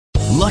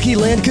Lucky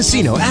Land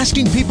Casino,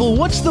 asking people,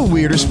 what's the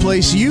weirdest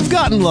place you've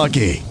gotten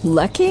lucky?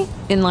 Lucky?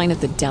 In line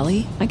at the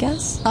deli, I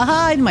guess?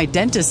 Aha, in my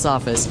dentist's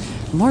office.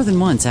 More than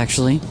once,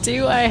 actually.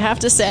 Do I have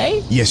to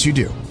say? Yes, you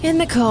do. In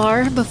the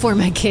car before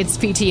my kids'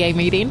 PTA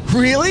meeting.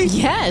 Really?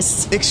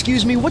 Yes.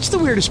 Excuse me, what's the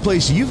weirdest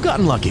place you've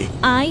gotten lucky?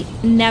 I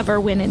never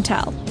win and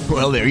tell.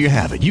 Well, there you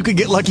have it. You can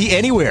get lucky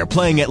anywhere,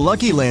 playing at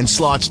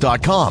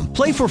LuckyLandSlots.com.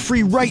 Play for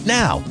free right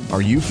now.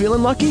 Are you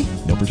feeling lucky?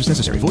 No purchase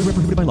necessary. Void where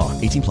prohibited by law.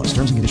 18 plus.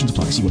 Terms and conditions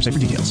apply. See website for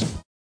details.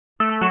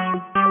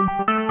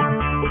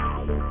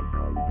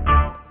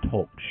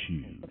 Talk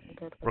shoes.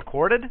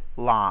 Recorded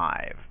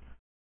live.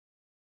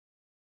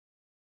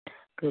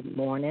 Good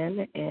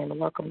morning and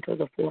welcome to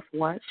the Fourth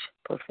Watch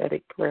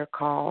Prophetic Prayer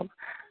Call.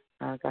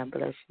 God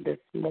bless you. This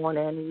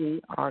morning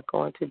we are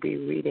going to be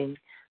reading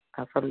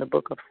from the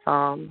book of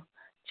Psalm,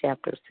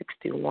 chapter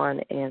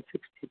 61 and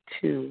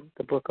 62.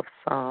 The book of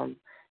Psalm,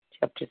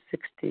 chapter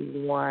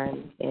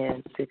 61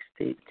 and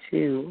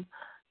 62.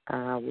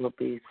 We'll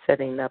be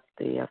setting up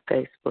the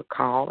Facebook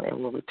call and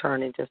we'll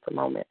return in just a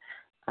moment.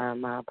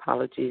 My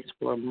apologies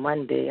for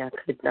Monday. I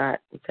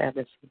was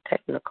having some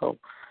technical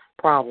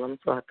problems,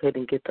 so I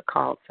couldn't get the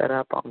call set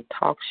up on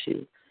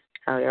TalkShoe.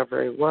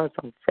 However, it was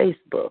on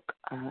Facebook.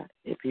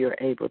 If you're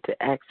able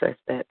to access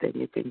that, then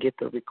you can get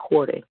the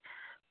recording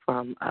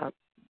from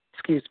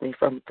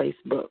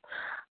Facebook.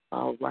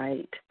 All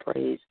right,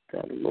 praise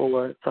the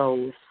Lord.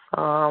 So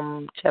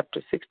Psalm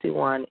chapter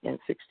 61 and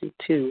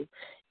 62,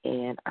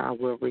 and I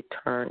will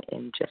return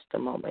in just a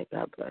moment.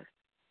 God bless.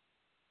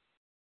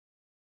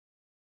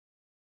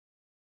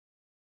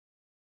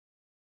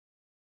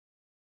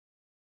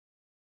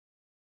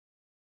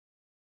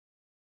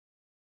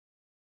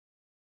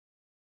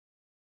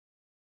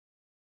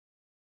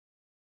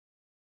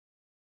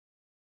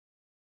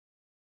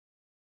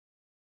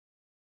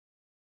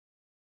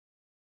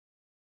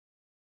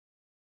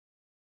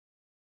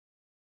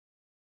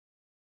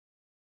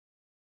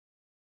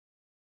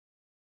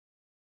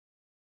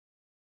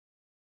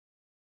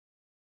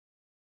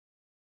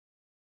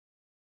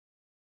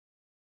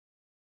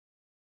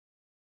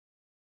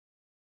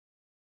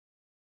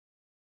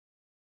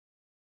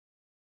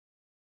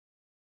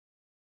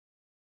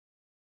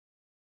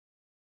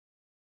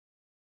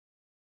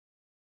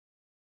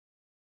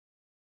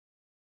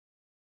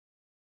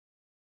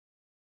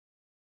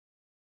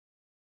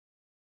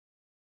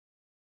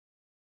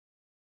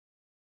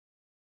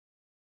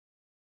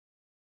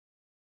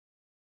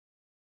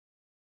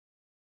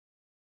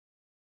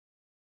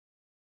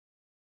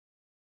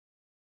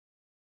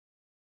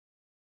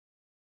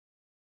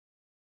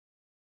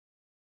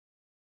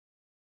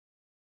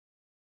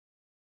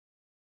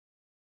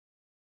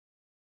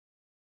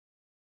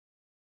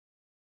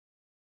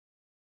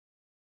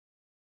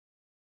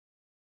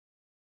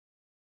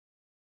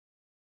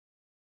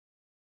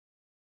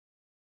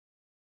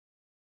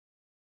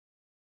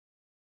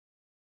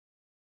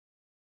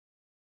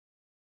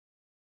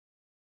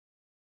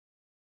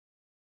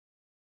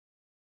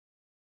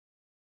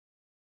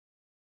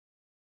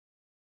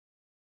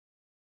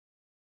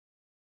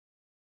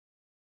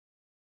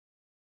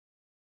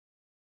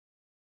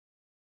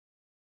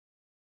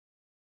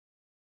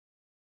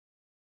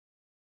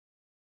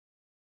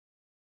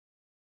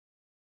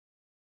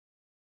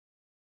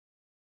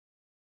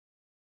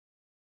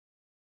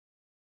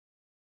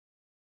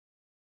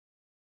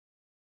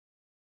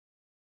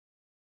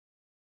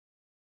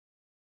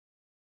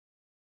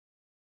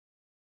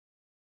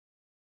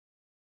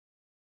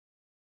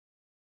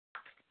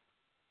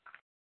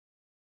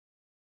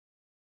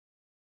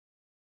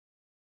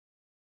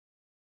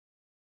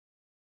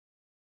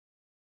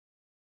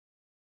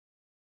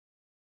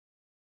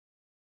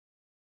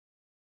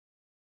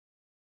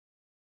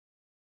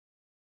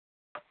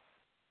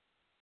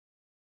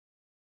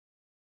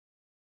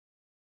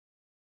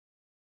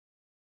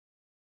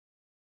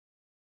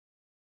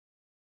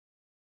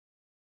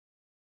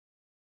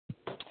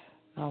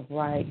 All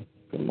right.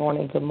 Good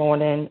morning. Good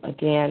morning.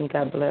 Again,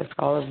 God bless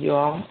all of you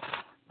all.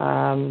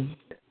 God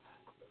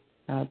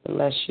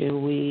bless you.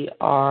 We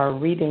are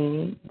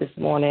reading this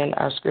morning.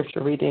 Our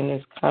scripture reading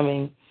is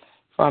coming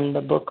from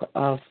the book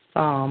of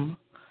Psalm,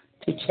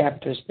 2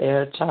 chapters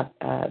there.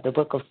 The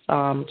book of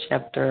Psalm,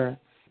 chapter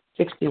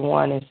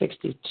 61 and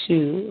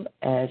 62,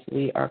 as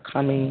we are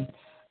coming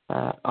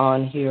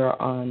on here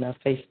on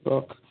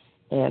Facebook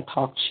and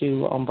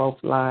TalkShoe on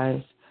both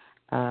lines.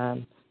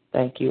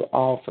 Thank you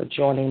all for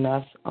joining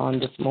us on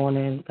this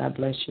morning. God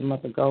bless you,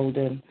 Mother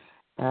Golden.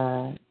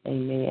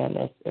 Amen.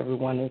 As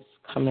everyone is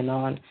coming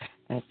on.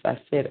 As I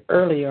said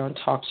earlier on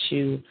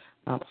TalkShoe,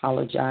 I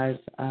apologize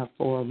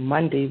for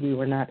Monday. We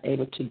were not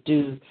able to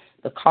do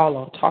the call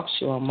on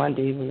TalkShoe on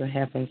Monday. We were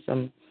having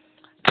some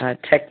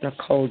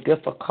technical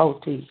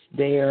difficulties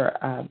there,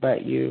 but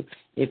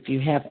if you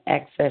have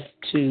access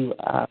to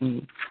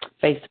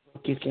Facebook,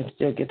 you can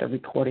still get the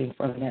recording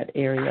from that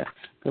area.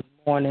 Good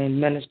morning,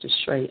 Minister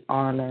Straight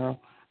Honor,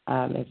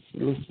 Ms.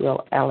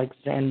 Lucille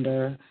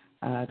Alexander.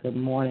 Good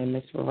morning,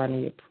 Ms.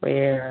 Veronica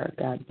Prayer.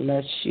 God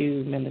bless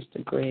you, Minister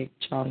Greg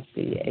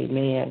Chauncey.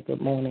 Amen.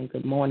 Good morning.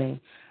 Good morning.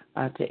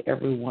 to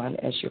everyone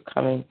as you're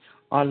coming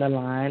on the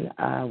line.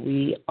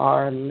 We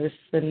are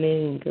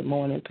listening. Good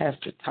morning,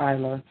 Pastor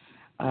Tyler.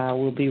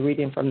 We'll be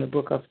reading from the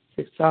book of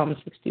Psalm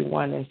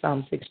 61 and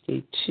Psalm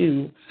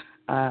 62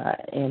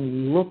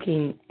 and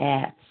looking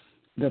at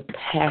the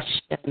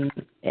passion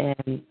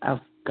of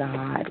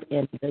God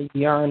and the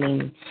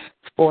yearning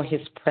for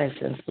his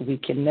presence. We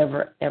can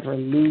never, ever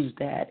lose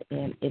that,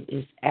 and it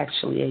is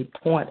actually a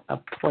point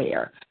of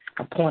prayer,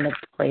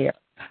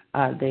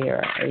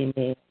 there.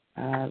 Amen.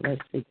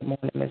 Let's see. Good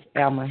morning, Miss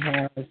Alma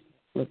Harris,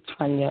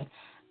 LaTonya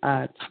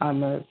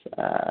Thomas,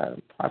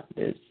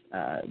 Prophetess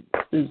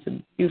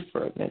Susan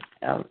Buford, Miss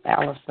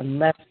Allison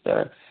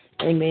Lester.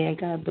 Amen.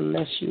 God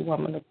bless you,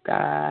 woman of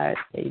God.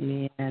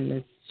 Amen.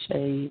 Miss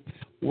Shay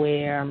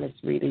Ware, Miss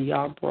Rita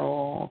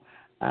Yarbrough,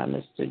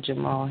 Mr.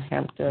 Jamal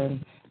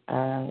Hampton.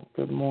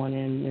 Good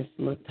morning, Miss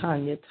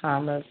LaTonya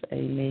Thomas.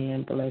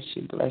 Amen. Bless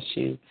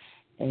you.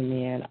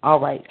 Amen. All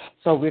right.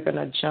 So we're going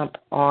to jump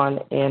on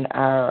in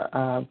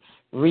our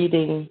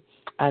reading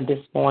this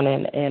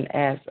morning. And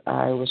as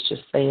I was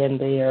just saying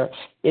there,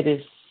 it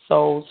is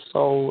so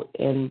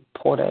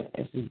important.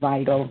 It's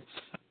vital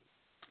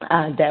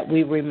that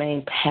we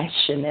remain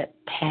passionate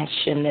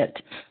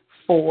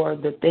for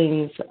the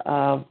things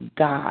of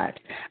God.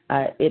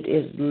 It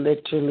is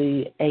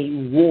literally a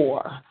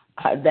war.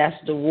 That's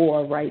the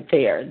war right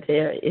there.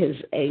 There is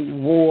a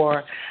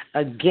war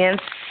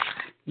against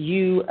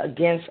you,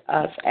 against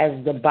us as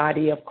the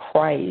body of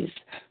Christ,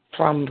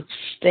 from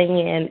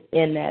staying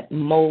in that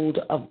mode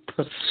of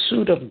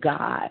pursuit of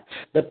God,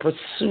 because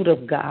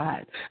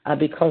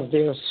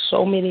there are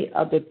so many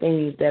other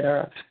things that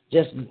are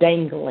just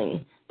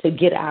dangling to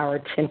get our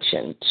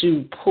attention,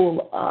 to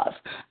pull us,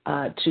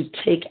 to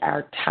take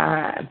our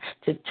time,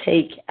 to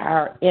take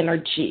our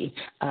energy,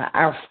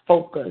 our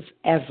focus,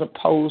 as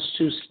opposed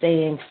to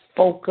staying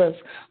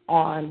focused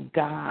on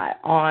God,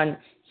 on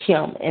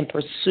him and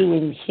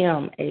pursuing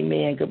him.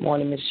 Amen. Good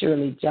morning, Miss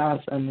Shirley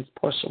Johnson, Miss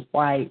Portia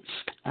White,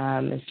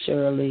 Miss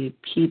Shirley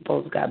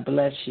Peoples. God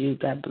bless you.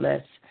 God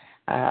bless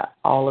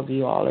all of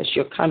you all as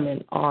you're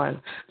coming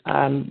on.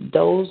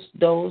 Those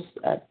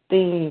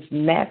things,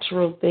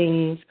 natural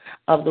things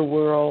of the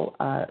world,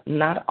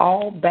 not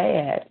all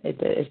bad.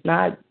 It's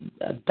not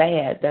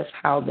bad. That's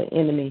how the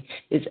enemy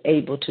is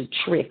able to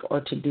trick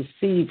or to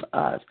deceive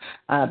us,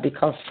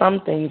 because some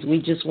things we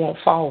just won't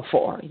fall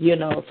for.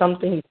 Some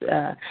things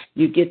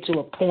you get to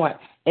a point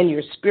in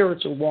your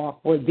spiritual walk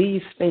where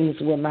these things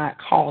will not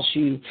cause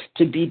you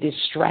to be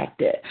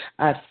distracted.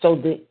 So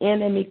the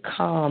enemy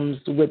comes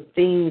with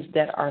things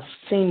that are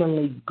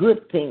seemingly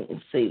good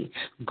things,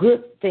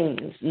 good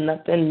things,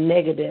 nothing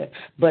negative,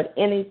 but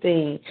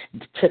anything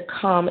to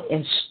come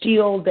and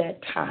steal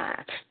that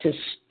time, to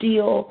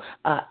steal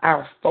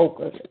our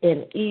focus,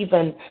 and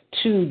even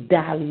to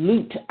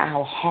dilute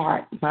our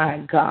heart.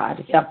 My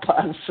God, help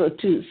us. So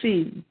to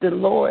see the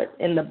Lord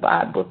in the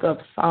book of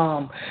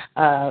Psalm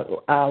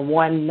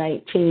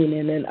 119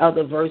 and in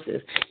other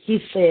verses, he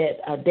said,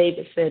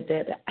 David said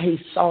that he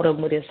sought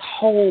him with his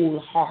whole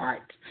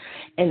heart.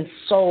 And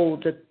so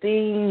the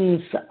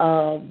things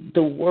of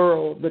the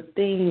world, the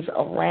things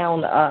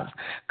around us,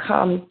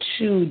 come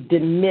to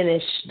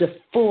diminish the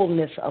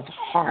fullness of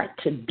heart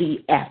to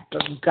be after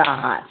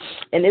God.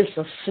 And it's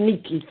a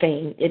sneaky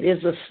thing. It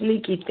is a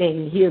sneaky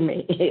thing. Hear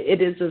me. It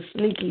is a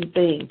sneaky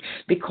thing,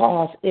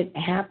 because it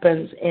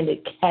happens and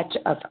it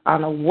catches us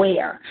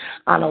unaware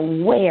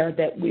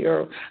that we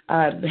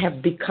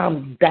have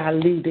become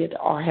diluted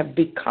or have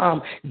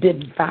become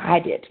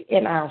divided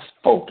in our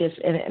focus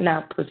and in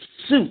our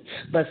pursuit.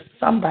 But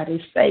somebody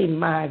say,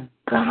 my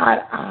God,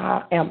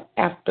 I am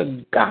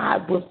after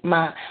God with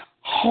my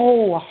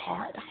whole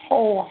heart.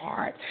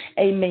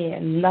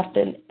 Amen.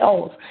 Nothing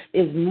else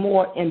is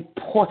more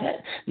important.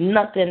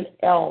 Nothing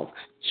else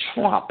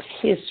trumps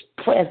his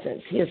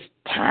presence, his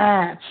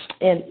time.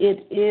 And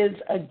it is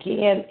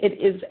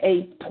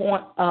a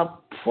point of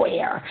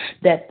prayer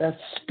that the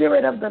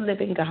Spirit of the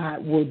living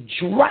God will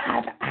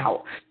drive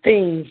out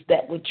things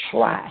that would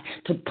try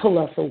to pull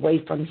us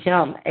away from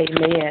him.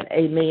 Amen.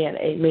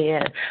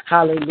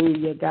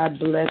 Hallelujah. God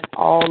bless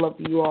all of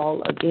you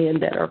all again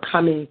that are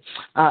coming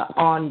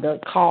on the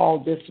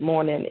call this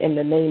morning in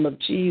the name of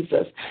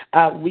Jesus.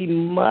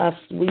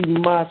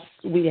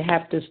 We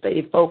have to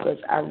stay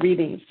focused. I'm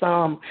reading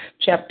Psalm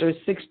chapter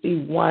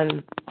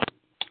 61.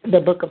 The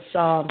book of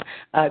Psalm,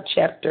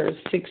 chapter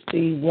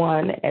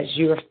 61, as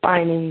you're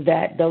finding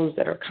that, those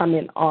that are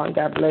coming on,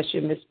 God bless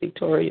you, Miss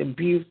Victoria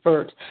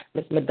Buford,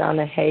 Miss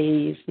Madonna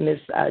Hayes, Miss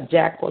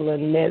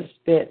Jacqueline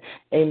Nesbitt,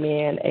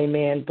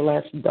 amen.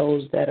 Bless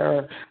those that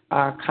are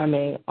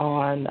coming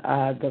on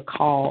the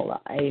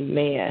call,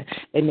 amen.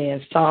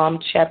 Psalm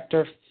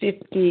chapter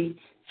 61,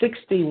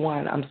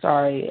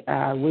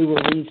 we will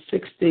read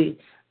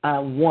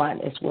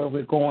 61 is where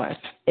we're going.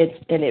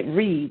 It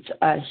reads,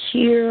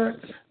 hear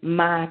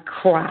my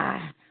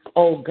cry,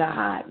 O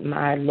God,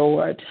 my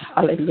Lord.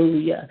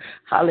 Hallelujah.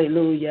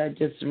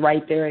 Just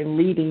right there in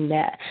reading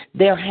that,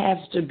 there has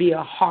to be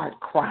a heart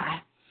cry.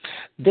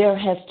 there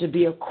has to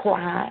be a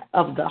cry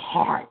of the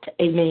heart.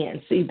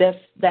 Amen. See,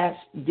 that's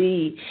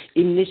the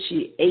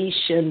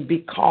initiation,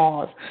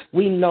 because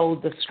we know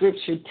the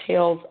scripture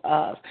tells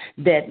us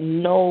that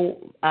no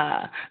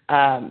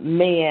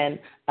man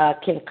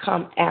can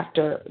come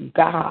after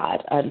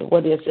God. And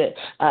what is it?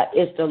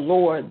 It's the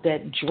Lord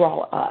that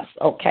draw us,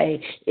 okay?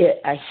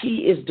 He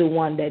is the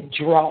one that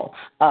draw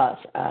us,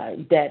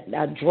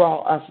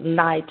 draw us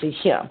nigh to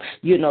him.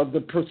 You know,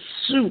 the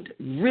pursuit,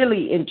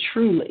 really and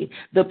truly,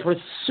 the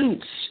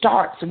pursuit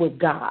starts with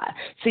God.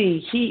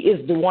 See, he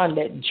is the one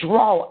that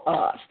draw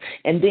us.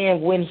 And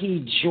then when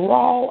he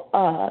draw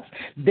us,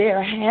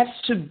 there has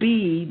to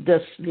be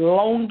this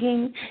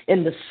longing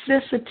and the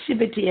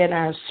sensitivity in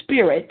our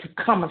spirit to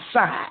come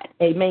aside.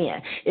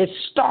 Amen. It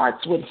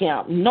starts with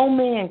him. No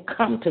man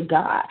come to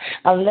God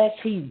unless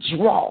he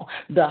draw.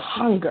 The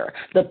hunger,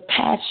 the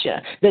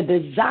passion, the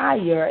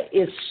desire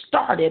is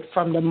started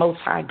from the Most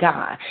High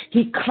God.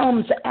 He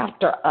comes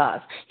after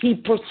us. He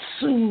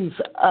pursues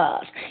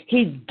us.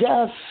 He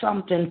does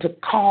something to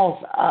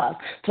cause us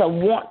to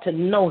want to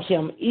know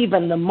him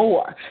even the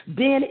more.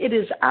 Then it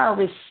is our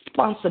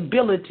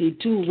responsibility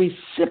to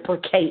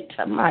reciprocate,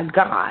 my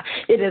God.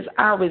 It is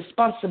our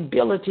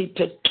responsibility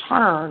to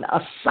turn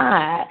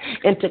aside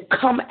and to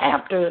come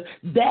after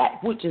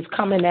that which is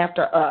coming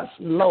after us.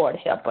 Lord,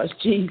 help us,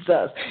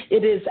 Jesus.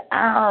 It is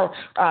our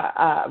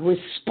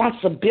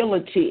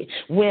responsibility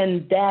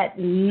when that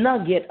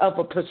nugget of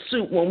a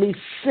pursuit, when we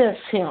sense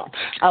him,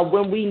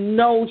 when we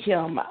know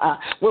him,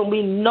 when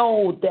we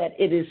know that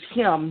it is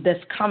him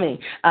that's coming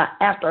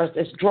after us,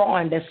 that's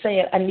drawing, that's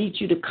saying, I need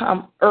you to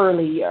come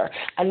earlier.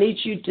 I need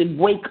you to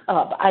wake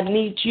up. I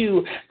need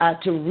you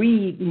to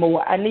read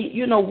more. I need,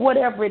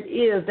 whatever it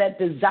is, that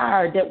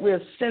desire that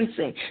we're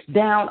sensing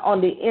down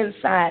on the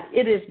inside,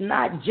 it is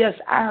not just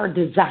our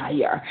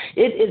desire.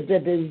 It is the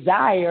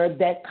desire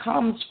that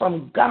comes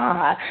from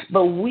God,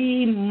 but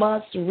we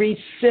must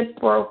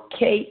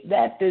reciprocate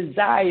that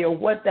desire.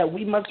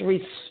 We must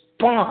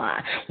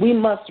respond. We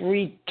must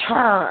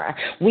return.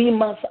 We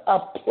must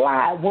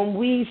apply. When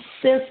we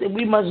sense it,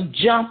 we must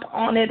jump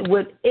on it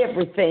with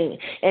everything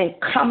and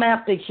come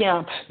after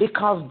him,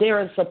 because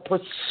there is a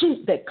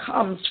pursuit that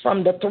comes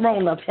from the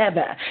throne of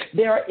heaven.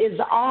 There is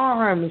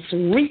arms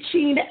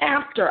reaching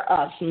after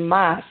us,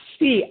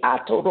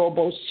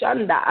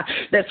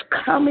 that's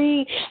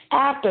coming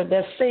after,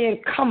 that's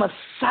saying, come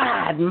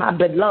aside, my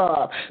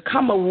beloved.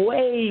 Come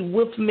away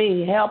with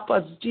me. Help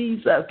us,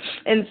 Jesus.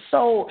 And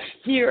so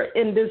here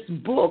in this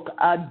book,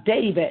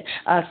 David,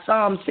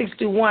 Psalm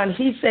 61,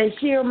 he said,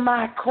 hear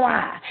my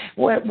cry.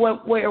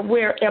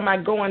 Where am I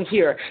going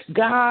here?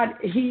 God,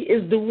 he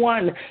is the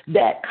one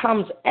that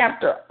comes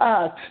after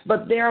us,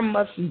 but there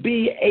must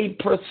be a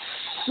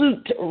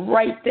pursuit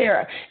right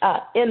there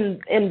in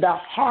the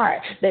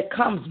heart that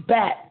comes back.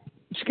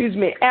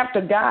 After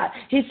God.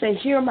 He said,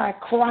 hear my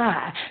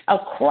cry, a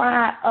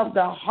cry of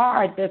the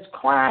heart that's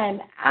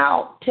crying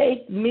out,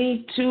 take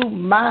me to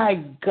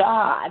my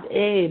God,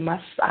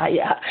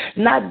 Messiah.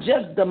 Not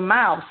just the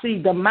mouth.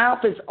 See, the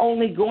mouth is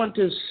only going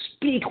to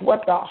speak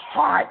what the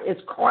heart is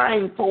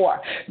crying for.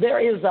 There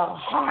is a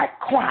heart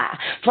cry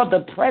for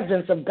the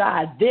presence of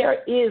God.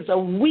 There is a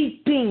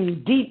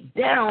weeping deep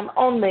down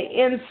on the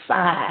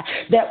inside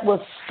that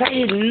will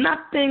say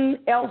nothing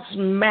else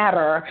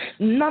matters.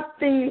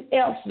 Nothing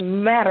else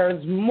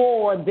matters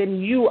more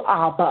than you,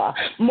 Abba,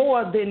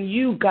 more than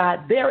you, God.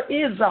 There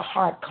is a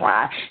heart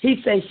cry.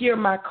 He said, hear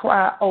my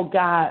cry, O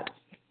God.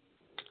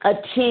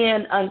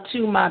 Attend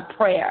unto my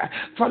prayer.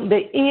 From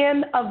the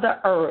end of the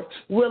earth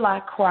will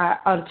I cry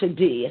unto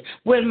thee.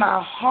 When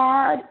my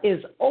heart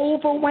is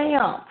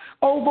overwhelmed,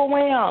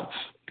 overwhelmed.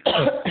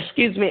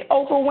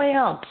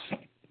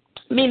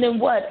 Meaning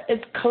what?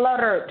 It's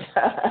cluttered.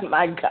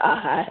 My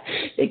God.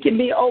 It can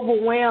be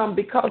overwhelmed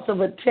because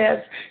of a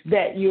test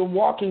that you're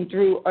walking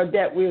through or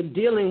that we're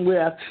dealing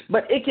with.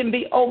 But it can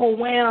be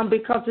overwhelmed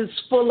because it's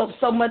full of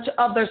so much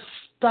other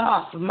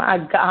stuff, my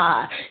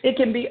God. It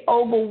can be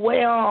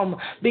overwhelmed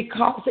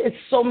because it's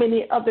so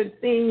many other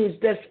things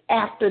that's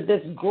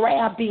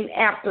grabbing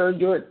after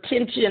your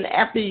attention,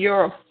 after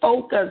your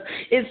focus.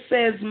 It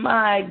says,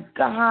 my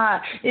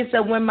God, it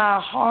said, when my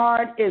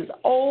heart is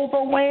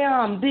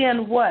overwhelmed,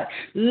 then what?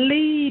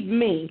 Lead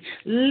me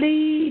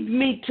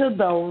to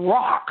the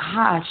rock.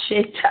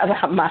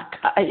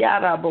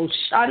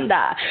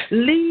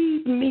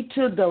 Lead me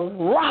to the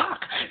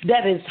rock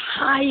that is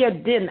higher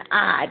than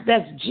I.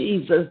 That's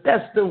Jesus.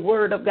 That's the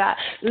word of God.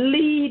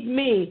 Lead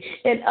me.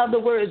 In other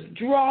words,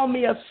 draw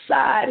me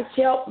aside.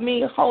 Help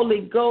me,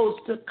 Holy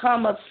Ghost, to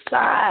come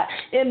aside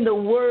in the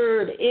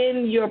word,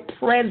 in your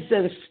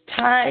presence,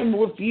 time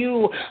with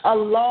you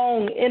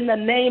alone. In the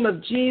name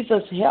of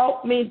Jesus,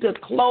 help me to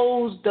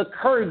close the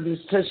curtains,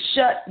 to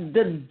shut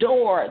the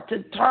door,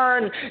 to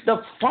turn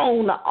the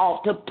phone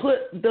off, to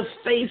put the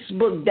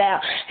Facebook down.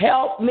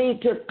 Help me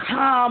to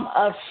come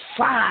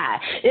aside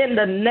in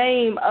the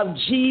name of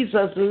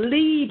Jesus.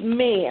 Lead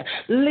me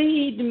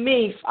Lead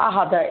me,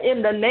 Father,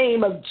 in the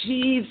name of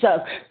Jesus,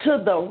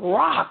 to the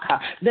rock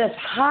that's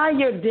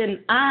higher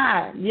than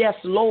I. Yes,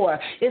 Lord.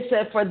 It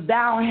said, for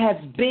thou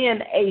hast been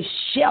a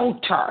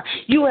shelter.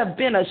 You have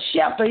been a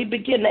shelter. He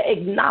began to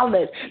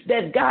acknowledge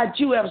that, God,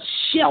 you have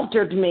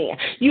sheltered me.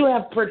 You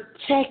have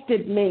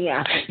protected me.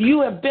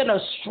 You have been a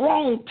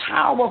strong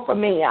tower for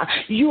me.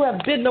 You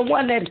have been the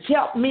one that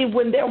helped me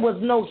when there was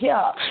no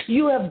help.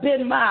 You have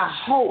been my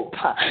hope.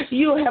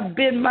 You have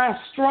been my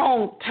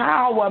strong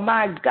tower,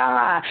 my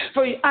God.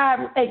 For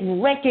I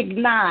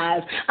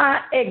recognize,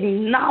 I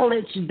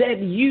acknowledge that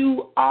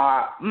you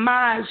are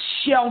my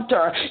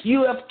shelter.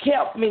 You have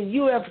kept me.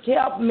 You have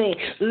helped me.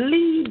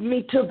 Lead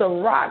me to the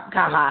rock,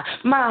 God.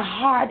 My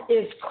heart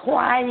is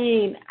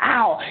crying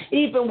out.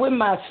 Even when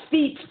my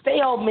feet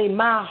fail me,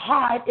 my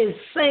heart is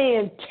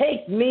saying,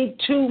 take me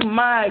to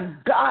my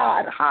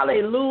God.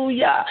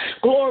 Hallelujah.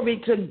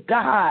 Glory to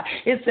God.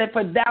 It said,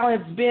 for thou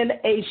hast been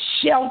a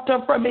shelter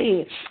for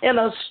me and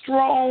a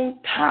strong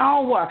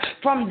tower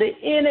from the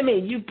enemy.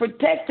 You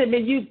protected me.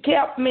 You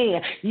kept me.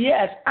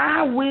 Yes,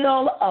 I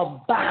will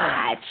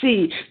abide.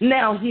 See,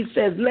 now he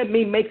says, let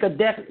me make a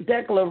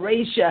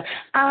declaration.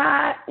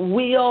 I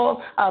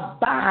will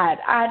abide.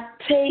 I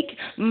take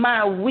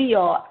my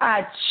will.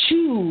 I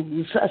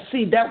choose.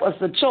 See, that was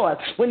the choice.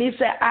 When he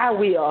said, I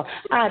will,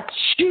 I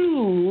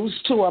choose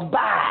to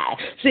abide.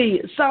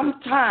 See,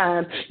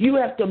 sometimes you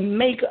have to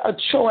make a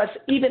choice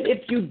even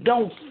if you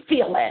don't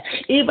feel it,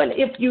 even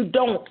if you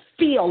don't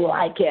feel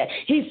like it.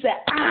 He said,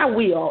 I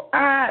will.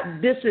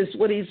 This is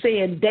what he's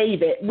saying,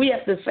 David. We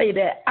have to say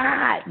that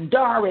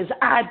Doris,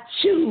 I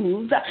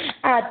choose.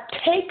 I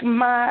take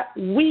my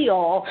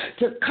will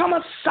to come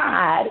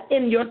aside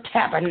in your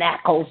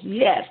tabernacles.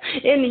 Yes,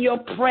 in your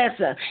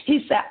presence.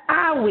 He said,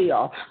 I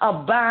will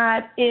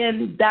abide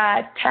in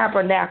thy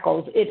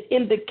tabernacles. It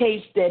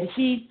indicates that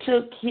he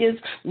took his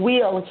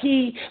will.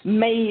 He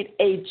made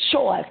a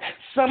choice.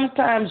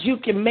 Sometimes you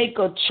can make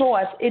a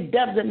choice. It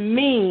doesn't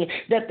mean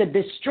that the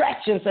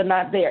distractions are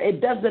not there.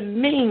 It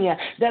doesn't mean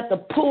that the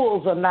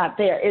pulls are not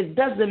there. It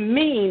doesn't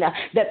mean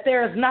that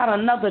there is not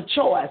another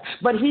choice.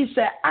 But he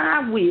said,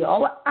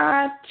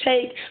 I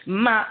take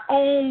my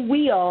own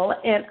will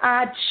and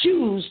I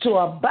choose to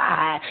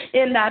abide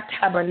in thy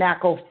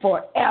tabernacle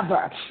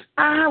forever.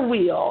 I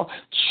will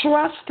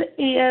trust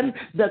in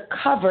the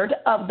covert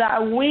of thy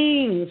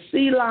wings.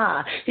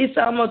 Selah. He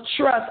said, I'm going to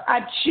trust.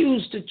 I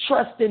choose to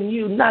trust in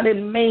you, not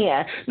in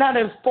man, not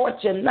in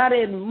fortune, not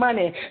in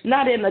money,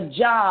 not in a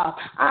job.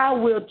 I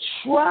will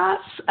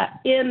trust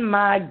in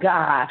my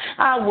God.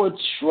 I will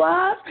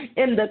trust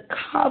in the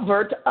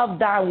covert of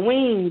thy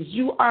wings.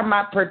 You are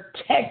my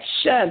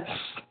protection.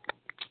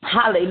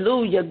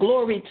 Hallelujah.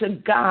 Glory to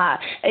God.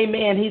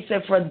 Amen. He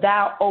said, for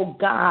thou, O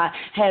God,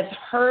 hast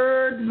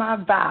heard my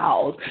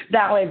vows.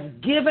 Thou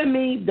hast given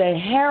me the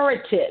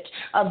heritage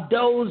of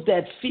those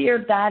that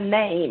fear thy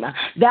name.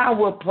 Thou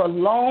wilt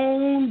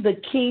prolong the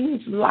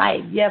king's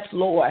life. Yes,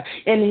 Lord.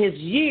 In his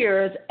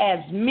years as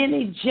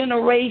many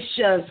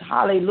generations.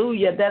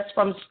 Hallelujah. That's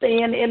from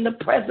staying in the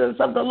presence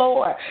of the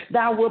Lord.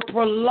 Thou wilt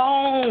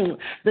prolong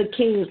the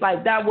king's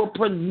life. Thou wilt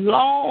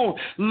prolong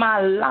my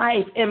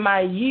life and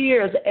my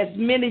years as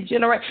many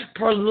generations.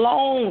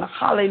 Prolong.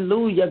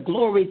 Hallelujah.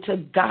 Glory to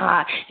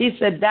God. He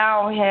said,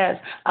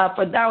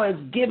 for thou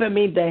hast given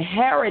me the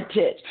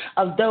heritage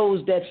of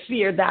those that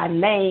fear thy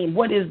name.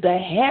 What is the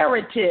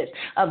heritage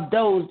of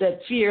those that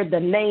fear the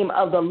name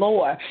of the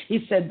Lord?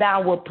 He said,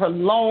 thou wilt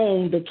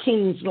prolong the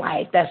king's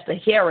life. That's the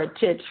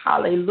heritage.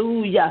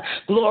 Hallelujah.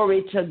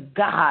 Glory to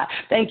God.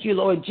 Thank you,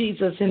 Lord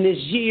Jesus. In his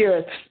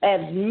years,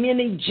 as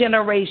many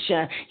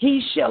generations, he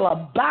shall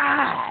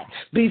abide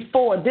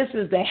before. This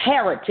is the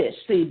heritage.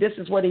 See, this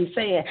is what he's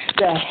saying.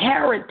 The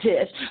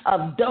heritage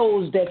of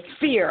those that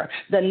fear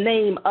the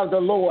name of the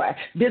Lord.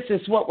 This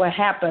is what will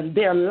happen.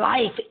 Their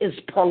life is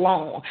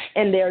prolonged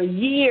and their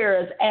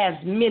years as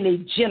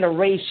many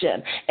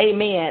generations.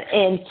 Amen.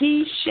 And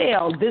he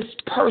shall, this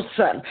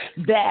person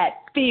that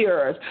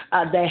fears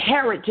the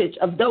heritage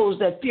of those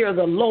that fear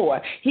the Lord,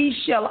 he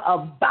shall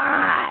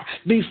abide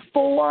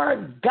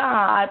before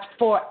God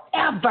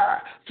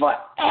forever.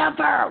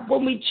 Forever.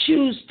 When we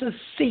choose to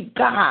seek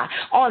God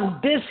on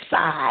this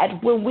side,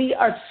 when we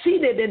are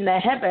seated in the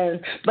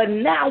heavens, but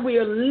now we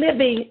are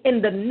living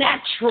in the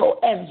natural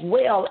as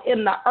well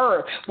in the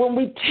earth. When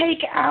we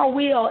take our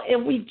will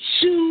and we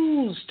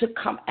choose to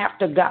come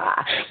after God,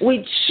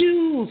 we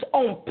choose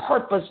on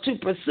purpose to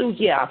pursue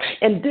him.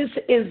 And this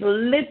is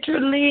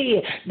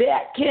literally,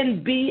 that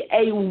can be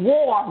a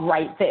war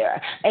right there,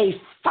 a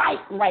fight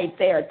right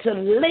there to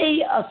lay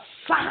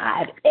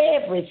aside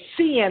every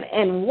sin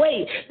and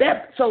weight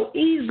that so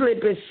easily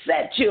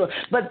beset you.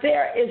 But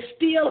there is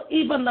still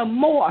even the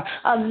more,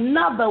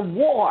 another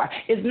war.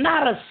 It's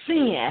not a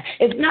sin.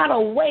 It's not a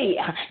weight.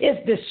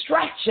 It's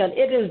distraction.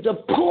 It is the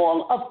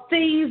pull of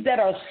things that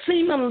are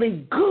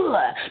seemingly good,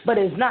 but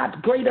is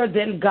not greater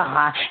than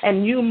God.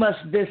 And you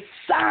must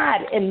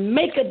decide and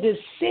make a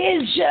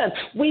decision.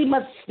 We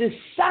must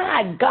decide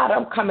My God,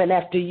 I'm coming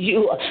after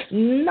you.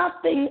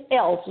 Nothing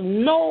else,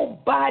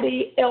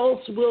 nobody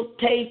else will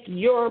take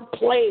your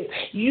place.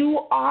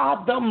 You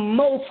are the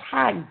Most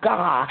High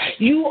God.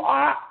 You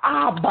are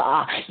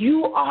Abba.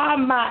 You are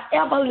my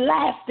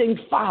everlasting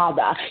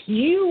Father.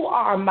 You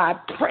are my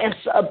Prince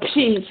of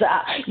Peace.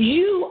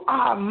 You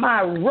are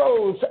my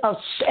Rose of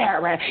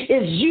Sharon.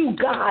 It's you,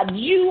 God.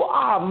 You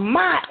are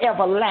my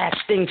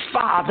everlasting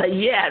Father.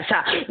 Yes,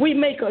 we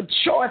make a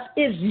choice.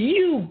 It's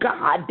you,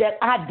 God, that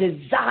I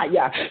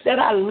desire, that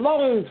I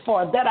long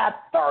for, that I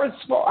thirst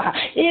for.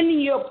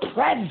 In your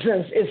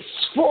presence is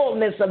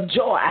fullness of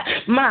joy.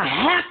 My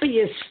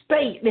happiest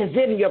state is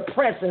in your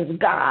presence,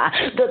 God.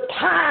 The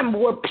time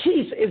where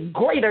peace is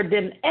greater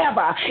than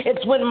ever.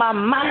 It's when my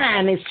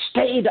mind is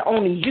stayed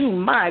on you,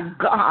 my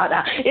God.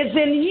 It's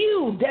in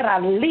you that I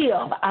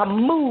live, I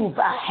move,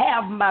 I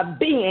have my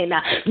being.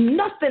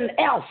 Nothing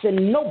else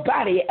and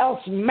nobody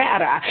else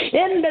matter.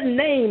 In the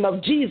name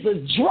of Jesus,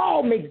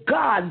 draw me,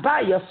 God,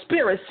 by your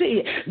Spirit.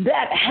 See,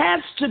 that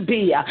has to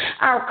be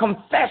our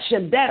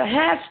confession. That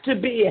has to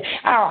be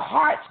our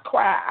heart's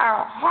cry,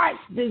 our heart's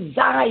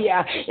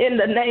desire. In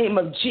the name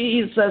of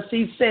Jesus,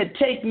 he said,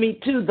 take me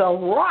to the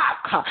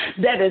rock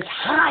that is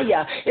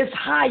higher. It's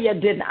higher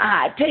than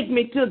I. Take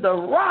me to the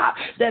rock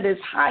that is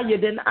higher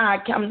than I.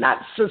 I'm not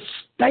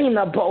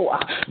sustainable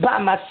by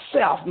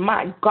myself,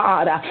 my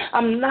God.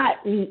 I'm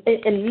not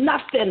in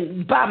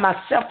nothing by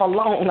myself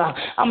alone.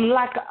 I'm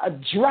like a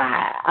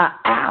dry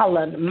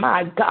island,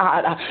 my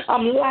God.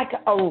 I'm like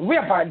a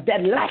river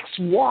that lacks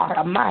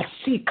water, my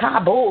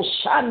Sikabo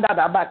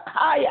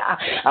Shandarabakaya.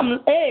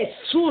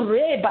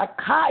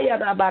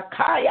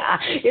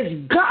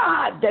 It's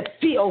God that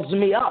fills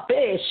me up,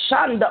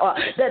 Shanda,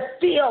 that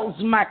fills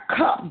my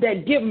cup,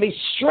 that give me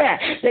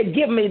strength, that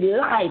give me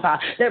life,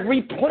 that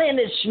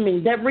replenish me,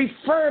 that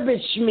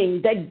refurbish me,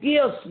 that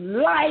gives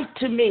life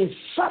to me,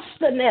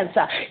 sustenance.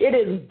 It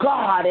is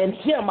God and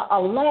Him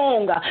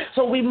alone.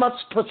 So we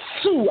must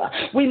pursue.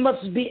 We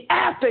must be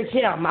after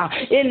Him.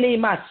 In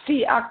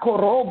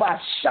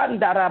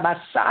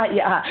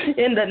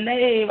the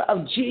name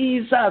of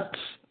Jesus.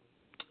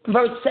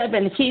 Verse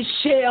 7, he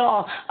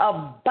shall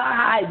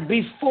abide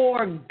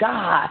before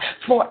God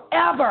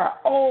forever.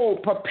 Oh,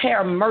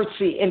 prepare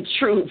mercy and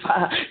truth.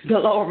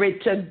 Glory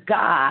to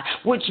God,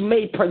 which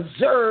may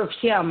preserve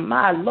him,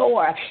 my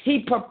Lord. He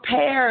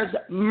prepares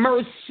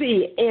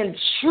mercy and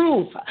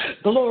truth.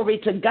 Glory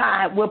to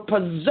God. Will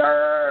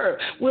preserve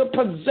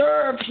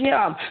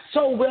him.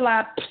 So will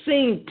I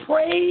sing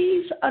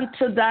praise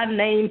unto thy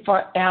name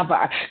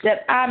forever,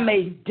 that I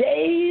may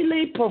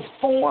daily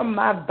perform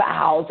my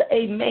vows.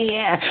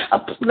 Amen. A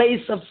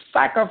place of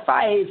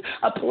sacrifice,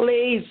 a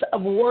place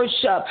of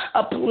worship,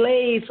 a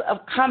place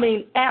of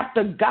coming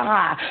after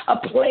God, a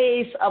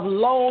place of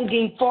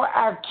longing for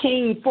our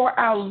King, for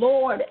our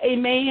Lord.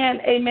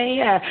 Amen,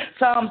 amen.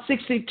 Psalm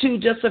 62,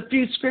 just a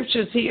few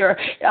scriptures here.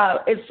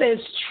 It says,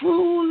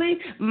 truly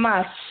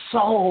my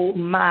soul,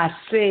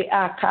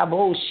 Messiah,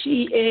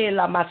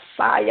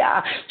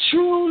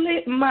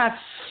 truly my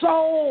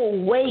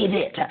soul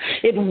waited.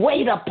 It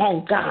waited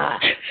upon God.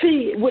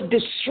 See, with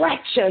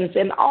distractions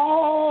and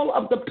all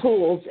of the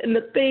pulls and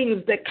the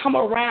things that come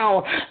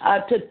around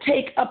to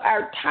take up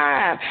our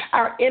time,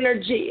 our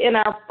energy, and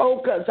our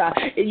focus,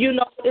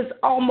 it's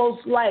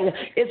almost like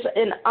it's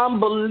an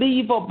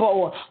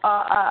unbelievable,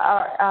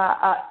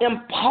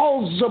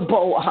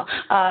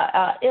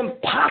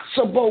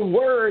 impossible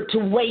word to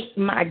wait,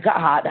 my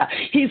God.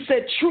 He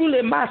said,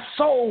 truly my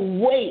soul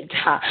wait.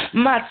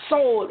 My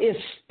soul is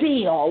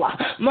still.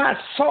 My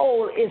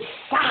soul is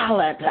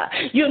silent.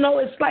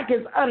 It's like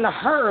it's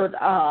unheard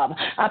of.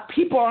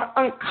 People are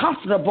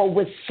uncomfortable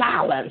with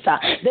silence.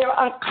 They're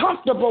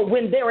uncomfortable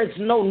when there is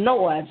no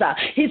noise.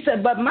 He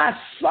said, but my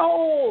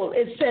soul,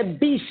 it said,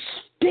 be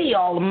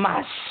still,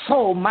 my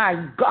soul, my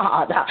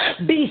God.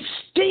 Be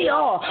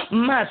still,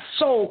 my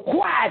soul.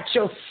 Quiet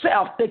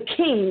yourself. The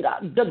King,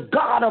 the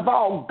God of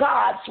all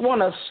gods, want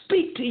to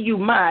speak to you,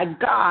 my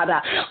God.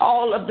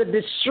 All of the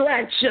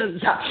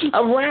distractions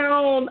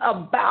around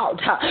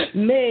about,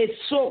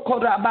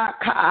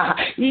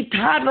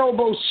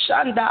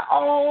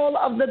 all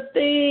of the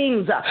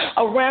things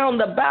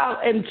around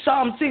about. In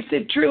Psalm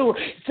 62,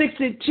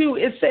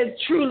 it says,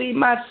 truly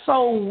my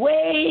soul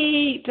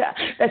wait.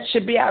 That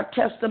should be our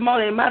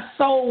testimony. My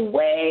soul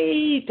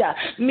wait.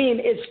 Mean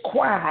it's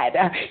quiet.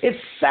 It's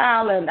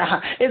silent.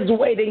 It's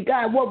waiting.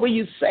 God, what will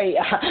you say?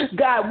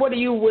 God, what do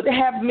you would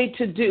have me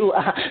to do?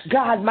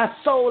 God, my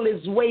soul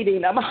is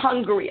waiting. I'm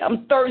hungry.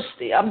 I'm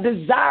thirsty. I'm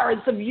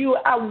desirous of you.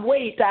 I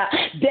wait.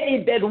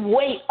 They that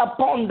wait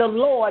upon the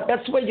Lord,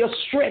 that's where your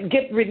strength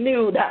get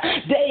renewed.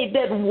 They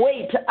that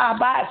wait,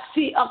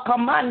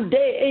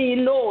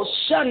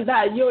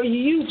 your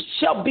youth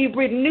shall be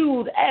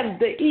renewed as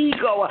the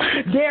eagle.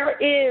 There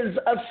is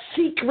a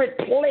secret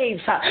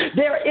place.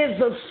 There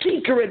is a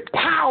secret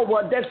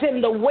power that's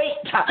in the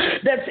weight,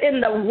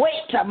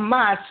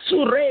 my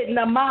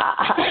surenama.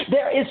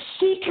 There is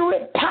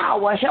secret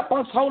power, help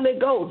us Holy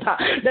Ghost,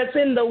 that's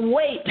in the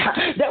weight,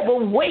 that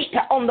will wait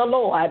on the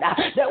Lord,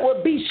 that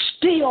will be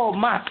still,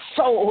 my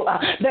soul,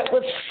 that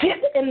will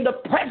sit in the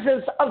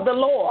presence of the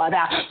Lord,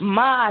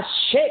 my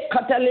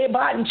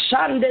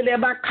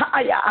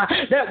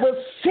that will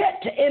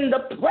sit in the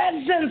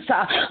presence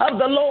of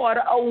the Lord,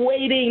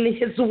 awaiting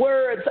his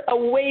words,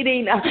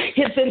 awaiting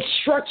his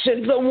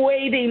instructions,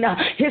 awaiting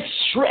his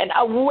strength,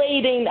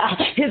 awaiting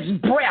his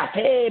breath.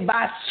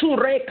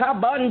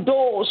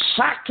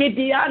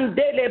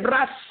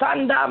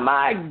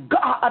 My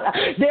God,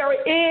 there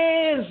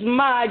is,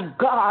 my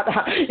God,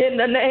 in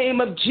the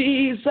name of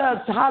Jesus,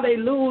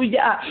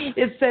 hallelujah.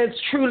 It says,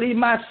 truly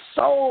my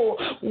soul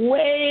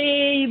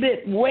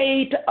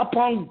wait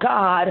upon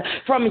God.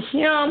 From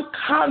him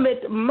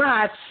cometh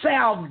my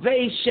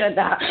salvation.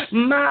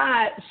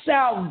 My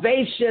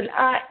salvation,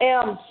 I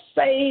am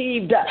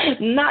saved,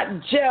 not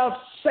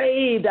just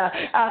saved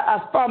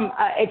from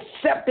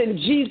accepting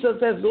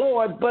Jesus as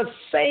Lord, but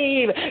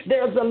saved.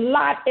 There's a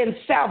lot in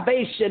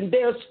salvation.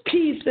 There's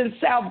peace in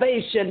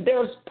salvation.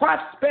 There's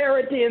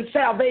prosperity in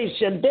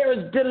salvation.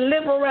 There's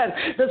deliverance.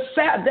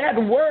 That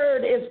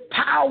word is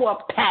power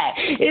packed.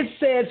 It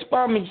says,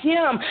 from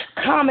him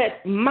cometh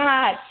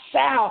my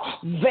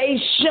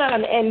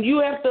salvation, and you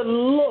have to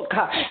look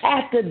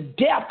at the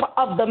depth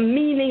of the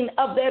meaning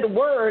of that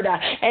word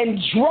and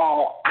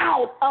draw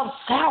out of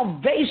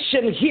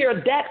salvation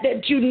here that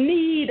you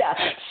need.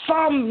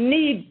 Some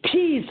need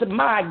peace,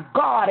 my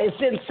God, is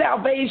in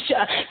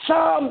salvation.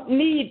 Some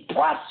need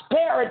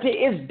prosperity,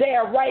 is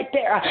there right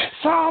there.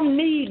 Some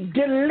need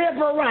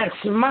deliverance,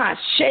 my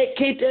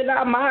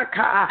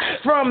shekitinamaka.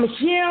 From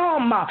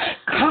him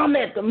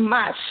cometh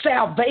my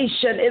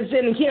salvation, is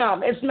in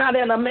him. It's not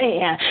in a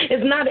man.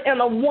 It's not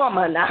in a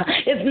woman.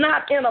 It's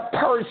not in a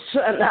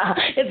person.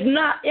 It's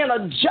not in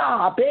a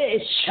job.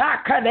 It's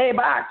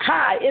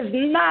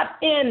not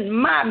in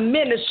my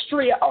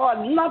ministry or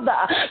another,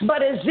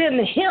 but it's in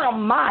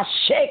him.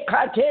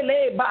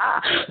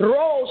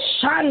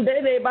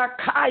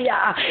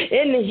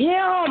 In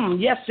him.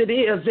 Yes, it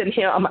is in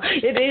him.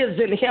 It is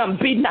in him.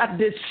 Be not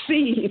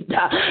deceived.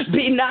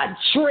 Be not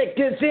tricked.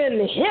 It's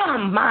in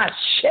him.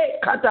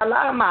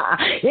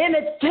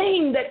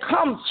 Anything that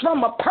comes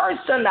from a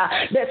person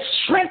that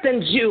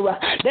strengthens you,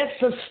 that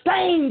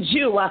sustains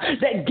you,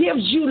 that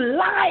gives you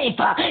life,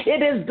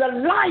 it is the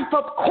life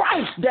of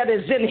Christ that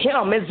is in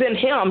him. Is in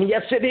him.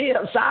 Yes, it is.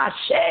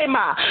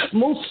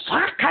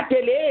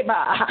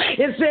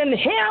 It's in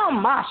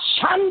him.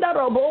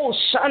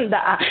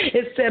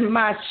 It's in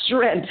my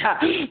strength.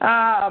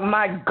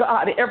 My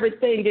God,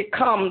 everything it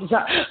cometh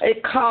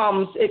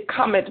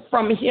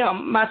from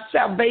him. My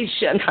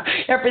salvation,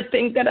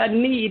 everything that I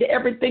need,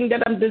 everything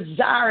that I'm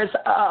desirous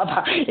of,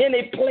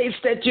 any place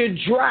that you're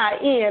dry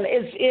in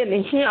is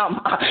in him.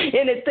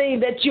 Anything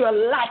that you're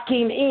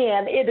lacking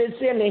in, it is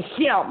in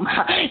him.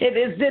 It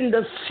is in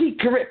the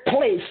secret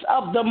place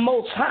of the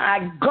Most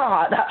High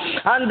God,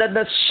 under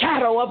the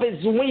shadow of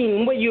his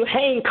wing, where you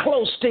hang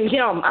close to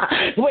him,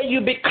 where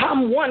you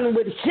become one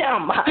with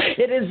him.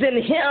 It is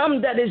in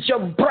him that is your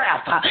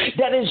breath,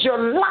 that is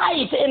your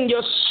life and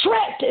your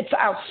strength. It's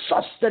our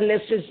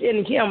sustenance is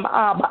in him,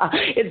 Abba.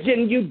 It's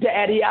in you,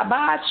 Daddy.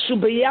 Abba,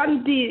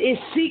 Subayandi,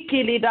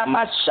 Esikili,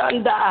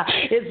 Damashanda.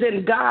 It's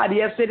in God.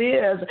 Yes, it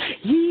is.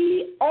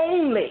 He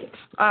only,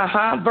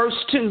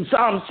 verse 2,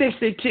 Psalm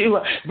 62,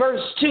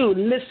 verse 2,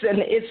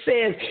 listen, it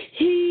says,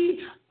 he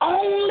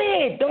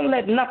only, don't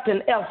let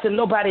nothing else and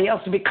nobody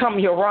else become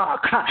your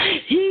rock.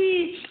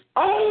 He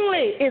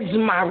only is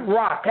my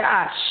rock.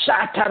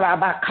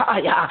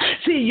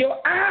 See,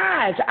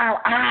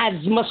 our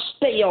eyes must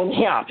stay on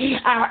him.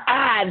 Our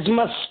eyes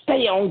must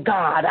stay on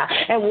God.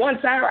 And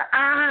once our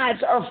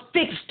eyes are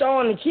fixed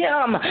on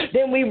him,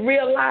 then we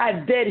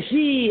realize that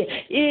he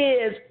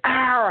is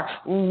our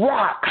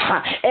rock.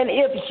 And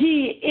if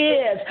he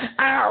is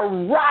our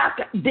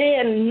rock,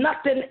 then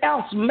nothing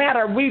else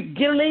matters. We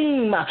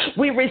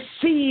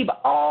receive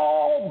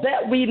all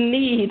that we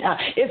need.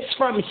 It's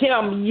from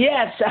him.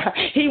 Yes,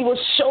 he will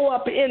show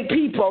up in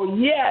people.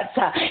 Yes,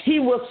 he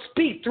will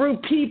speak through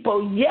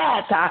people.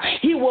 Yes,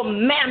 he will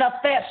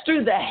manifest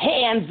through the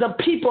hands of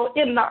people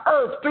in the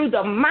earth, through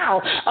the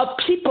mouth of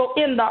people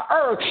in the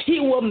earth. He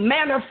will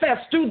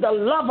manifest through the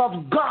love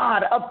of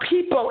God of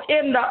people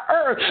in the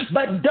earth.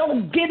 But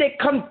don't get it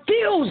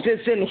confused.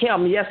 It's in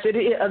him. Yes, it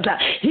is.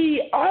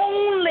 He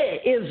only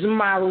is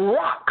my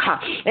rock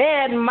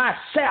and my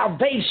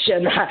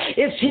salvation.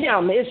 It's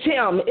him. It's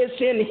him.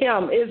 It's in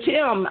him. It's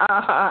him.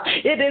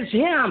 It is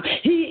him.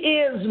 He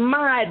is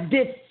my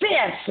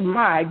defense.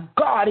 My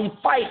God, he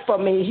fight for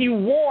me. He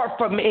war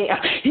for me.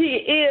 He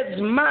is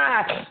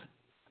my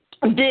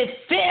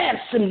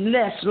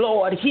defenseless,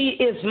 Lord. He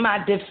is my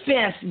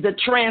defense. The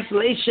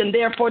translation,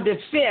 therefore,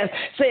 defense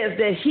says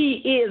that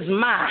he is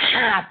my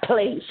high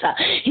place.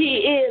 He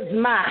is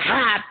my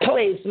high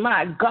place,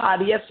 my God.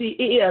 Yes, he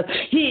is.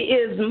 He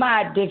is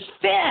my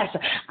defense.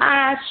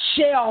 I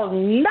shall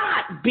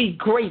not be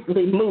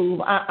greatly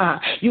moved.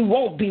 You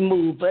won't be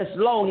moved as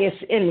long as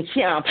in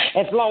him,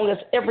 as long as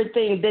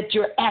everything that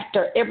you're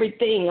after,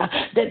 everything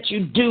that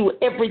you do,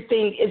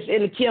 everything is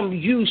in him.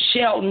 You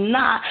shall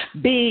not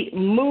be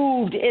moved.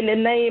 In the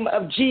name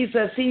of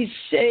Jesus, he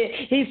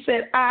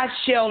said, I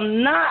shall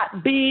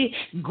not be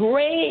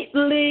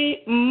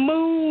greatly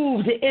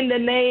moved in the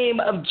name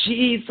of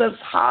Jesus.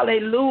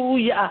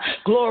 Hallelujah.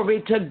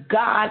 Glory to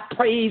God.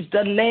 Praise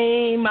the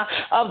name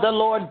of the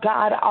Lord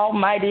God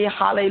Almighty.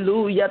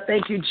 Hallelujah.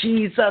 Thank you,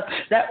 Jesus.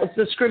 That was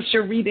the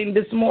scripture reading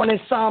this morning,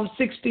 Psalm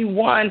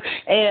 61,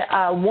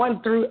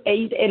 1 through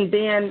 8, and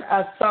then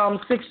Psalm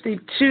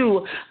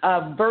 62,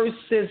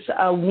 verses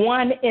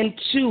 1 and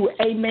 2.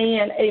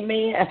 Amen.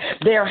 Amen.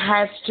 There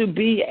has to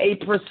be a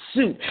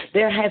pursuit.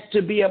 There has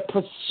to be a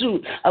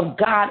pursuit of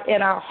God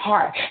in our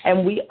heart.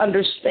 And we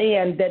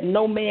understand that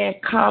no man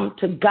come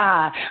to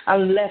God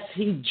unless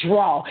he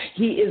draw.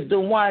 He is the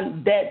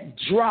one that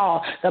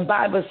draw. The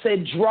Bible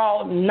said,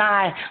 draw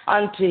nigh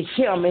unto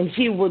him, and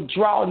he will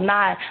draw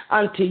nigh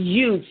unto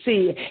you.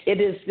 See, it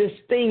is this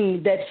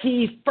thing that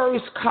he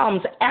first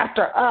comes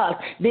after us.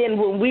 Then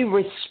when we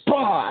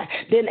respond,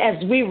 then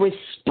as we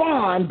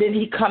respond, then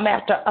he come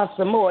after us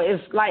some more.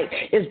 It's like,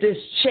 it's this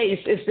chase,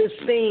 it's this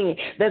thing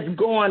that's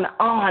going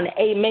on.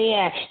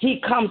 Amen. He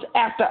comes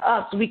after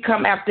us, we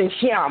come after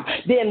him.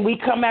 Then we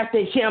come after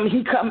him,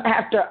 he come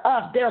after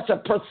us. There's a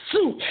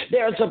pursuit.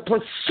 There's a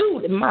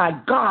pursuit, my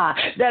God,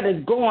 that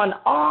is going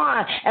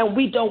on, and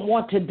we don't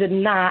want to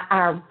deny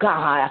our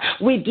God.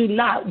 We do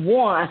not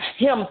want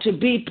him to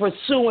be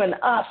pursuing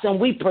us and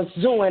we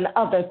pursuing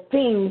other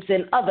things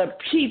and other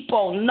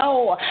people.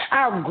 No,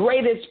 our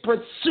greatest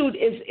pursuit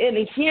is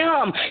in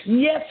him.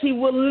 Yes, he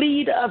will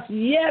lead us.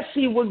 Yes,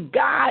 he will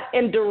guide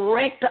and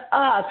direct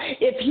us.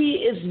 If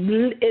he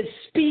is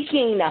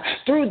speaking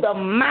through the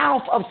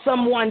mouth of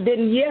someone,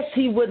 then yes,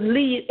 he would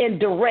lead and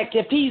direct.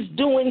 If he's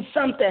doing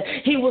something,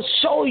 he will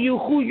show you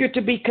who you're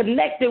to be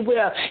connected with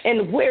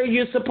and where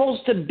you're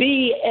supposed to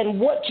be and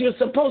what you're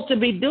supposed to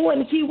be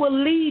doing. He will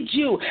lead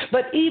you.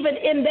 But even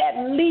in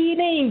that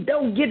leading,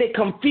 don't get it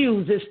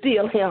confused. It's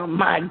still him,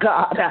 my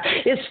God.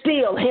 It's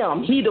still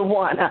him. He the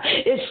one.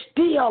 It's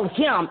still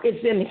him.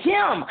 It's in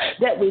him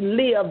that we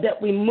live,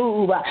 that we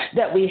move,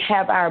 that we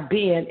have our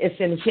being. It's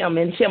in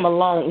him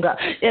alone.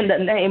 In the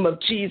name of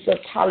Jesus.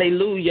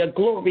 Hallelujah.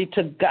 Glory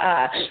to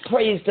God.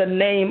 Praise the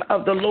name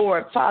of the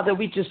Lord. Father,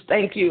 we just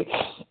thank you.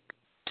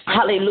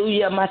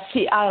 Hallelujah.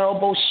 Masi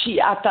aroboshi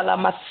atala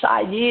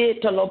masaye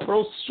telo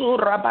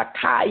prosura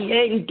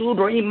bakaye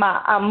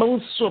endurima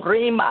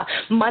amusurima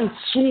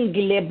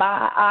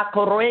mansungileba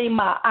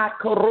akorema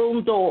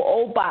akorondo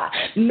oba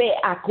me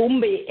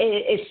akumbe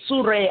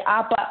esure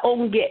apa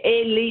onge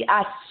eli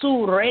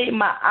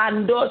asurema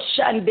ando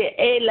shande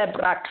ele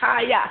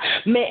brakaya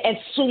me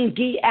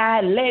esungi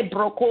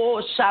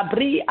alebroko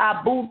sabri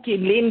abuki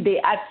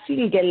linde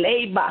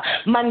asingeleba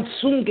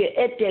mansunge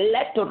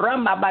eteleto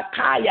rama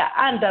bakaya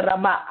and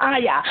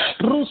Ramaaya,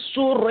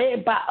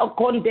 Rusureba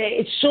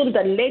Okonde,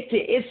 Sunda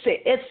Lete,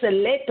 Esse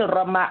Lete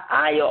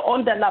Ramaayo,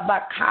 on the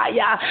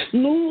Labakaya,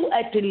 Nu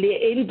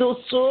Atile, Indo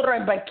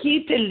Sura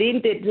Bakite,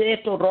 Linde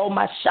Deto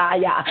Roma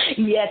Shaya,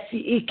 yes,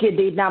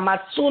 Ikede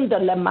Namasunda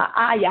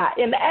Lamaaya.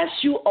 And as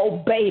you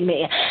obey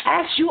me,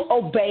 as you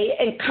obey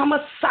and come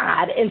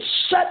aside and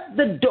shut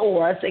the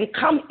doors and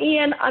come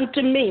in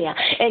unto me,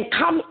 and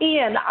come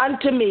in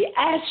unto me,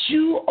 as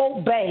you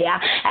obey,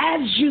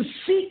 as you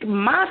seek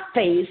my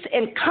face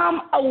and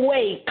come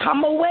away.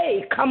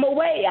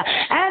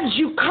 As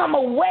you come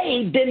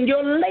away, then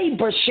your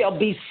labor shall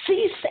be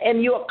ceased,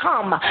 and you'll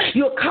come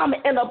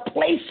in a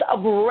place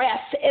of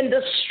rest, and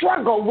the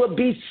struggle will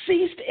be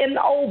ceased and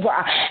over.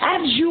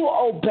 As you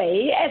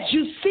obey, as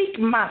you seek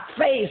my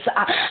face,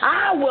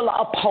 I will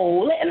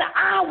uphold, and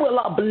I will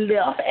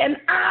uplift, and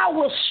I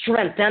will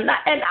strengthen,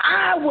 and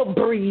I will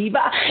breathe,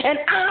 and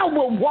I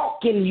will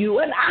walk in you,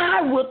 and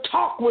I will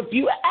talk with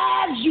you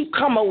as you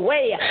come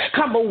away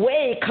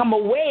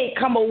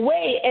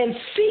and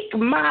seek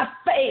my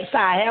face.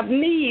 I have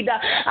need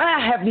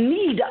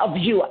of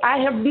you. I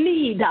have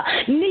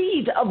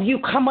need of you.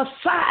 Come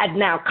aside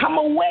now. Come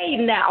away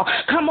now.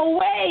 Come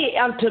away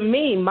unto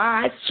me.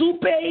 My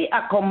supe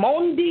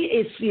akomondi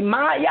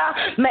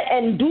esimaya me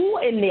endu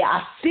ene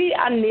asi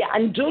ane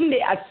anjunde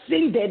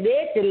asinde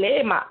de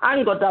lema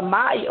angoda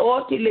mai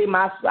otile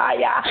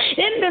masaya.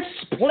 In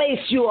this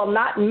place you will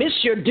not miss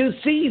your due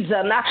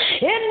season.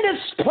 In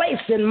this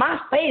place, in my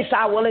face,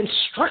 I will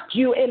instruct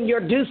you in your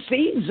due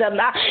season.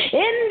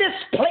 In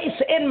this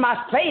place, in my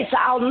face,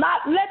 I'll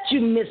not let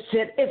you miss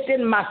it. It's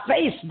in my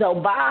face, though.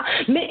 Ba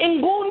me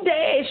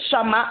ingunde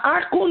shama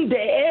akunde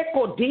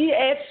eko di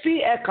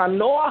esi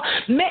ekanoa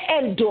me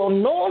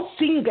endono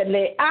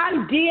singale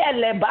andi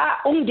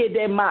eleba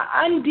ungede ma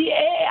andi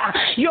ea.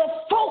 Your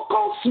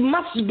focus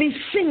must be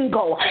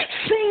single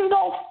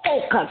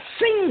focus,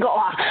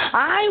 single.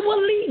 I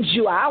will lead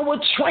you. I will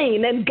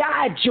train and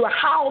guide you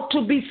how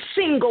to be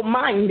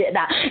single-minded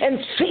and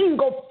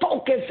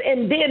single-focused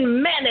and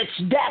then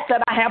manage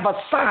that I have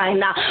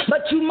assigned.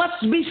 But you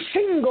must be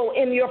single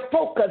in your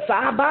focus.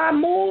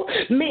 Abamu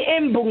mi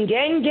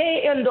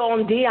embungenge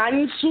endondi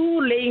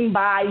ansu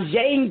limba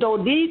yendo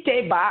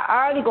dite ba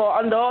ango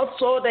ando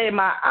so de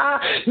ma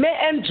me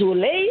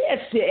enjule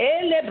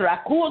ele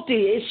brakuti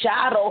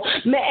esharo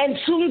me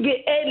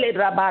ensungi ele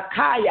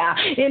rabakaya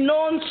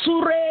inon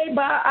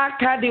sureba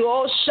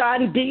akadio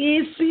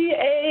shandisi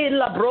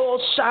labro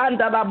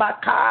shanda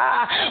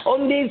rabaka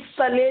ondi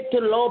salete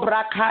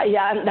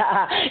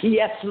lobrakayanda.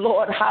 Yes,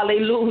 Lord,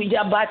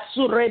 hallelujah. But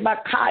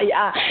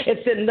surebakaya,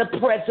 it's in the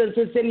presence,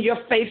 it's in your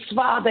face,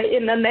 Father.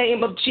 In the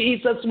name of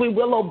Jesus, we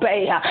will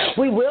obey.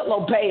 We will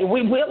obey.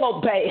 We will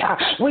obey.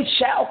 We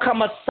shall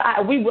come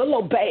aside. We will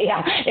obey.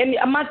 And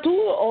matu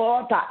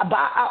order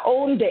ba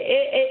onde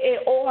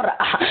order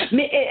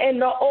me in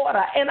the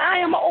order, and I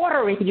am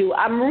ordering you.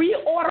 I'm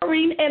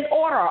reordering and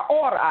order.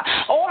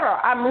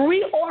 I'm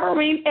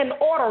reordering and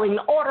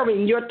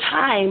ordering your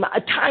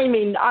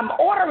timing. I'm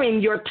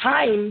ordering your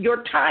time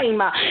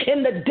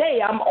in the day.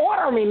 I'm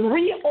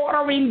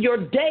reordering your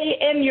day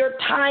and your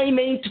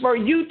timing for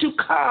you to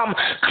come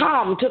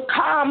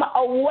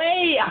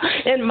away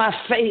in my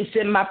face,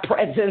 in my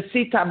presence.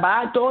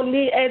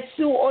 Sitabadoni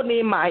esu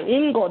oni ma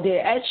ingo de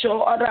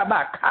esho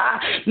orabaka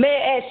me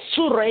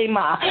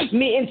esurema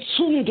me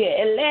insunge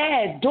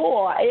ele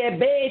do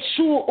ebe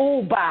shu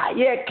uba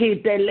yeki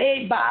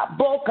deleba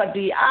boka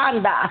di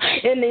anda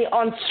eni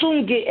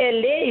onsunge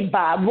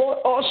eleba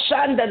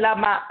oshanda la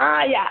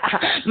maaya.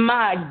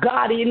 My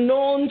God,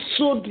 inon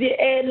sudi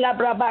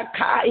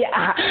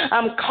elabrabakaya.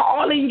 I'm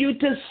calling you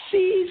to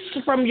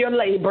cease from your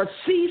labor.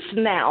 Cease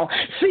now.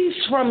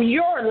 Cease from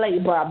your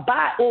labor.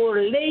 Ba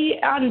ole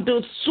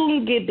andu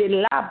sungi de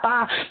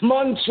laba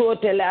monso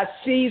de la.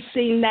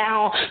 Ceasing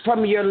now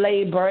from your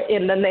labor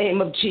in the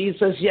name of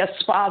Jesus. Yes,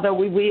 Father,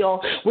 we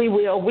will,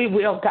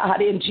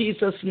 God, in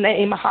Jesus'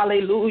 name.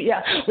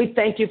 Hallelujah. We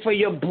thank you for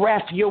your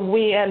breath, your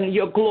wind,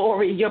 your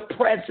glory, your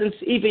presence,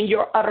 even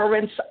your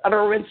utterance,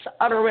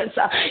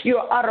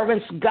 your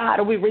utterance,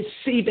 God. We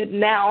receive it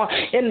now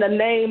in the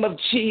name of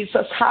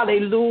Jesus.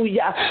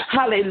 Hallelujah.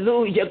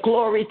 Hallelujah.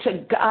 Glory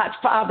to God.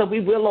 Father, we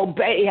will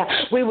obey.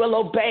 We will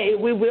obey.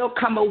 We will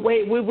come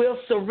away. We will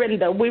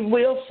surrender. We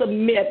will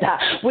submit.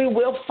 We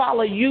will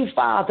follow you,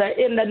 Father,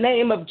 in the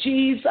name of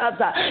Jesus.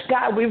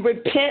 God, we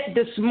repent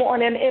this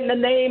morning in the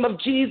name of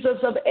Jesus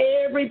of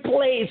every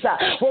place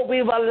where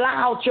we've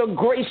allowed your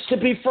grace to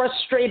be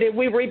frustrated.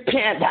 We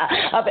repent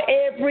of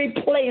every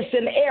place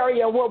and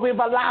area where we've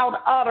allowed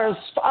others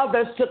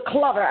to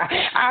clutter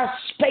our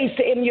space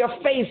in your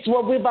face,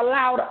 where we've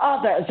allowed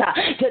others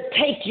to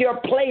take your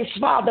place,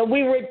 Father.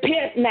 We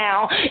repent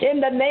now in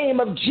the name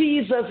of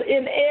Jesus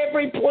in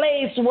every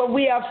place where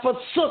we have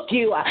forsook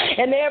you,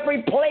 in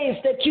every place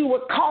that you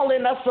were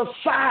calling us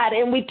aside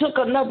and we took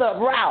another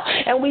route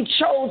and we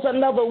chose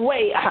another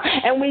way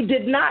and we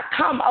did not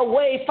come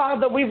away.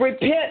 Father, we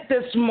repent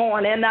this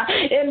morning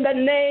in the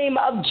name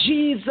of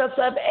Jesus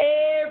of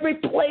every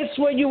place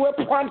where you were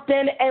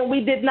prompting and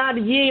we did not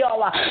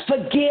yield.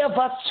 Forgive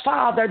us,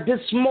 Father,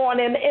 this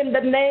morning in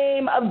the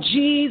name of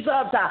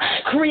Jesus,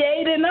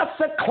 creating us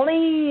a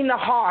clean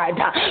heart,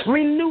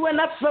 renewing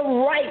us a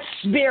right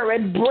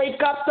spirit,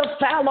 break up the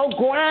fallow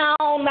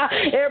ground,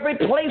 every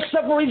place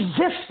of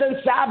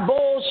resistance,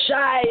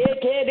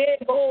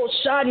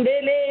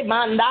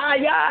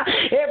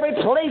 every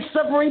place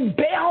of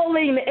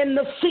rebelling in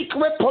the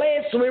secret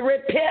place, we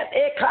repent.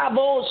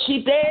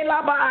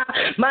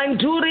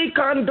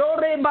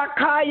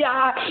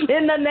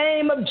 In the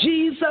name of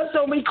Jesus,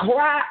 and we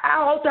cry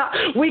out,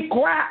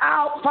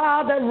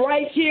 Father,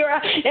 right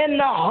here in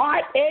the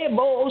heart,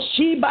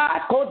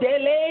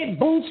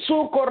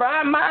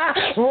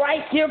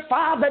 right here,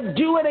 Father,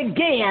 do it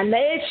again.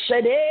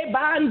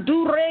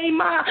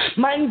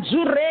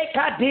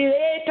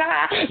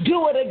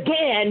 Do it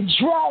again.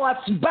 Draw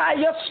us by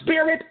your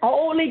Spirit,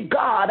 Holy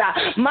God.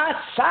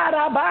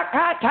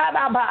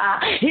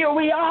 Here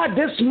we are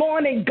this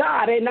morning,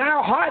 God, and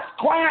our heart's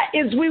cry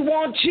is we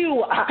want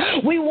you.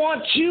 We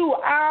want you.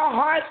 Our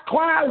heart's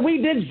cry, we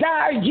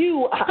desire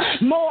you.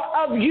 More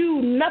of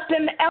you.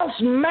 Nothing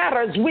else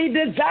matters. We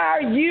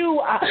desire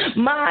you.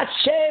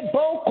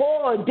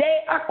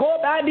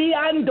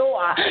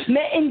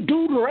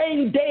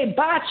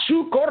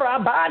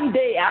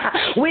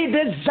 We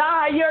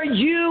desire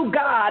you,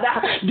 God.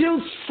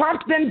 Do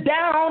something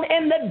down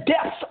in the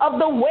depths of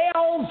the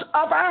wells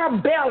of our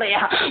belly.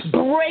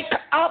 Break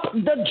up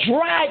the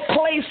dry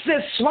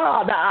places,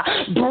 Father.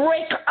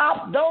 Break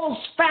up those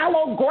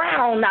fallow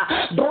ground.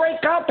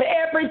 Break up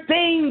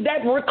everything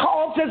that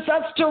causes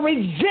us to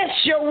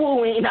resist your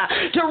wooing,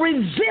 to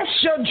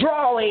resist your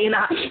drawing.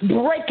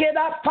 Break it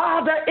up,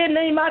 Father, in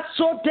the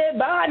Masote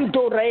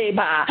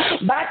Bandureba.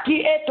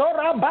 Baki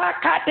etora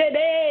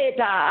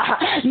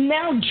bakatedeta.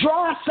 Now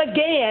draw us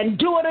again.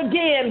 Do it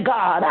again,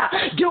 God.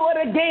 Do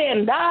it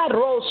again.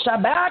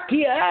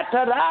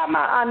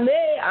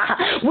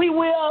 We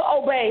will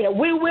obey.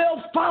 We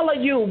will follow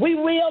you. We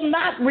will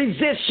not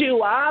resist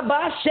you.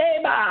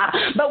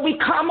 But we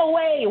come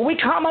away. We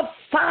come aside.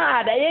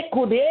 I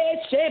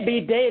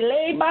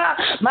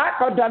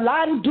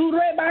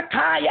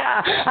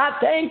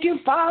thank you,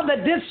 Father,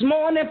 this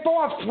morning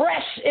for a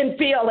fresh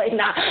infilling.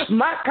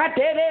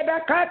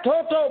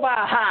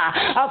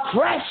 A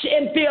fresh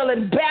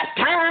infilling.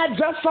 Baptize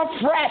us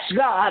afresh,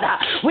 God.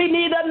 We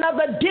need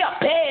another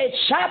dip.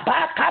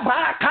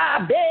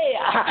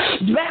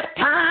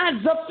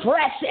 Baptize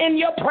afresh in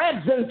your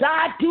presence.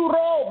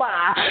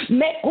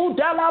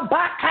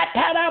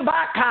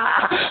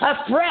 A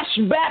fresh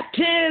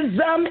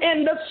baptism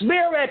in the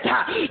Spirit.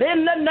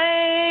 In the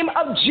name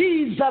of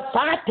Jesus. A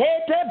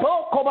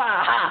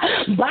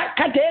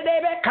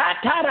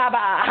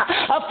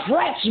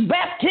fresh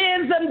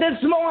baptism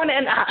this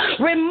morning.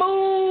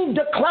 Remove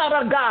the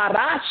clutter, God.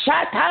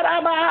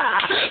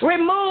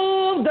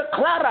 Remove the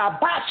clutter.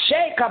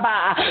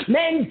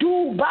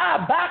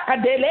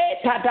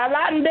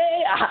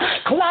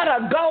 Clutter,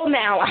 go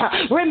now.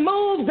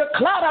 Remove the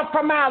clutter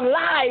from our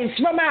lives,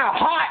 from our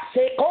hearts,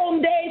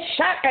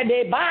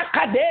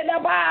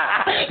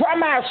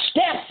 from our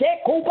steps.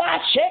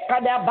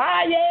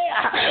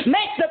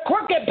 Make the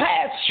crooked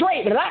path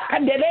straight.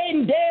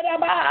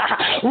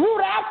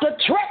 Root out the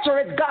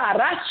treacherous, God.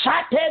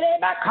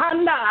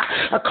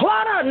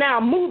 Clutter now.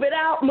 Move it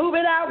out,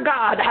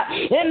 God.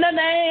 In the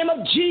name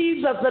of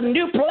Jesus, a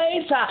new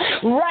place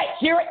right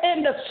here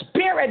in the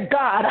Spirit,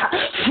 God.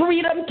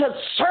 Freedom to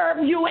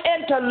serve you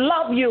and to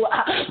love you.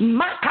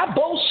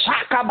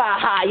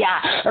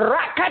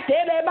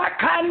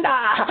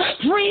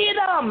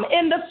 Freedom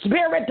in the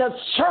Spirit to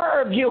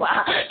serve you,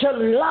 to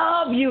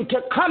love you,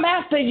 to come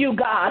after you,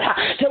 God,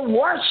 to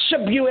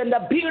worship you in the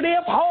beauty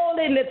of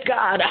holiness,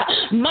 God.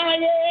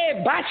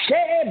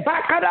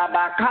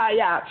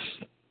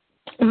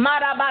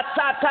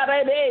 Marabasata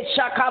rebe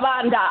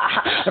shakabanda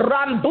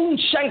rambun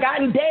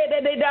shangande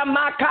de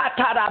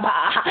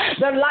makataraba.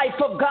 The life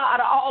of God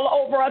all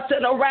over us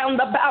and around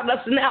about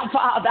us now,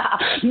 Father.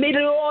 And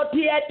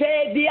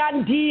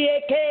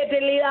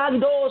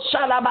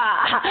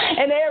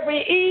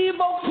every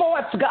evil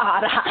force,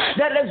 God,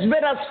 that has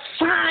been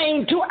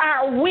assigned to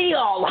our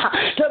will,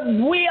 to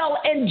will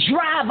and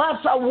drive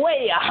us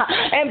away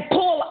and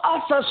pull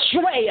us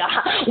astray,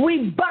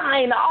 we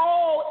bind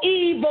all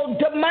evil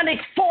demonic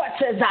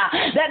forces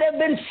that have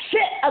been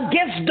set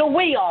against the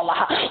will.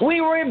 We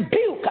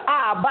rebuke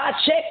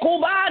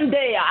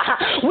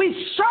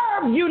we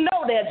serve you,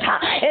 notice,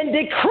 and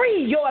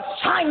decree your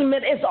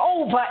assignment is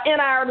over in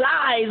our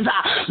lives.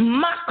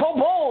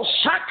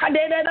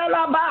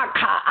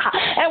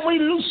 And we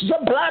loose the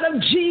blood of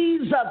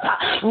Jesus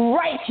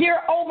right here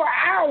over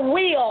our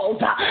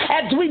wills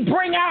as we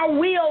bring our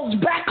wills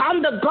back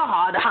under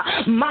God.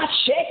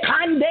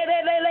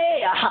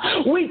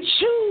 We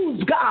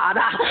choose, God,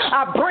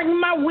 I bring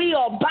my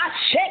will back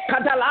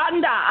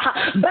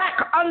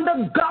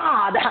under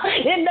God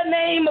in the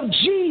name of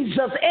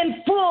Jesus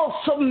in full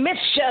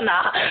submission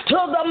to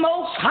the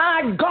Most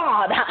High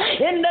God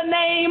in the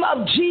name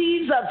of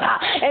Jesus,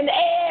 and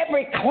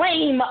every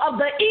claim of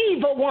the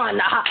evil one,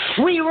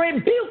 we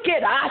rebuke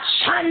it.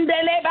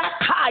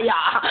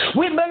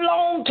 We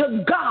belong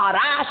to God.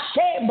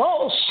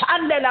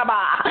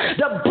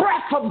 The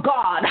breath of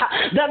God,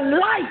 the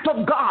life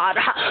of God.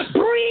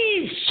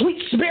 Breathe,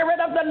 sweet Spirit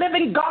of the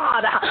living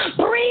God.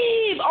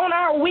 Breathe on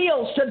our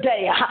wheels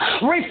today.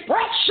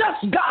 Refresh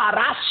us, God.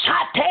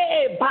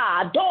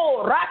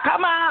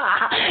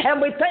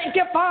 And we thank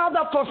you,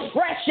 Father, for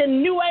fresh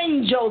and new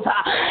angels,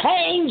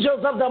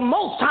 angels of the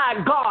Most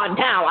High God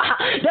now,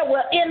 that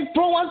will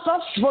influence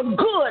us for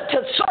good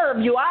to serve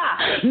you.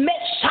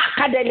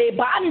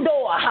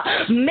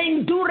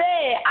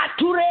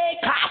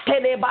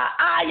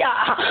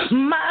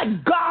 My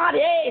God,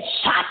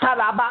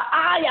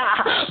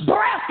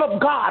 breath of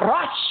God,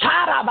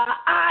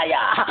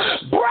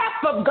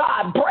 breath of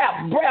God,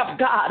 breath,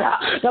 God,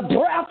 the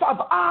breath of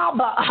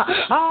Abba,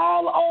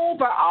 all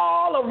over,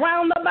 all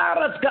around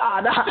about us,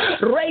 God.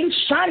 Rain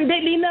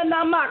Shandelina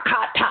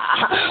Namakata,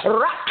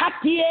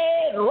 Rakatie,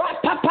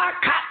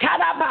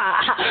 Rapapakataraba,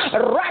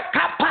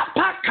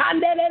 Rakapapa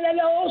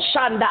Candelelo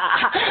Shanda.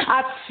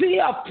 I see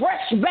a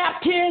fresh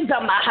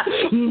baptism,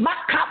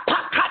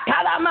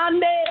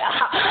 Makapakataramande,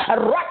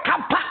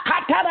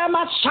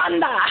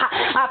 Rakapakataramashanda.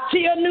 I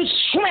see a new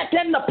strength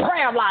in the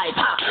prayer life,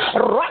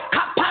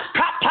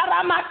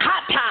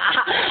 Rakapakataramakata.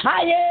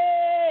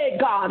 Aye,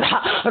 God.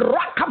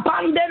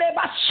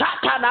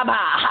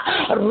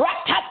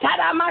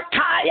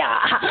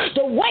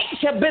 The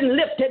weights have been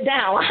lifted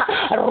down.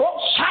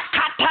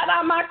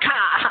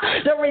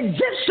 The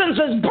resistance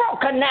is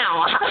broken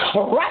now.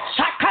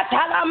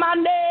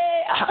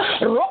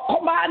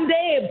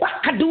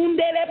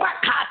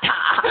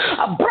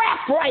 A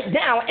breath right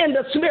now in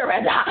the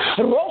spirit.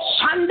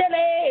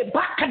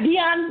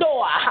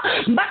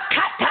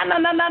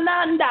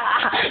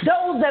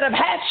 Those that have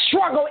had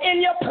struggle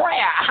in your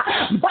prayer,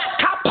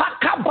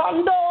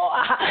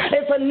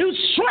 it's a new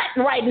strength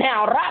right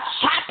now.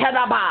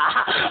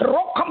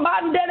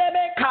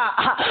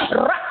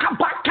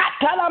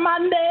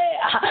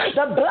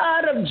 The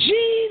blood of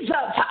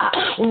Jesus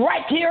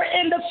right here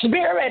in the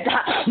spirit.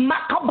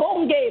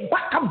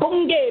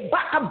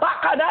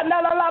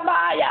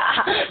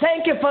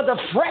 Thank you for the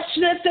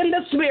freshness in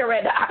the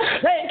spirit.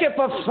 Thank you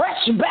for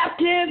fresh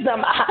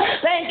baptism.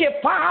 Thank you,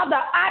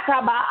 Father.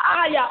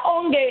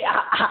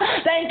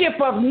 Thank you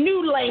for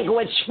new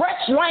language,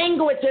 fresh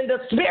language in the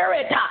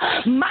spirit.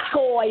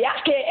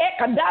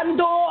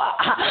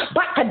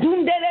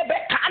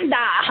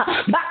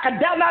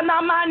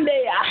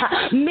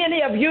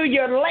 Many of you,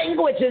 your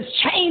language is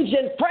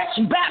changing. Fresh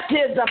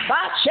baptism.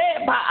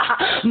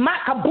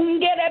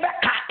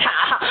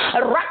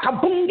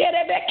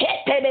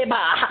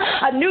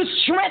 A new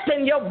strength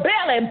in your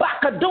belly.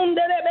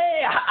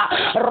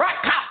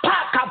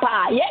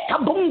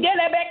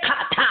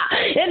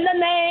 In the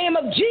name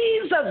of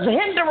Jesus,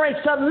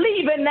 hindrance are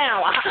leaving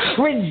now.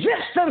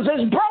 Resistance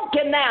is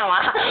broken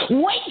now.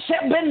 Weights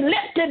have been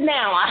lifted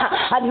now.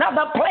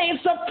 Another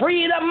place of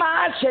freedom.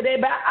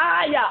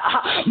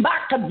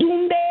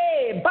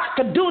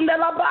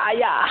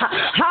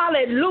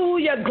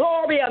 Hallelujah.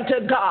 Glory unto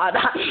God.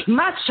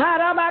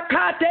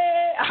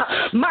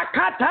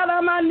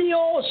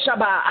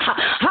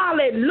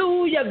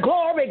 Hallelujah.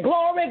 Glory,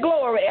 glory,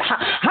 glory.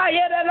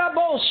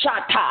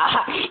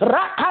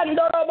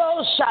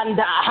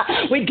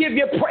 We give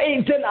you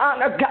praise and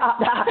honor,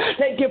 God.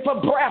 Thank you for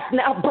breath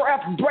now.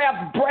 Breath.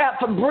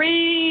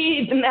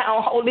 Breathe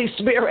now, Holy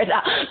Spirit.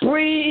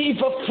 Breathe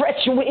a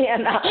fresh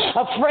wind,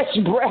 a fresh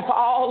breath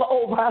all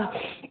over.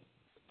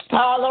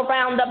 All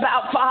around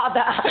about,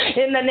 Father,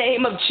 in the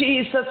name of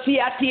Jesus.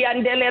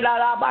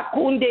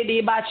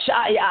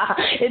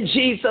 In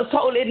Jesus'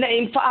 holy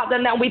name, Father.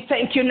 Now we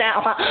thank you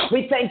now.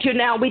 We thank you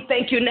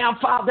now,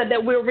 Father,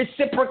 that we're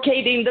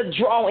reciprocating the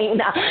drawing.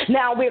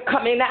 Now we're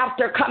coming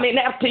after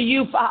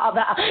you,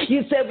 Father.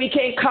 You said we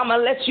can't come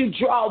unless you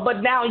draw,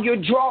 but now you're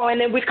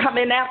drawing and we're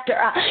coming after.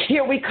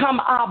 Here we come,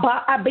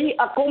 Abba.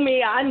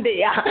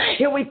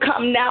 Here we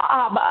come now,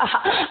 Abba.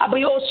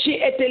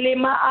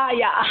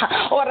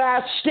 Order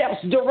our steps,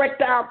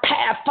 direct our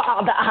path,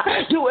 Father.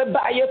 Do it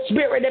by your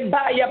spirit and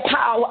by your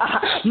power.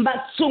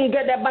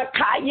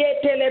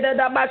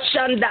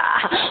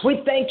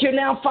 We thank you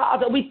now,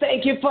 Father. We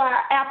thank you for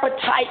our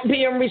appetite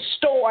being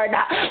restored.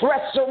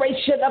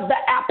 Restoration of the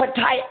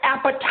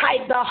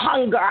appetite, the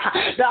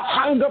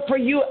hunger for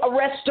you, a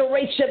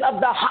restoration of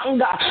the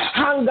hunger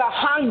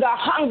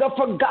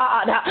for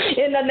God.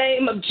 In the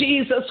name of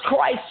Jesus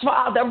Christ,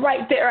 Father,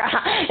 right there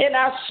in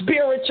our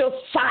spiritual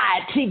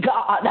side,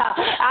 God.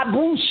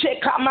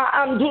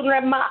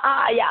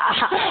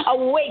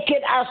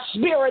 Awaken our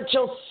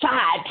spiritual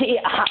side.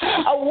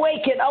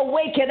 Awaken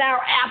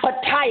our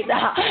appetite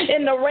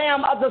in the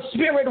realm of the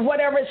spirit.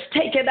 Whatever is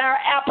taking our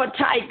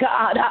appetite,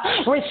 God,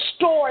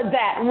 restore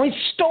that.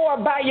 Restore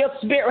by your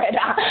spirit.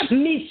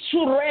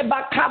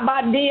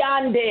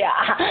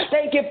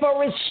 Thank you for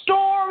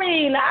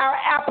restoring our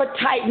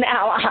appetite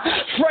now.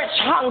 Fresh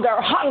hunger,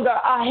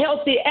 a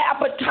healthy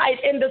appetite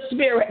in the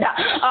spirit.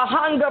 A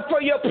hunger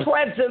for your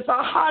presence,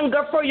 a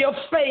hunger for your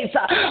face,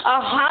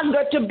 a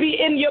hunger to be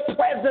in your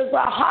presence,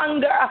 a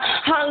hunger,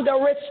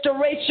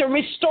 restoration,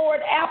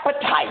 restored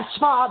appetites,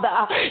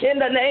 Father, in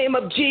the name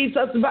of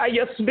Jesus, by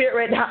your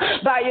spirit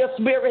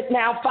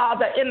now,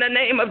 Father, in the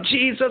name of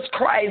Jesus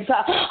Christ.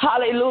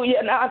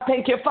 Hallelujah. Now I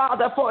thank you,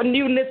 Father, for a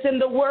newness in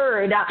the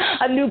word,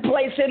 a new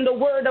place in the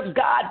word of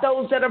God.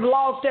 Those that have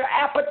lost their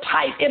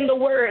appetite in the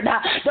word,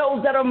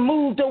 those that have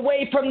moved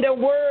away from their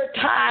word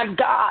time,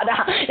 God,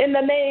 in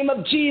the name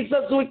of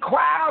Jesus, we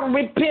cry out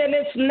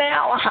repentance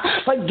now.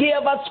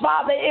 Forgive us,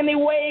 Father, any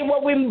way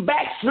where we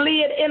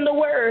backslid in the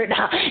word,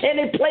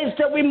 any place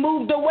that we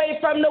moved away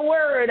from the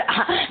word.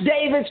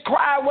 David's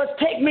cry was,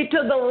 take me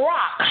to the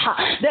rock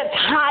that's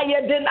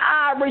higher than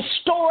I.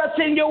 Restore us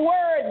in your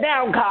word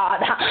now,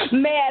 God.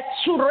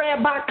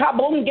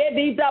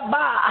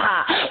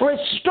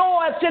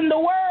 Restore us in the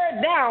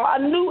word now, a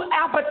new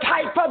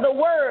appetite for the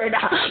word.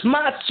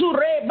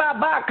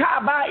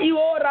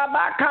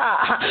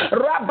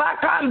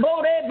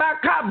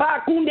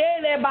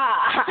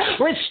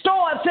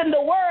 Restore us in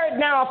the word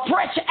now, a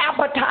fresh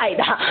appetite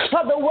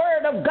for the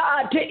word of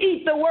God, to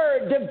eat the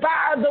word,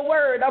 devour the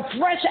word, a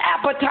fresh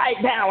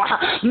appetite now.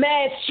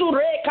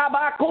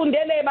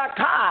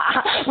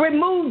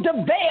 Remove the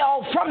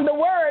veil from the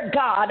word,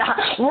 God.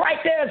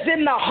 Right there is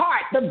in the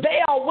heart. The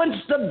veil, once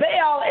the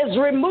veil is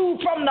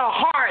removed from the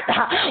heart,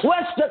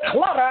 once the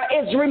clutter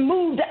is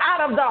removed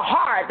out of the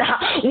heart,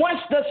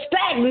 once the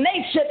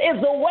stagnation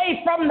is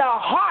away from the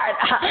heart,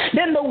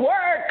 then the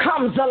word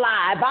comes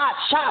alive.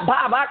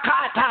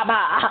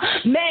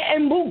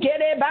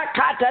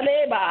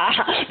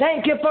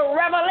 Thank you for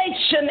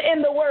revelation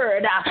in the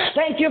word.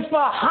 Thank you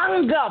for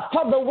hunger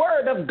for the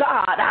word of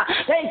God.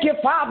 Thank you,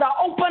 Father.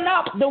 Open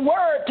up the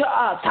word to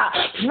us.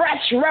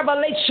 Fresh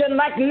revelation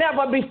like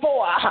never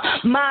before.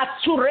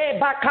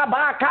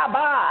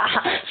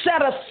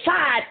 Set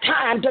aside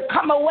time to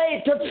come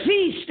away to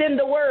feast in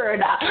the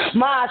word.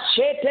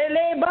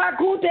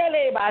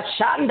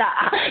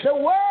 The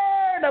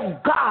word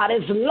of God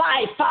is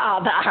life,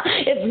 Father.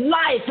 It's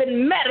life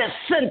and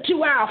medicine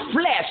to our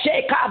flesh.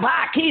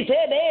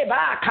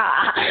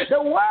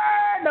 The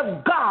word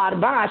of God,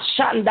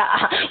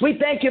 we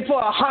thank you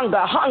for a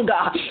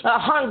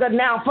hunger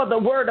now for the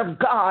word of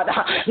God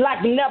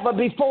like never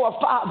before,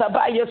 Father,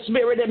 by your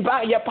spirit and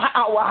by your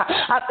power.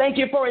 I thank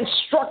you for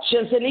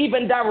instructions and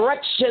even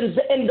directions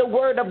in the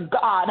word of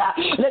God,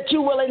 that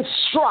you will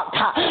instruct,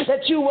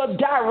 that you will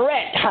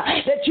direct,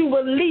 that you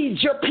will lead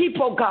your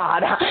people,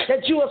 God,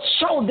 that you will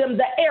show them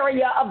the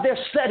area of their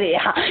study.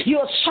 You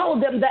will show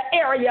them the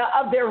area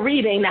of their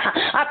reading.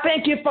 I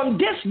thank you from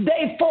this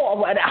day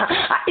forward.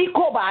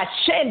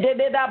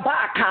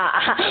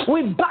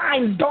 We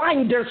bind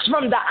blinders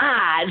from the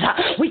eyes.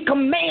 We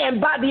command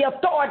by the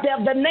authority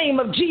of the name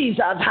of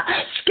Jesus.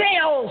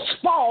 Scales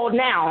fall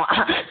now.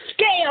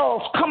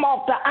 Scales come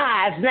off the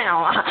eyes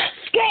now.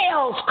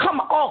 Scales come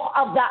off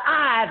of the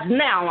eyes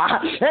now.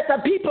 That the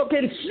people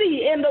can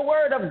see in the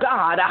word of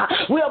God.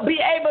 We'll be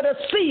able to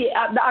see.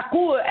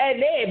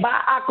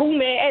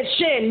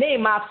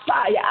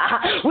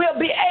 We'll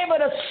be able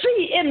to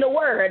see in the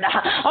word.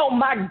 Oh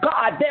my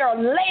God, there are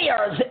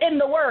layers in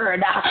the word.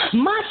 A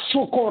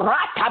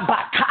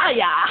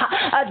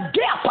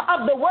depth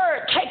of the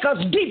word take us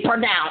deeper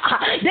now.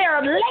 There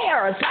are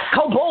layers.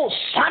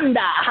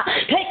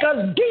 Take us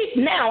deep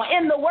now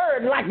in the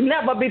word like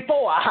never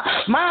before.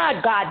 My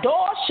God.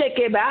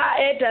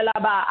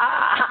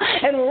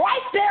 And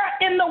right there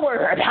in the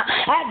word,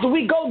 as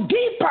we go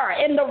deeper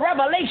in the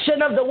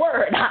revelation of the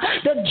word,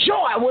 the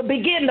joy will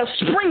begin to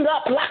spring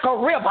up like a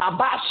river.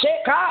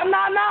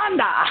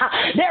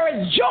 There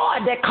is joy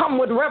that comes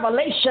with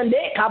revelation.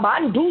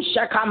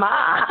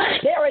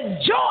 There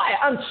is joy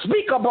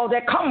unspeakable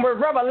that comes with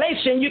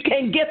revelation. You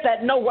can't get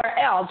that nowhere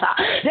else.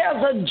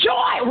 There's a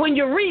joy when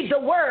you read the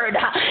word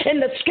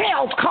and the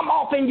scales come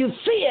off and you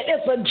see it.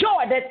 It's a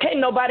joy that can't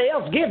nobody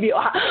else give you.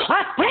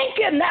 I thank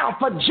you now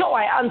for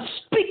joy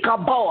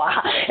unspeakable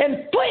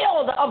and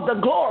filled of the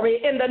glory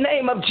in the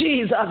name of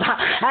Jesus.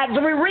 As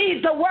we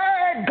read the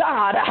word,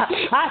 God,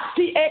 I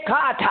see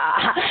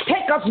Ekata.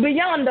 Take us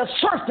beyond the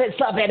surface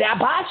of it.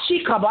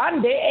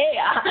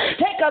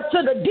 Take us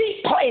to the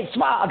deep place,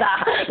 Father.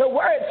 The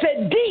word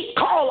said deep,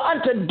 call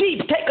unto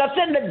deep. Take us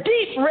in the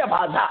deep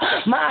rivers.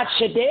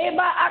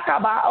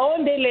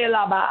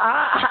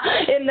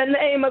 In the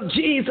name of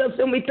Jesus,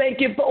 and we thank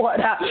you for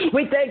it.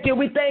 We thank you,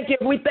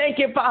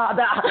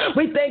 Father.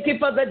 We thank you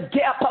for the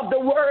depth of the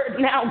word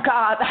now,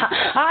 God.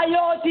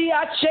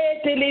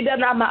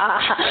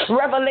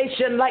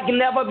 Revelation like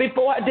never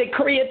before. I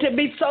decree it to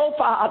be so,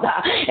 Father.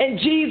 In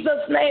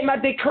Jesus' name, I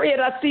decree it.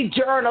 I see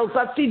journals.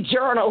 I see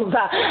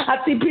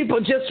people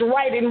just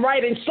writing.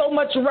 So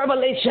much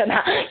revelation.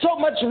 So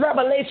much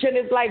revelation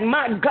is like,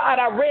 my God,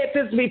 I read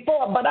this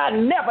before, but I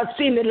never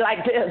seen it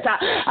like this.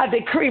 I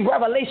decree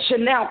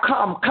revelation now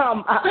come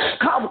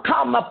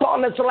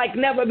upon us like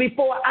never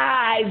before.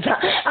 Eyes,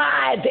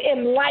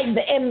 enlighten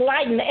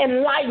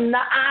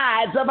the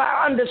eyes of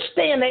our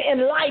understanding.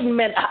 Enlighten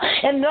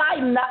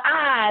the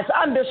eyes,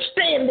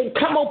 understanding.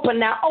 Come open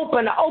now,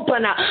 open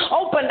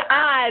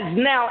eyes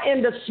now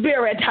in the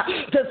spirit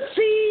to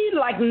see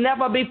like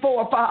never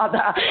before,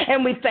 Father.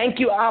 And we thank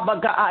you, Abba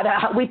God.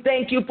 We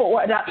thank you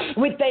for it.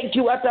 We thank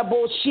you,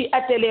 Ataboshi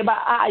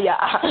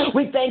Atelebaaya.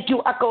 We thank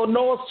you,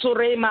 Akono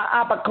Surema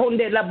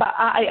Abakonde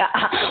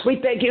Labaaya. We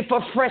thank you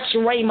for fresh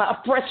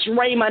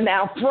rhema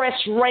now,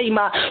 fresh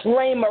rhema,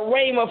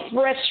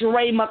 fresh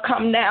rhema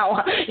come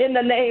now in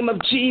the name of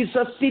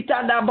Jesus.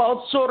 Sita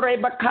Dabo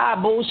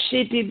Surebakabo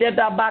Shiti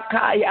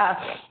Dedabakaya.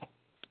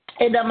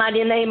 In the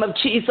mighty name of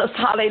Jesus,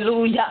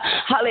 hallelujah,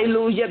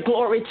 hallelujah,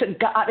 glory to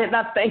God. And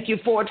I thank you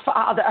for it,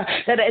 Father,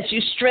 that as you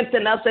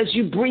strengthen us, as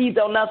you breathe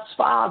on us,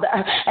 Father,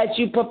 as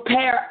you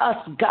prepare us,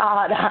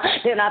 God,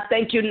 then I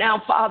thank you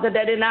now, Father,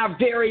 that in our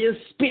various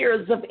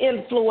spheres of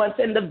influence,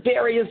 in the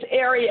various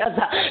areas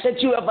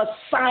that you have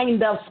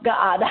assigned us,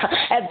 God,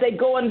 as they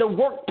go in the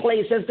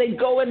workplace, as they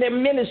go in their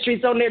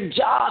ministries, on their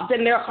jobs,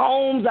 in their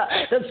homes,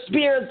 the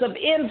spheres of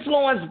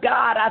influence,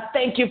 God, I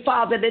thank you,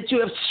 Father, that you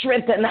have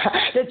strengthened,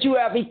 that you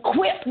have equipped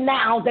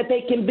now, that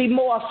they can be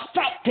more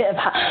effective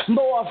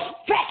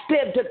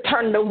to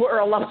turn the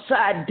world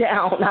upside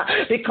down,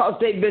 because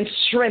they've been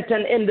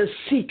strengthened in the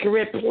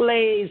secret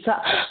place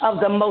of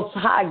the Most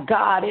High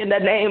God, in the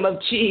name of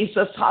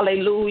Jesus.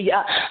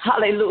 Hallelujah,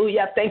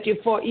 hallelujah. Thank you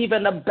for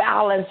even a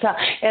balance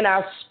in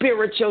our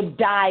spiritual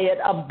diet,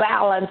 a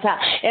balance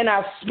in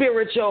our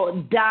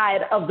spiritual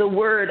diet of the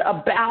word, a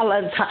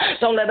balance.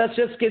 Don't let us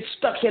just get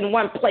stuck in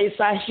one place.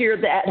 I hear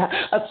that,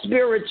 a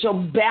spiritual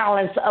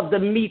balance of the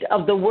meat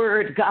of the word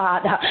word,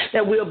 God,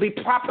 that we'll be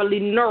properly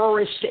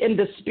nourished in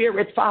the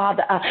Spirit,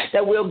 Father,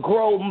 that we'll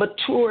grow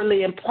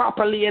maturely and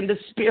properly in the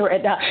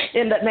Spirit,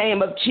 in the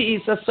name of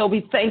Jesus. So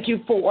we thank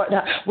you for it.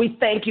 We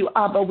thank you,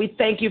 Abba. We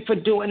thank you for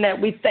doing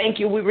that. We thank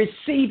you. We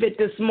receive it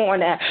this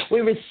morning. We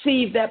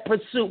receive that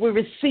pursuit. We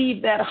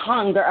receive that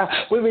hunger.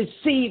 We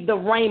receive the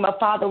rhema,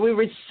 Father. We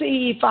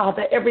receive,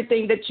 Father,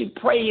 everything that you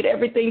prayed,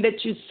 everything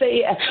that you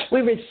said.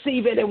 We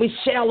receive it and we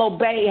shall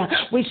obey.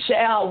 We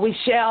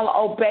shall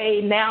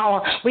obey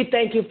now. We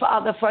thank you,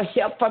 Father, for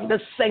help from the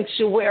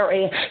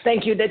sanctuary.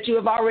 Thank you that you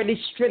have already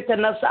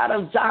strengthened us out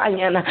of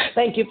Zion.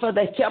 Thank you for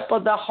the help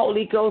of the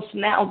Holy Ghost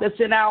now that's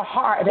in our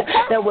heart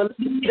that will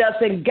lead us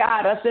and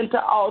guide us into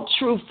all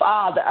truth,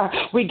 Father.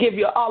 We give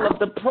you all of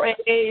the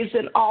praise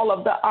and all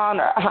of the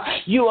honor.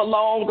 You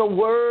alone are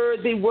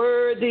worthy,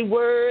 worthy,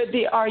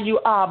 worthy are you,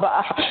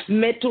 Abba.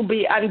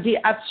 Metubi andi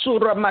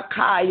atsura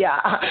makaya.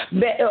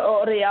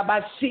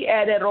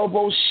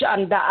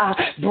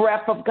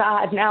 Breath of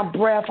God, now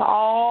breath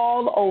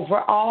all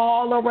over,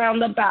 all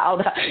around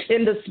about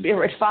in the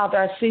Spirit, Father.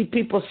 I see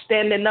people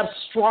standing up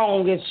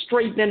strong and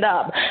straightening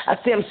up. I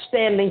see them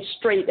standing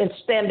straight and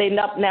standing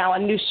up now, a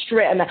new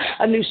strength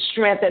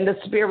in the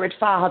Spirit,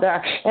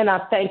 Father. And I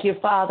thank you,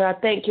 Father. I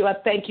thank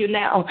you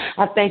now.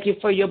 I thank you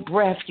for your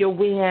breath, your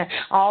wind,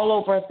 all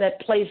over that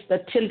place, the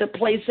tender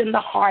place in the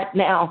heart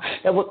now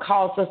that would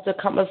cause us to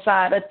come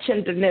aside, a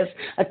tenderness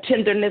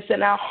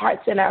in our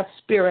hearts and our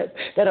spirit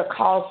that'll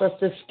cause us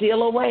to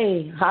steal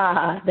away,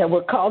 that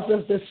will cause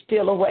us to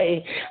steal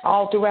away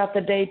all throughout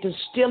the day, to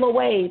steal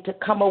away, to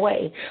come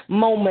away.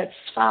 Moments,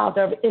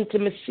 Father, of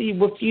intimacy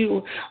with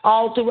you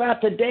all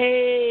throughout the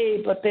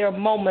day, but there are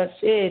moments,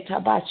 there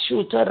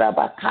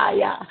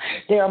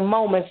are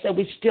moments that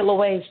we steal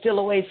away.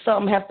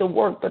 Some have to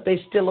work, but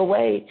they steal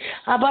away.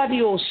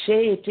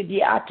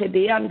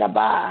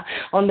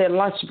 On their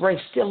lunch break,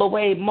 steal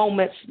away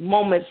moments,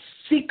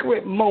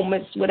 secret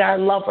moments with our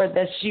lover,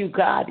 that's you,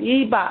 God.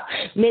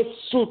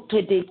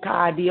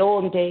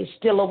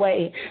 Still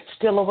away.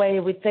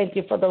 We thank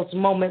you for those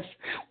moments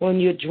when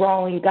you're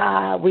drawing,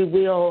 God. We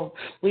will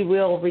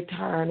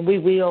return. We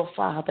will,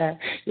 Father.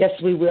 Yes,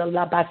 we will.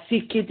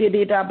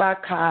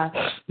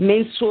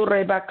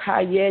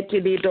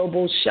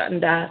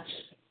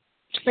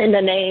 In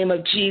the name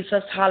of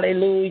Jesus,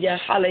 hallelujah,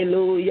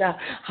 hallelujah,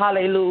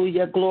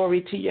 hallelujah.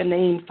 Glory to your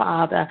name,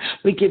 Father.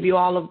 We give you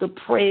all of the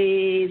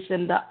praise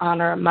and the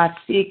honor.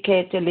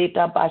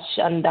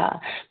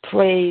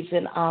 Praise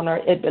and honor,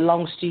 it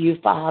belongs to you,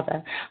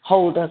 Father.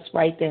 Hold us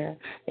right there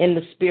in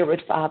the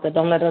Spirit, Father.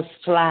 Don't let us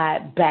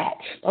slide back.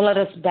 Don't let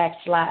us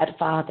backslide,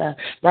 Father.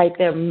 Right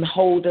there,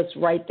 hold us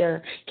right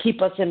there.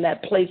 Keep us in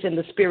that place in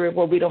the Spirit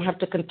where we don't have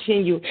to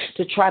continue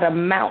to try to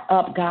mount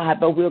up,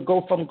 God, but we'll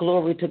go from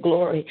glory to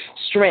glory,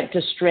 strength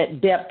to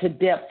strength, depth to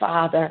depth,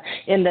 Father.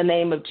 In the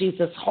name of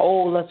Jesus,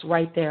 hold us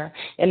right there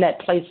in that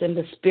place in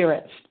the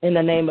Spirit. In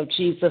the name of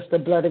Jesus, the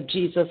blood of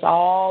Jesus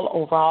all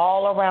over,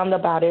 all around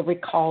about every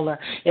caller,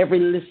 every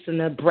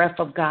listener, breath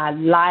of God,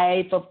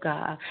 life of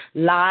God,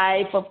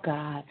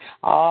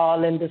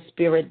 all in the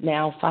Spirit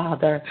now,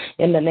 Father,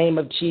 in the name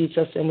of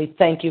Jesus. And we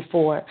thank you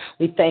for it.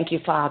 We thank you,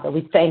 Father.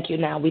 We thank you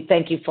now. We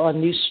thank you for a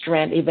new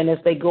strength, even as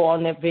they go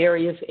on their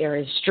various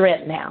areas.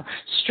 Strength now.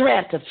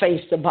 Strength to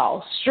face the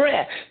boss.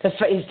 Strength to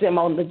face them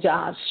on the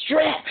job.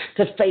 Strength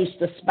to face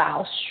the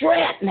spouse.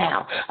 Strength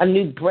now. A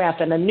new breath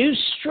and a new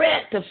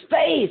strength to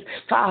face,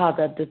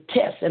 Father, the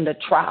tests and the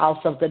trials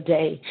of the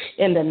day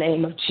in the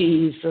name of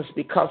Jesus,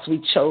 because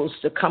we chose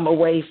to come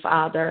away,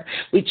 Father.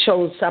 We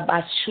chose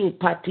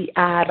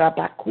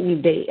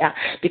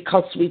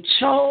because we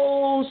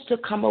chose to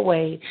come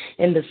away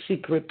in the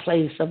secret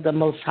place of the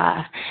Most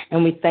High.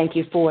 And we thank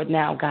you for it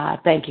now, God.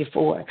 Thank you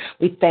for it.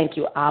 We thank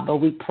you, Abba.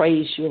 We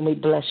praise you and we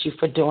bless you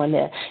for doing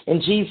it.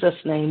 In Jesus'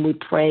 name we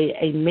pray.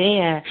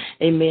 Amen.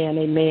 Amen.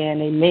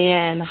 Amen.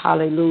 Amen.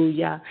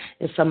 Hallelujah.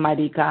 It's a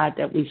mighty God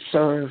that we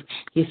serve.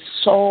 He's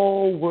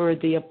so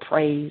worthy of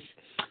praise.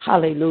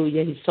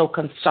 Hallelujah. He's so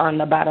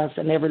concerned about us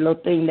and every little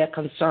thing that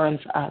concerns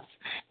us.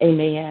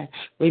 Amen.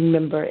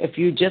 Remember, if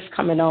you're just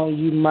coming on,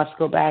 you must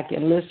go back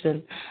and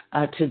listen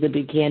to the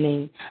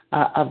beginning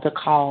of the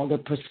call, the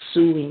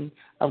pursuing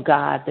of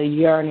God, the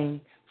yearning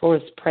for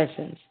his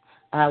presence.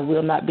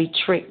 We'll not be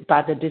tricked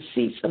by the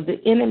deceits of the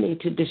enemy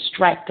to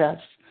distract us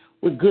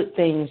with good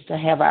things, to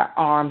have our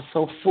arms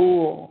so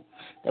full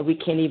that we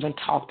can't even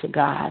talk to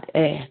God.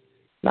 To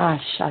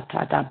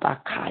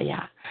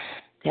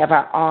have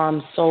our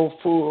arms so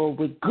full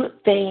with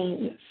good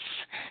things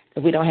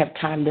that we don't have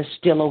time to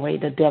steal away.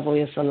 The devil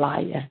is a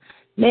liar.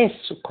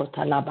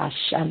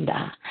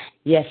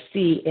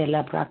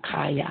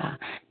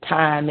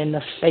 Time in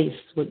the face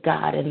with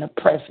God, in the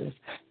presence,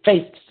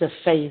 face to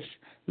face,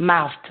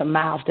 mouth to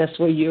mouth. That's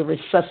where you're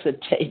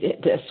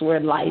resuscitated. That's where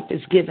life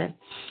is given.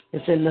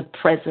 It's in the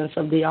presence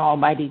of the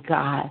Almighty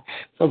God.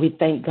 So we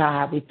thank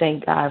God. We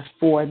thank God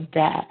for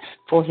that,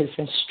 for his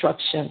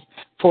instruction,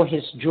 for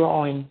his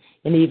drawing,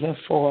 and even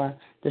for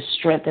the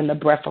strength and the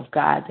breath of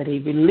God that he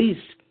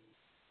released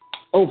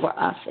over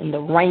us in the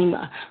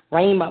Rhema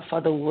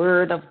for the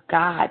word of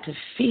God to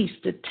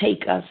feast, to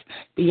take us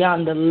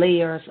beyond the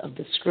layers of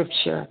the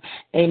scripture.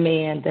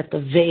 Amen. That the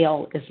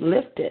veil is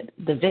lifted.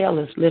 The veil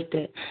is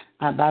lifted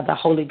by the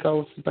Holy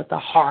Ghost, but the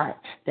heart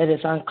that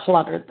is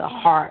uncluttered, the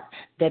heart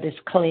that is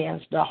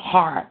cleansed, the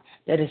heart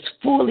that is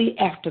fully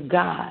after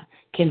God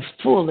can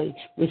fully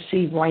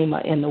receive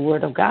Rhema in the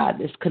Word of God.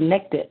 It's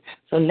connected.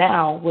 So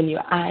now when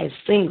your eye is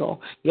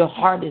single, your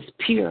heart is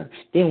pure,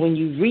 then when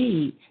you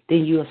read,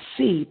 then you'll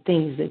see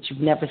things that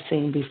you've never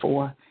seen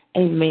before.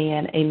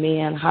 Amen,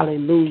 amen,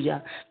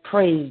 hallelujah.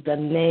 Praise the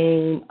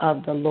name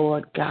of the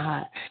Lord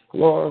God.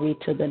 Glory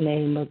to the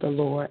name of the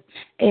Lord.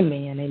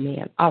 Amen,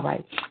 amen. All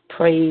right,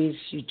 praise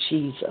you,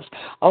 Jesus.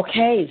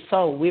 Okay,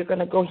 so we're going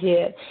to go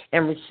ahead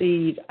and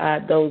receive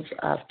those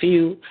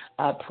few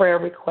prayer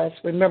requests.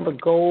 Remember,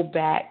 go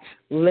back,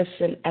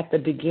 listen at the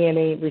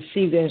beginning,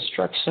 receive the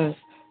instructions,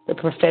 the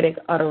prophetic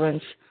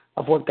utterance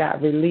of what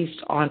God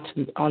released on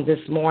this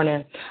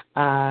morning.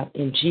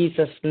 In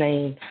Jesus'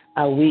 name,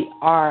 we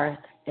are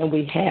and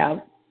we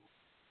have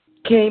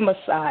came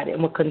aside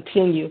and will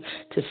continue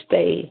to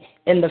stay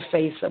in the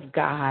face of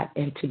God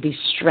and to be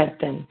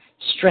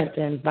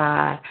strengthened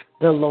by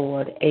the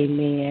Lord.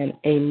 Amen.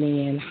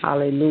 Amen.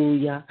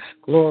 Hallelujah.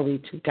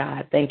 Glory to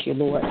God. Thank you,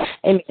 Lord.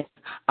 Amen.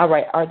 All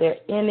right. Are there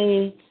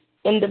any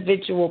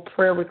individual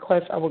prayer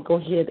requests? I will go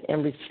ahead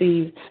and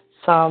receive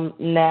some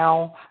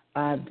now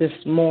this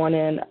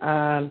morning.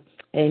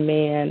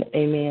 Amen.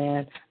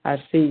 Amen. I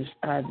see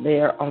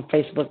there on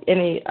Facebook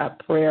any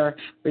prayer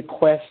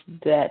requests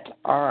that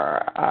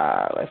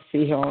are, let's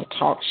see here on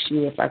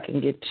TalkShoe if I can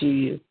get to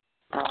you.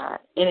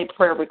 Any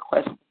prayer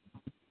requests?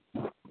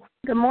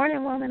 Good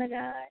morning, woman of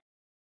God.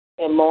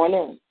 Good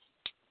morning.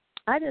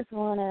 I just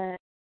want to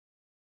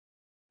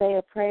say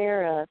a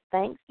prayer of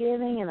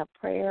thanksgiving and a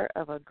prayer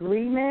of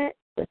agreement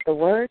with the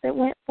word that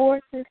went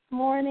forth this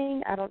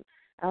morning. I don't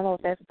know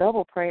if that's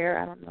double prayer.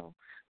 I don't know.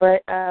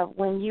 But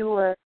when you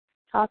were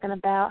talking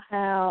about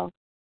how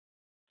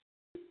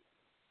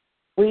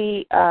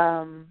we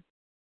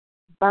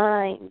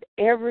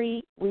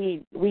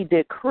we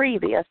decree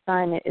the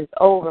assignment is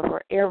over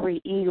for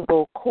every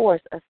evil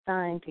course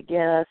assigned to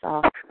get us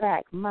off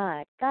track.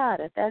 My God,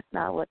 if that's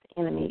not what the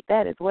enemy,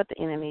 that is what the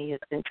enemy has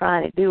been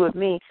trying to do with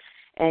me.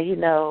 And, you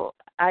know,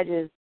 I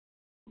just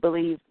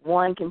believe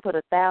one can put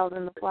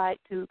 1,000 to flight,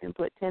 two can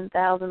put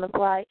 10,000 to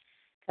flight.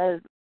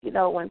 Because, you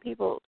know, when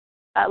people,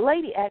 a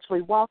lady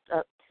actually walked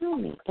up to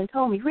me and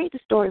told me, read the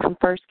story from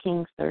 1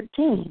 Kings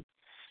 13.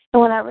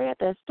 And when I read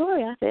that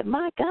story, I said,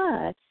 my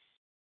God,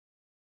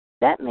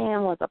 that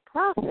man was a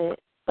prophet,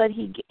 but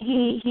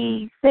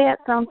he said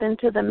something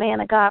to the man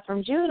of God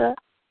from Judah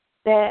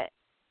that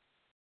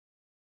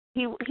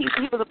he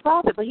was a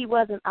prophet, but he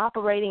wasn't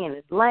operating in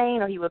his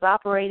lane, or he was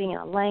operating in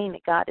a lane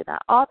that God did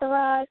not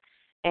authorize.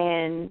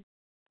 And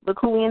look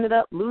who ended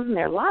up losing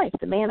their life,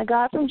 the man of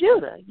God from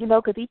Judah, you know,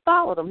 because he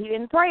followed him. He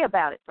didn't pray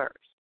about it first.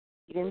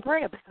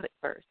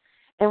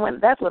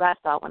 And that's what I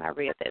saw when I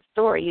read that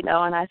story, you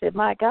know, and I said,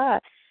 my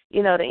God,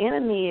 you know, the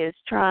enemy is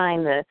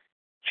trying to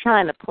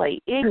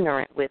play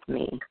ignorant with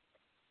me.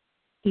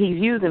 He's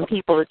using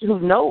people who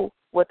know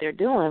what they're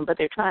doing, but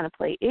they're trying to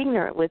play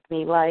ignorant with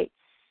me like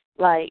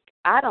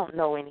I don't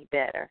know any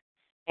better.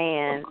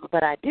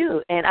 But I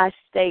do. And I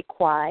stay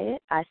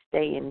quiet. I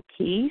stay in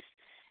peace.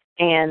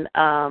 And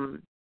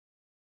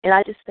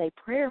I just stay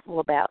prayerful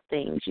about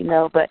things, you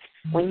know. But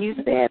when you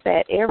said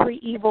that every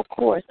evil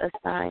course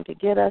assigned to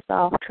get us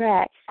off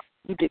track,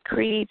 you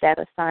decreed that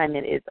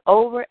assignment is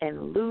over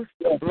and loose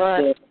the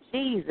blood of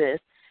Jesus.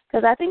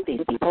 Because I think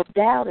these people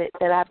doubted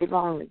that I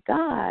belong to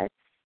God,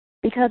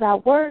 because I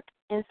work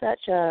in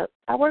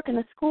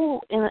a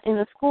school, in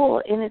a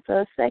school, and it's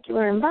a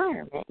secular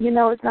environment. You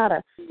know, it's not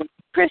a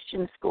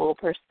Christian school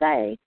per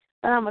se,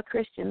 but I'm a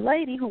Christian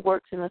lady who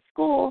works in a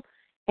school,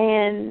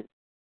 and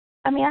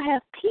I mean, I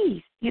have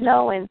peace, you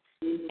know, and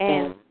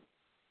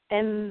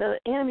the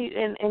enemy,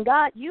 and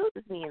God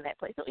uses me in that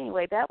place. So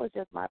anyway, that was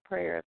just my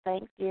prayer of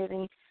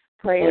thanksgiving,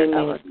 prayer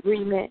of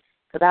agreement,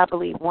 because I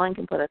believe one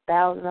can put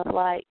 1,000 a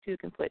flight, two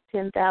can put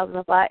 10,000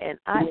 a flight, and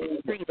I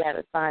decree that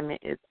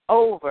assignment is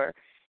over.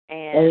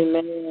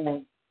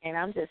 And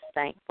I'm just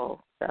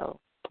thankful. So,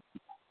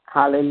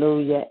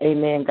 hallelujah,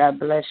 amen. God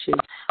bless you,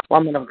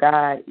 woman of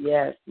God.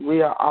 Yes,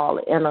 we are all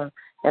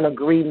in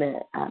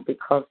agreement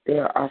because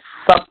there are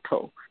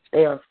subtle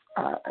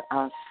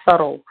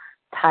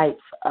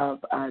types of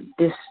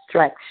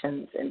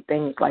distractions and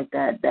things like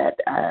that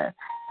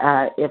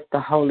if the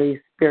Holy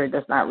Spirit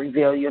does not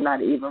reveal, you'll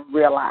not even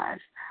realize.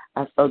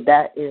 So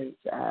that's you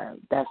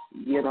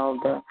know,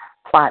 the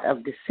plot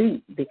of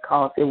deceit,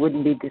 because it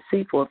wouldn't be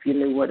deceitful if you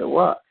knew what it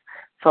was.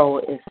 So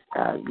it's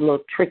little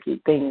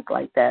tricky things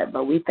like that.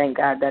 But we thank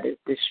God that it's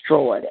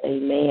destroyed.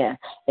 Amen.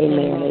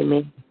 Amen.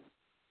 Amen.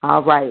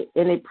 All right.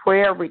 Any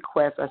prayer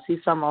requests? I see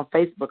some on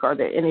Facebook. Are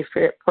there any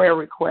prayer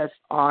requests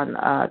on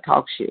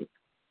TalkShoe?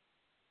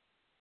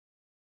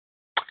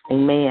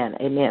 Amen.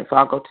 Amen. So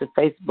I'll go to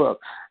Facebook.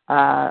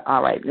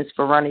 All right, Miss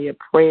Veronica,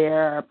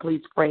 prayer.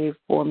 Please pray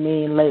for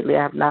me. Lately,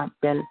 I have not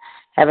been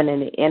having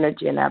any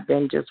energy, and I've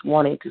been just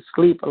wanting to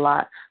sleep a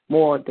lot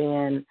more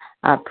than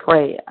I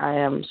pray. I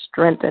am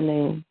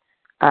strengthening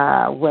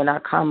when I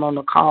come on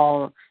the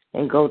call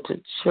and go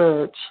to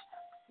church,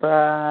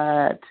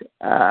 but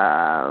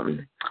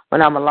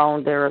when I'm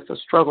alone, there is a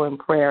struggle in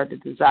prayer. The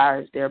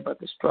desire is there, but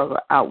the struggle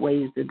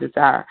outweighs the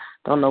desire.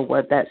 Don't know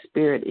what that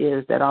spirit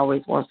is that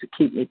always wants to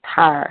keep me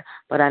tired,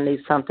 but I need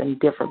something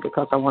different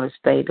because I want to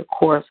stay the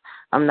course.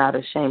 I'm not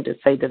ashamed to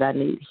say that I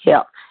need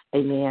help.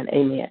 Amen,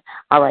 amen.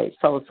 All right,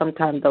 so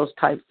sometimes those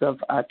types of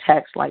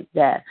attacks like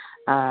that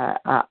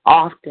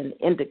often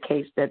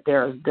indicates that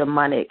there is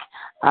demonic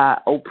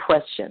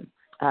oppression.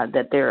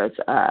 That there is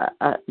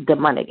a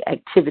demonic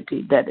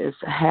activity that is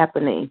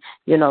happening.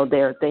 You know,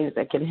 there are things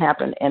that can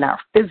happen in our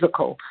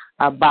physical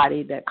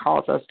body that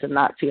cause us to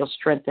not feel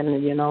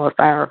strengthened. You know, if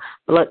our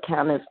blood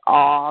count is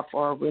off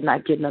or we're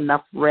not getting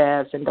enough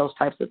rest and those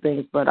types of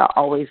things. But I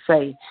always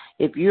say,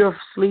 if you're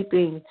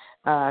sleeping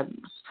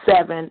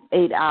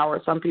 7-8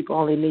 hours, some people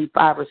only need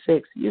 5 or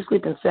 6. You're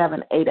sleeping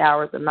 7-8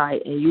 hours a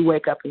night and you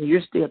wake up and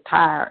you're still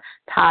tired,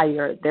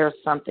 there's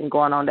something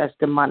going on that's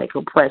demonic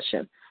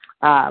oppression.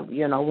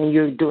 You know, when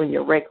you're doing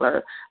your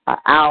regular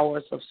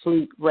hours of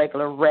sleep,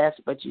 regular rest,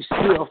 but you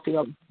still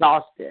feel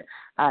exhausted,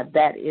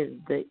 that is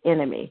the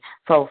enemy.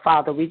 So,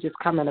 Father, we just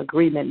come in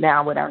agreement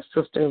now with our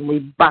sister, and we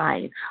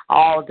bind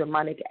all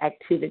demonic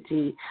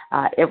activity,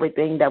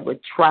 everything that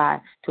would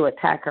try to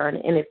attack her in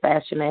any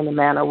fashion, any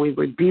manner. We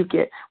rebuke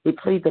it. We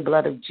plead the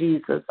blood of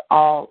Jesus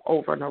all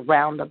over and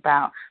around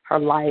about her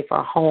life,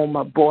 her home,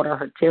 her border,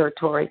 her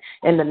territory.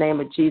 In the name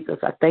of Jesus,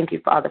 I thank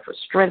you, Father, for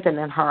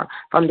strengthening her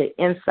from the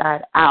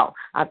inside out.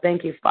 I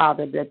thank you,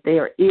 Father, that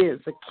there is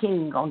a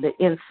king on the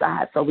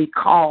inside. So we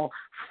call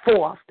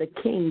forth the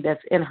king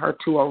that's in her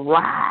to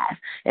arise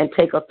and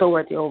take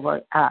authority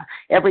over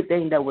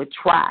everything that would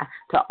try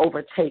to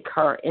overtake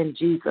her in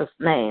Jesus'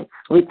 name.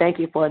 We thank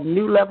you for a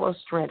new level of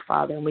strength,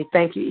 Father, and we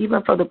thank you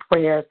even for the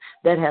prayers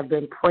that have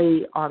been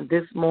prayed on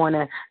this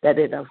morning, that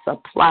it has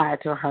applied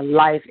to her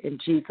life in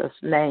Jesus'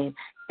 name.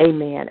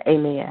 Amen,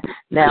 amen.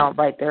 Now,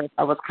 right there,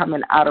 I was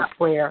coming out of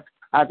prayer.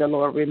 The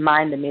Lord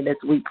reminded me that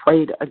we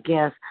prayed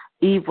against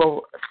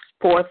evil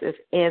forces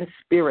and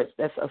spirits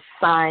that's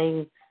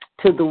assigned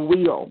to the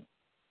wheel.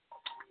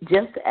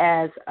 Just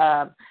as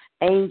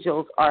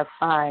angels are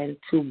assigned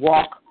to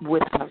walk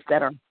with us,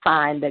 that are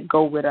assigned, that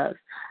go with us,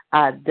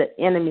 the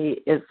enemy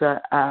is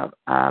a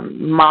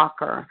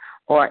mocker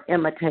or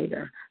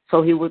imitator.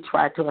 So he would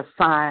try to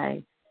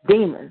assign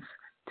demons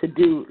to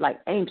do like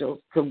angels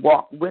to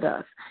walk with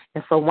us.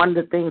 And so one of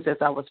the things as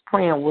I was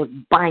praying was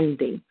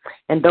binding.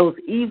 And those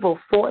evil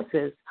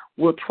forces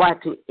will try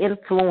to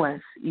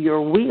influence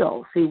your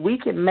will. See, we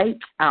can make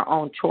our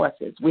own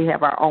choices. We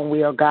have our own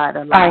will. God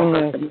allows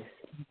us to make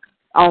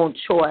our own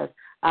choice.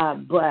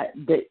 But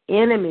the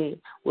enemy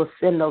will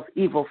send those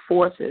evil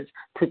forces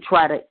to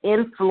try to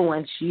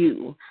influence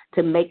you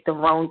to make the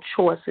wrong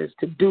choices,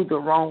 to do the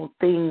wrong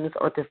things,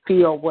 or to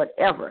feel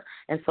whatever.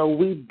 And so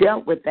we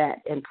dealt with that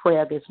in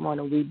prayer this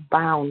morning. We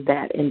bound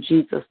that in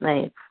Jesus'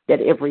 name,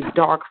 that every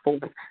dark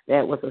force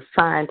that was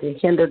assigned to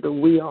hinder the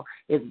will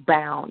is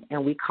bound,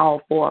 and we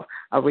call forth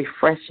a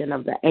refreshing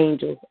of the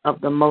angels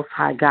of the Most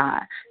High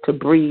God to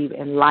breathe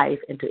in life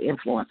and to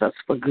influence us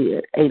for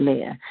good.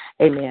 Amen.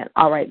 Amen.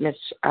 All right, Miss.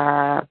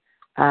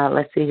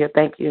 Let's see here.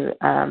 Thank you,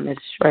 Ms.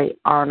 Shrey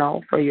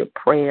Arnold, for your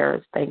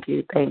prayers. Thank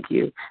you, thank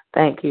you,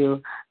 thank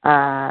you.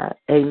 Amen,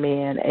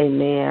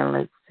 amen.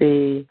 Let's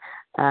see.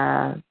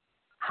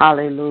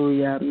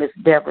 Hallelujah. Miss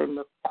Deborah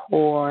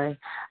McCoy,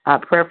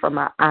 prayer for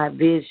my eye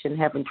vision,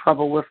 having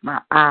trouble with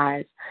my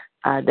eyes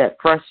that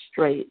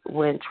frustrate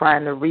when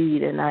trying to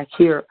read, and I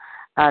hear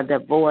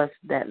that voice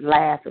that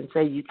laugh and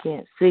say you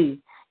can't see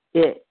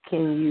it.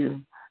 Can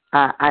you?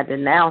 I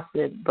denounce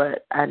it,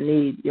 but I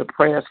need your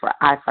prayers for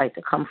eyesight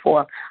to come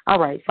forth. All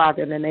right,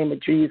 Father, in the name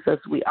of Jesus,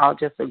 we all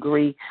just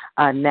agree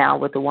now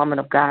with the woman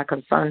of God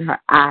concerning her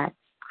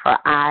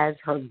eyes,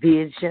 her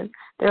vision.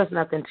 There's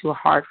nothing too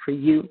hard for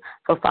you.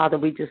 So, Father,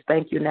 we just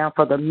thank you now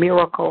for the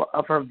miracle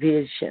of her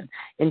vision.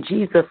 In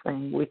Jesus'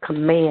 name, we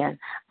command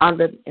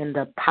in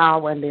the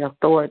power and the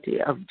authority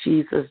of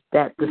Jesus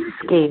that the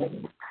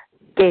scales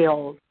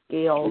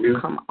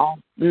come off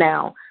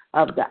now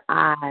of the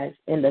eyes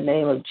in the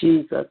name of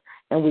Jesus.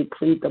 And we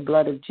plead the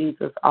blood of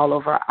Jesus all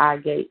over our eye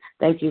gate.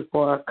 Thank you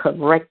for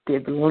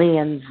corrective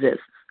lenses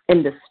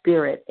in the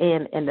spirit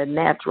and in the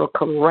natural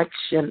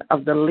correction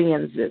of the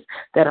lenses,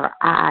 that our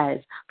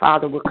eyes,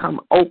 Father, will come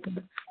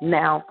open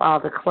now,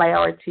 Father,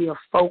 clarity of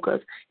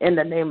focus. In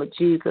the name of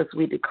Jesus,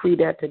 we decree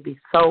that to be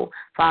so.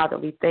 Father,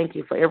 we thank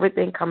you for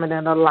everything coming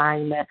in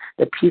alignment,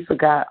 the peace of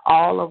God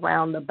all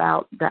around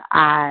about the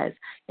eyes.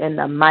 In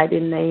the mighty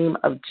name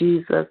of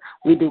Jesus,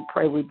 we do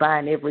pray. We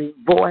bind every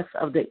voice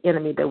of the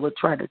enemy that would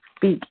try to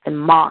speak and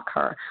mock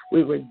her.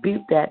 We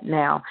rebuke that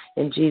now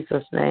in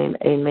Jesus' name.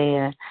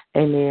 Amen.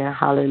 Amen.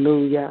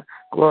 Hallelujah.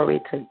 Glory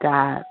to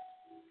God.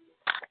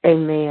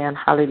 Amen.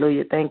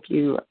 Hallelujah. Thank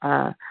you,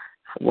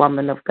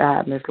 woman of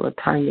God, Miss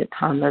LaTanya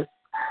Thomas.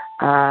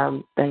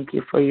 Thank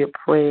you for your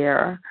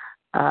prayer.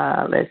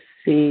 Let's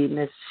see,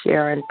 Miss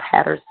Sharon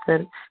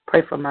Patterson.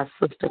 Pray for my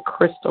sister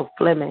Crystal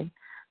Fleming.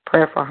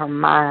 Pray for her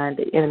mind.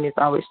 The enemy is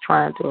always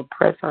trying to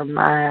oppress her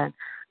mind,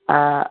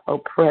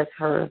 oppress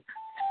her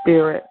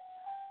spirit.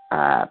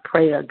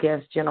 Pray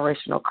against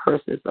generational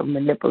curses of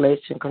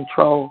manipulation,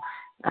 control.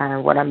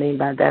 And what I mean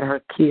by that,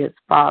 her kid's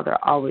father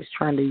always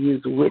trying to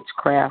use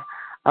witchcraft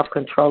of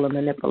control and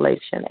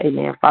manipulation.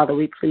 Amen. Father,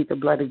 we plead the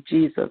blood of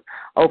Jesus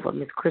over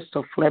Miss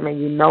Crystal Fleming.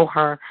 You know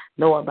her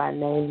by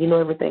name. You know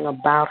everything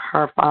about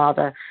her,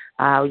 Father.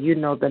 You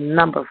know the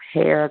number of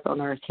hairs on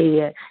her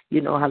head.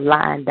 You know her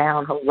lying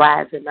down, her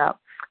rising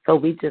up. So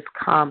we just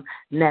come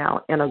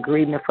now in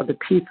agreement for the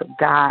peace of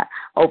God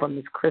over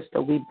Miss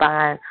Crystal. We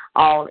bind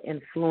all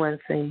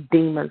influencing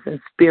demons and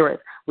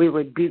spirits. We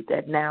rebuke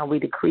that now. We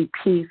decree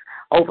peace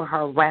over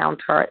her,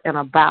 around her, and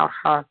about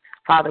her.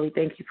 Father, we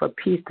thank you for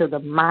peace to the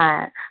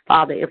mind.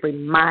 Father, every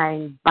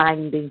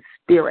mind-binding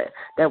spirit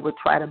that would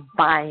try to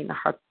bind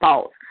her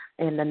thoughts.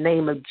 In the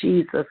name of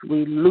Jesus,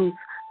 we loose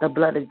the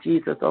blood of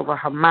Jesus over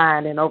her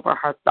mind and over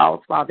her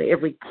thoughts, Father.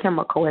 Every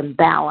chemical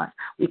imbalance,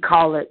 we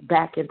call it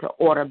back into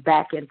order,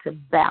 back into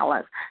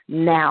balance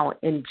now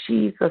in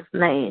Jesus'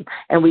 name.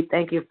 And we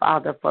thank you,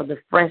 Father, for the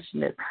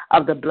freshness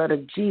of the blood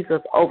of Jesus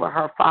over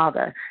her,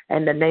 Father,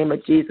 in the name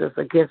of Jesus,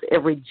 against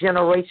every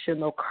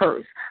generational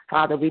curse.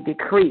 Father, we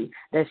decree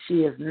that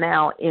she is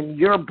now in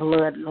your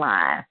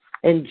bloodline.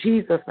 In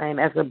Jesus' name,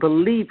 as a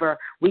believer,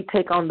 we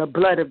take on the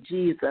blood of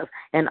Jesus,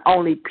 and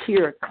only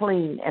pure,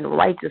 clean, and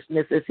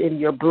righteousness is in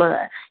your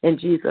blood. In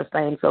Jesus'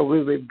 name, so we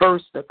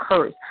reverse the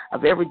curse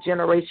of every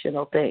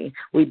generational thing.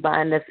 We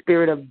bind the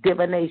spirit of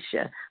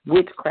divination,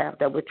 witchcraft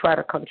that would try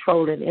to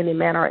control in any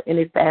manner or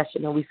any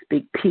fashion, and we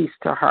speak peace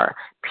to her.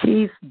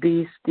 Peace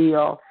be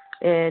still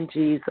in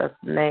Jesus'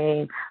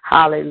 name.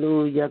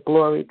 Hallelujah.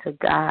 Glory to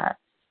God.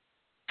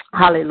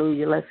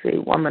 Hallelujah. Let's see.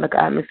 Woman of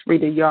God, Miss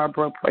Rita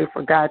Yarbrough, pray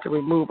for God to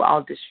remove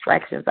all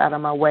distractions out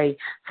of my way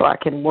so I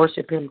can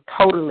worship him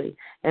totally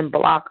and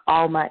block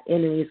all my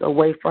enemies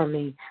away from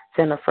me.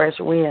 Send a fresh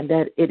wind.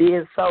 That it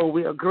is so.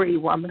 We agree,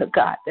 woman of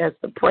God. That's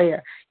the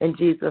prayer. In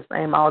Jesus'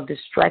 name, all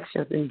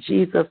distractions. In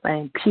Jesus'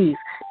 name, peace,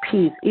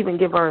 peace. Even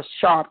give her a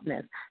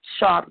sharpness,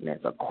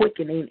 a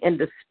quickening in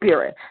the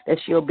spirit that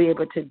she'll be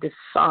able to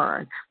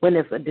discern when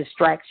it's a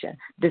distraction.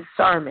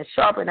 Discernment.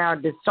 Sharpen our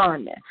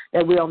discernment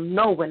that we'll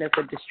know when it's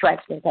a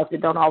distraction because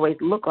it don't always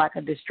look like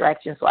a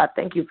distraction. So I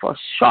thank you for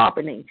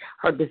sharpening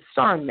her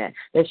discernment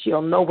that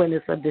she'll know when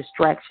it's a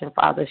distraction,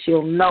 Father.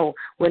 She'll know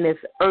when it's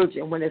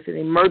urgent, when it's an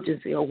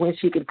emergency, or when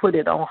she can put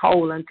it on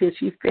hold until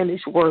she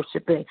finishes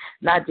worshiping,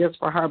 not just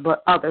for her,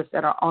 but others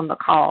that are on the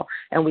call.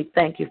 And we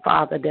thank you,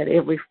 Father, that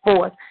every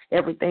force,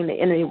 everything the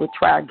enemy would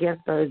try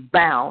against her is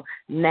bound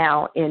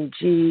now in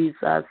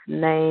Jesus'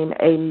 name.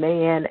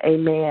 Amen.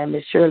 Amen.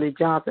 Miss Shirley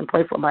Johnson,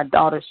 pray for my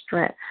daughter's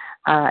strength.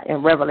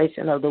 In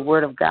revelation of the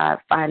word of God,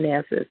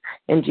 finances.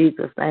 In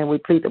Jesus' name, we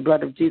plead the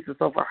blood of Jesus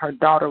over her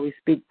daughter. We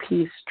speak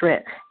peace,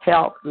 strength,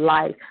 health,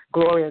 life,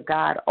 glory of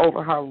God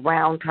over her,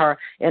 around her.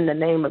 In the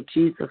name of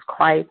Jesus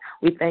Christ,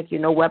 we thank you.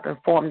 No weapon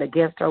formed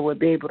against her will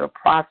be able to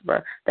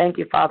prosper. Thank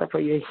you, Father, for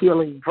your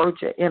healing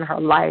virtue in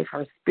her life,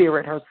 her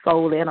spirit, her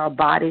soul, in her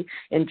body.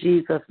 In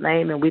Jesus'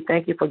 name, and we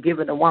thank you for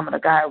giving the woman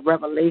of God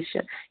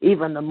revelation,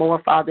 even the more,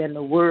 Father, in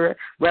the word,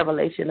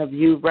 revelation of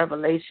you,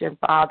 revelation,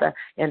 Father,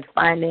 in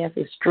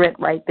finances, strength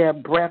right there,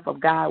 breath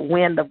of God,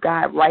 wind of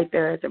God right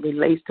there as it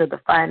relates to the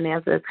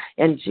finances.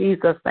 In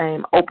Jesus'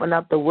 name, open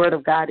up the word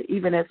of God,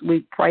 even as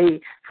we pray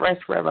fresh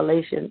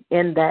revelation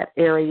in that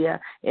area.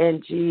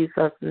 In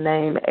Jesus'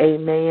 name,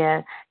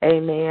 amen.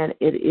 Amen.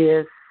 It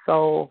is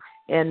so.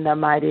 In the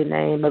mighty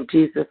name of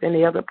Jesus.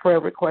 Any other prayer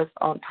requests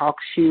on Talk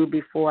Shoe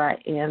before I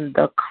end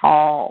the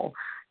call?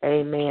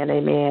 Amen.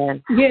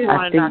 Amen. Good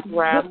morning, Dr.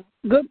 Rob.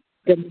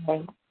 Good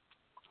morning.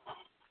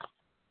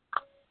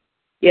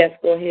 Yes,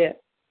 go ahead.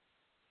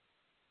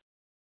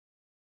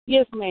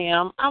 Yes,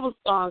 ma'am. I was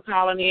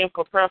calling in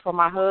for prayer for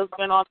my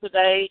husband on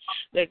today,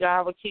 that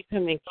God would keep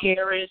him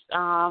encouraged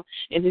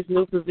in his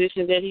new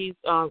position that he's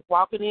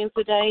walking in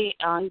today.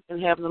 He's been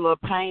having a little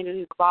pain in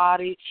his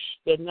body,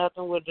 that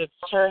nothing would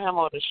deter him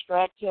or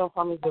distract him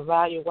from his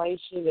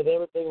evaluation, that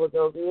everything would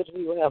go good.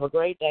 He will have a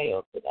great day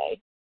on today.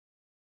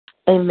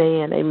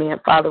 Amen. Amen.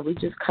 Father, we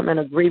just come in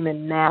agreement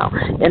now.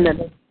 In the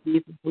name of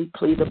Jesus, we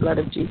plead the blood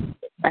of Jesus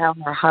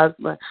around her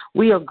husband.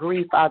 We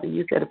agree, Father.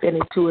 You said if any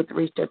two or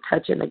three shall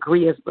touch and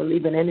agree as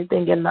believing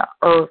anything in the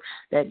earth,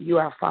 that you,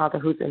 our Father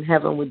who's in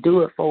heaven, would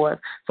do it for us.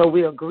 So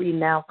we agree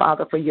now,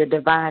 Father, for your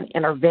divine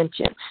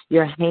intervention,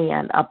 your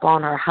hand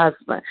upon her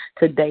husband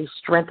today.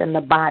 Strengthen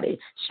the body,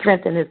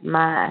 strengthen his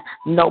mind.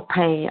 No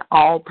pain,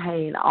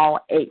 all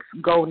aches.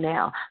 Go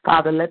now.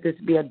 Father, let this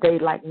be a day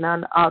like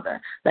none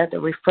other. Let the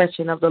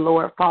refreshing of the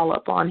Lord fall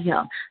upon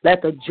him.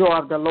 Let the joy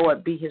of the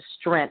Lord be his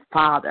strength,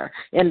 Father.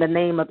 In the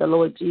name of the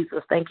Lord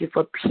Jesus, thank you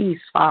for peace,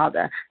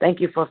 Father. Thank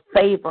you for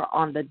favor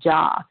on the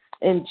job.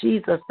 In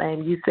Jesus'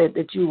 name, you said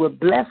that you would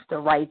bless the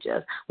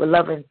righteous. With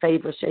love and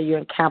favor shall you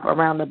encamp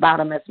around about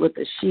him as with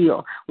a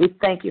shield. We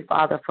thank you,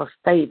 Father, for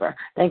favor.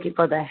 Thank you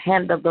for the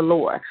hand of the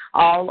Lord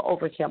all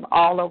over him,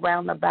 all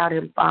around about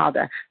him,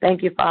 Father.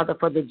 Thank you, Father,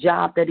 for the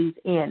job that he's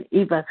in,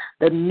 even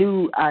the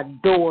new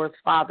doors,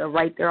 Father,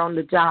 right there on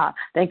the job.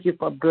 Thank you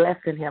for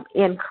blessing him.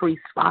 Increase,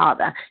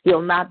 Father.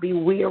 He'll not be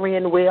weary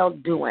in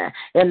well-doing.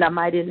 In the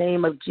mighty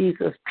name of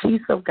Jesus,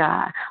 peace of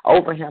God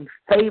over him,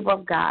 favor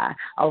of God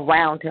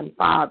around him,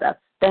 Father.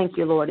 Thank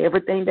you, Lord.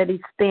 Everything that he's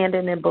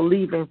standing and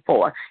believing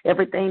for,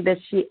 everything that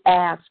she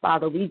asked,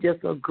 Father, we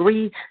just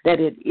agree that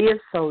it is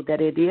so, that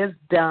it is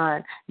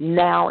done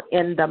now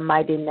in the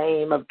mighty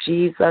name of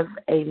Jesus.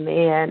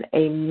 Amen.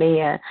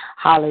 Amen.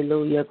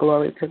 Hallelujah.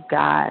 Glory to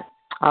God.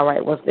 All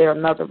right. Was there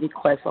another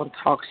request on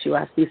TalkShoe?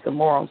 I see some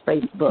more on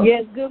Facebook.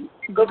 Yes.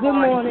 Good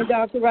morning,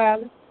 Dr.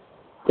 Riley.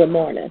 Good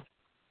morning.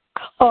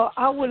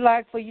 I would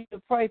like for you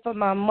to pray for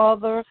my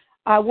mother.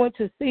 I went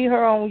to see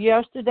her on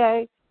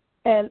yesterday,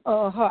 and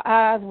her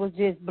eyes was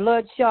just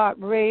bloodshot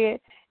red,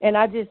 and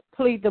I just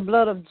plead the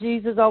blood of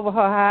Jesus over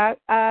her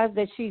eyes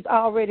that she's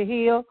already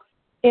healed.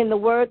 In the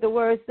word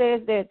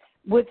says that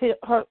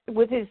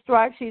with his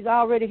stripes she's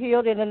already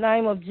healed in the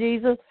name of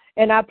Jesus,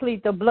 and I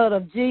plead the blood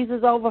of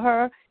Jesus over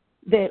her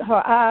that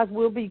her eyes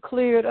will be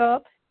cleared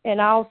up. And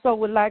I also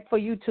would like for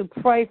you to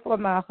pray for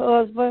my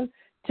husband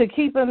to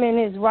keep him in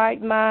his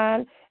right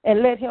mind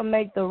and let him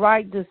make the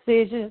right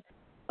decisions,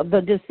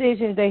 the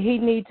decisions that he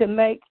needs to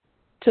make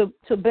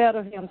to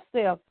better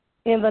himself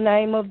in the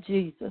name of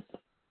Jesus.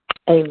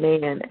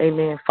 Amen.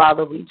 Amen.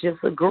 Father, we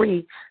just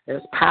agree.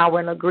 There's power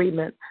in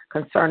agreement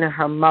concerning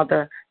her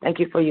mother. Thank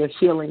you for your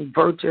healing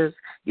virtues,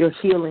 your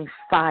healing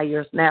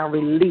fires now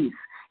release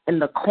in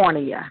the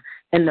cornea,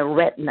 in the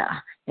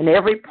retina, in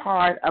every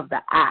part of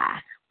the eye.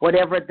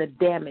 Whatever the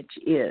damage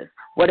is,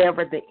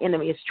 whatever the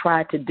enemy has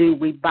tried to do,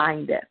 we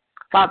bind it.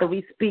 Father,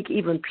 we speak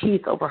even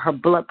peace over her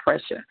blood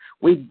pressure.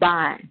 We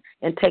bind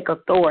and take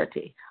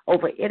authority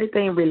over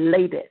anything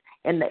related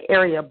in the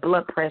area of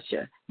blood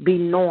pressure. Be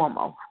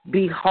normal.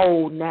 Be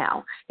whole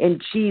now. In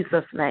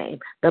Jesus' name,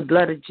 the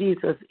blood of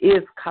Jesus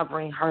is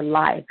covering her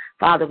life.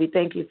 Father, we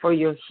thank you for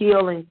your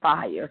healing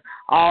fire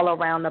all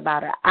around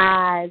about her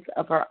eyes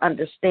of her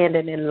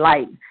understanding and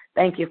light.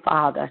 Thank you,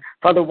 Father,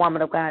 for the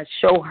woman of God.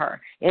 Show her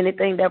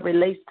anything that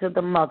relates to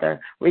the mother,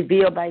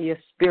 revealed by your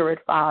spirit,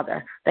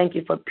 Father. Thank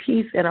you for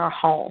peace in her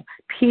home,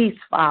 peace,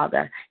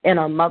 Father, in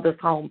her mother's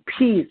home,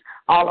 peace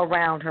all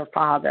around her,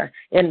 Father,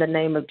 in the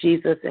name of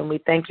Jesus. And we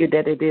thank you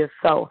that it is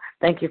so.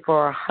 Thank you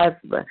for her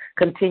husband.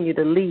 Continue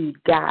to lead,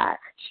 God,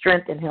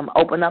 strengthen him,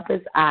 open up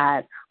his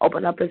eyes,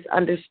 open up his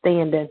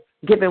understanding.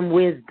 Give him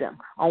wisdom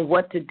on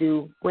what to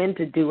do, when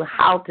to do,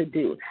 how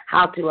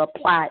to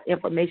apply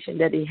information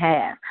that he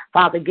has.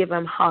 Father, give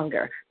him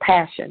hunger,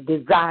 passion,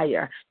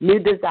 desire, new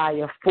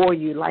desire for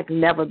you like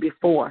never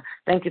before.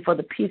 Thank you for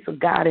the peace of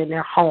God in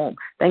their home.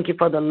 Thank you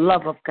for the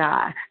love of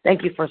God.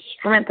 Thank you for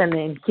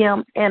strengthening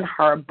him and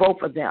her,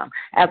 both of them,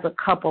 as a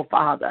couple,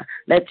 Father.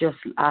 Let your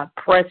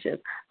precious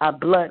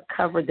blood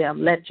cover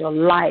them. Let your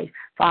life,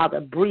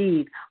 Father,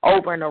 breathe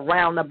over and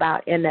around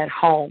about in that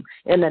home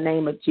in the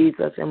name of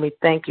Jesus. And we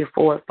thank you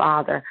for it,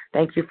 Father.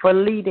 Thank you for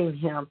leading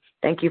him.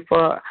 Thank you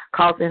for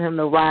causing him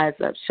to rise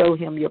up. Show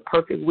him your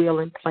perfect will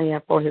and plan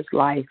for his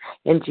life.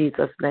 In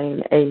Jesus'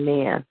 name,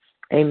 amen.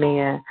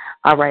 Amen.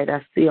 All right,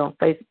 I see on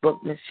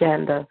Facebook, Ms.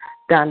 Shanda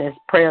Dunn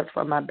prayers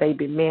for my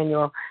baby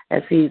Manuel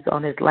as he's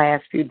on his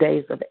last few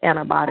days of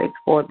antibiotics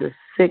for the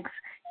 6th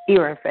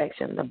ear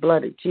infection, the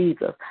blood of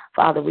Jesus.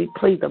 Father, we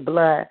plead the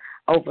blood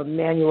over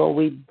Manuel.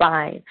 We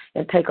bind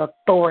and take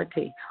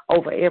authority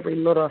over every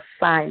little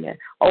assignment,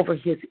 over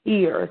his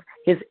ears,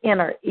 his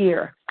inner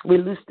ear. We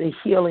loose the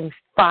healing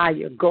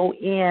fire. Go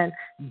in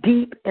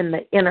deep in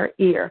the inner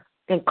ear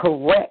and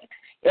correct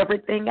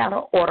everything out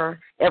of order,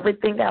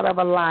 everything out of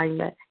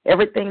alignment,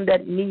 everything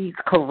that needs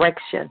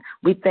correction.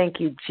 We thank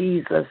you,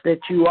 Jesus, that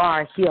you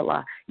are a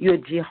healer. You're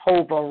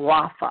Jehovah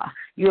Rapha.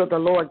 You're the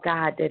Lord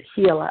God that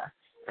heals us.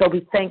 So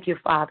we thank you,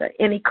 Father.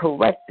 Any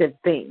corrective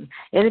thing,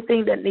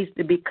 anything that needs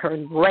to be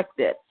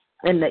corrected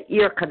in the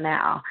ear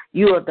canal,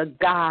 you are the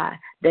God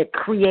that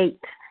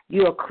creates.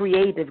 You're a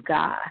creative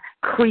God.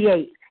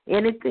 Create.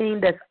 Anything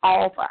that's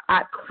off,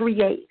 I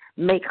create,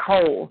 make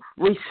whole,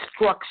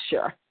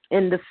 restructure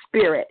in the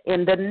spirit,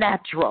 in the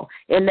natural,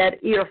 in that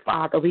ear,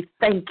 Father. We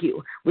thank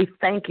you. We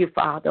thank you,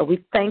 Father.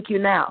 We thank you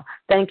now.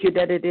 Thank you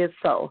that it is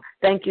so.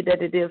 Thank you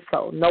that it is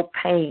so. No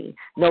pain,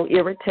 no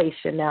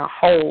irritation now.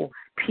 Whole.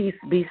 Peace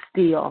be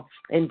still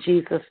in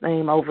Jesus'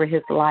 name over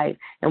his life.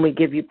 And we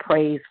give you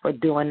praise for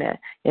doing it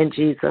in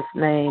Jesus'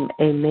 name.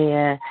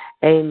 Amen.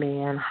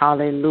 Amen.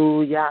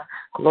 Hallelujah.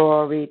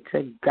 Glory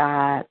to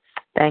God.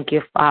 Thank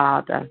you,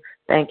 Father.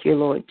 Thank you,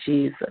 Lord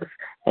Jesus.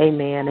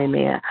 Amen.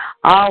 Amen.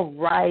 All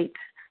right.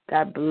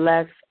 God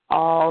bless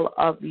all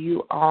of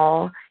you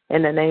all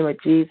in the name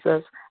of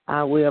Jesus.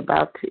 We're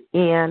about to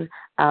end.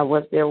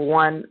 Was there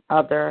one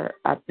other?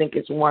 I think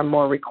it's one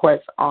more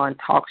request on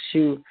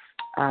TalkShoe.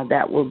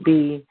 That will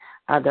be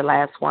the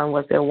last one.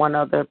 Was there one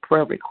other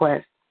prayer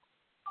request?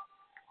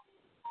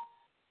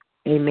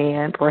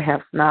 Amen.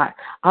 Perhaps not.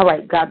 All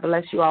right. God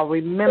bless you all.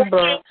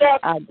 Remember,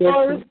 this.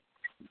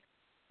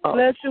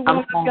 Bless you,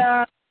 woman of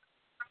God.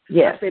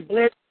 Yes. I say,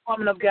 bless you,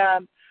 woman of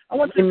God. I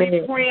want you to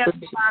be praying for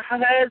my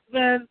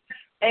husband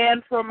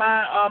and for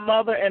my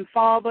mother and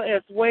father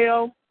as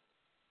well.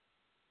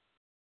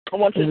 I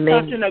want you to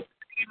touch and agree.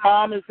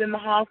 Mom is in the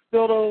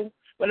hospital.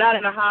 Well, not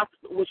in the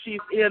hospital. Well, she's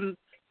in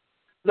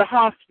the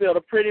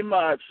hospital pretty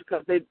much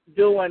because they're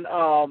doing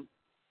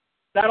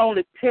not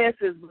only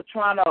tests, but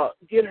trying to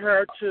get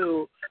her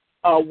to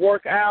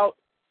work out,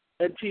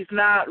 and she's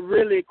not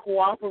really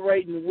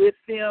cooperating with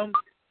them.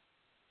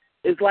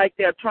 It's like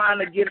they're trying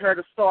to get her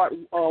to start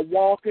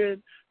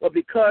walking, but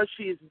because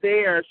she's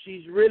there,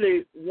 she's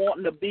really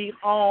wanting to be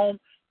home,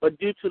 but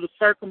due to the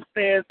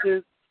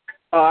circumstances,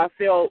 I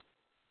felt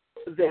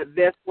that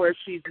that's where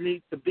she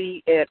needs to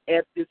be at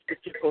this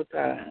particular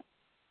time.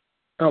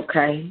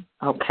 Okay.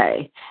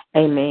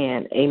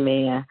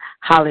 Amen.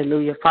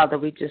 Hallelujah. Father,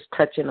 we just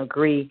touch and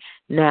agree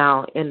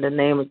now in the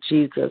name of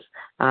Jesus,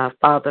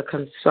 Father,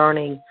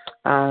 concerning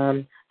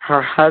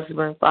her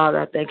husband. Father,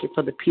 I thank you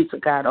for the peace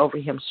of God over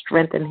him.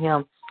 Strengthen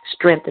him.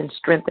 Strengthen,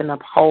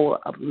 uphold,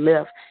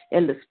 uplift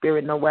in the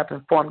spirit. No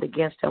weapon formed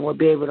against him will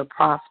be able to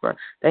prosper.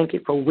 Thank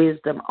you for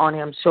wisdom on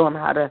him. Show him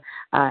how to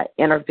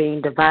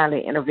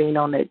divinely intervene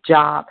on that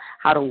job,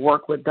 how to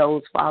work with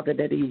those, Father,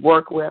 that he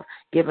work with.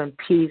 Give him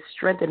peace.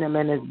 Strengthen him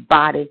in his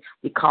body.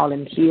 We call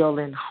him healed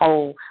and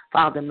whole.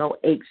 Father, no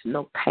aches,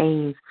 no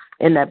pains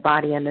in that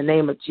body in the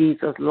name of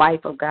Jesus.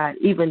 Life of God,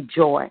 even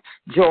joy,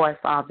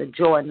 Father,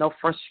 joy, no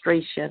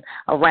frustration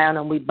around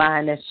him. We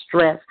bind that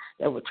stress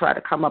that would try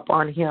to come up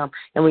on him,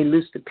 and we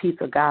loose the peace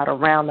of God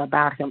around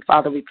about him.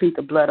 Father, we plead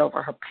the blood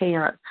over her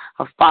parents,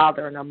 her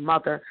father, and her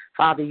mother.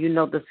 Father, you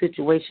know the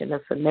situation,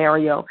 the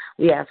scenario.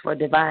 We ask for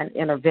divine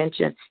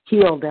intervention.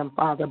 Heal them,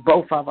 Father,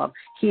 both of them.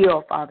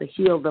 Heal, Father,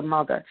 heal the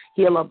mother.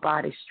 Heal her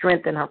body.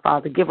 Strengthen her,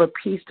 Father. Give her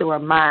peace to her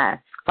mind.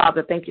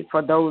 Father, thank you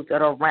for those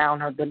that are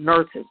around her, the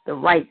nurses, the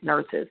right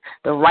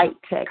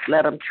techs.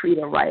 Let them treat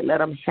her right. Let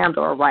them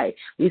handle her right.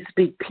 We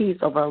speak peace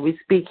over her. We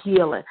speak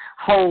healing,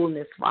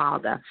 wholeness,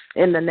 Father.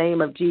 In the name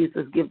of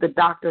Jesus, give the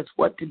doctors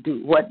what to do,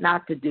 what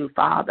not to do,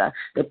 Father.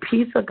 The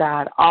peace of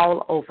God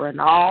all over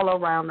and all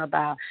around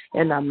about.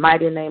 In the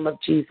mighty name of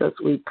Jesus,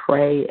 we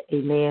pray.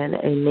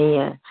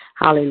 Amen.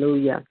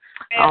 Hallelujah.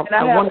 I'm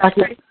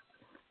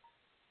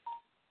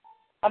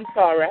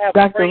sorry. I have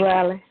Dr.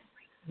 Riley.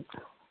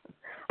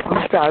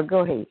 I'm sorry, go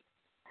ahead.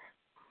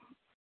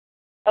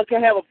 Okay, I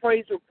have a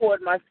praise report.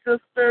 My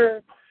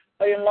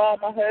sister-in-law,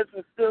 my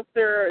husband's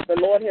sister, the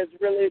Lord has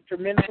really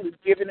tremendously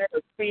given her a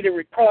speedy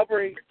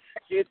recovery.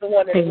 She's the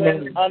one that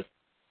went under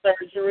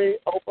surgery,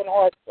 open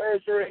heart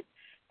surgery,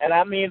 and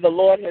I mean the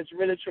Lord has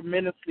really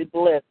tremendously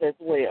blessed as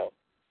well.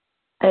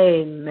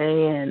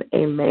 Amen.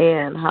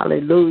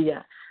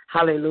 Hallelujah.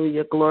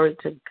 Glory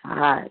to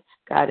God.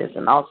 God is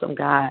an awesome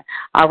God.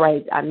 All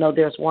right, I know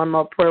there's one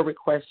more prayer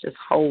request. Just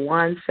hold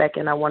 1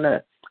 second. I want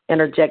to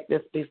interject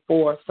this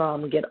before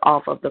some get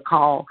off of the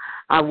call.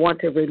 I want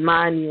to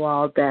remind you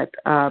all that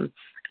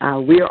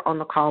we are on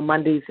the call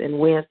Mondays and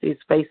Wednesdays,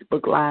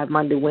 Facebook Live,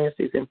 Monday,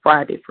 Wednesdays, and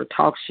Friday for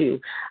Talk Shoe.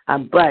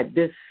 But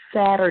this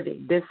Saturday,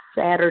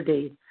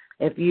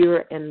 if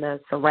you're in the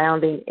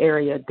surrounding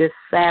area, this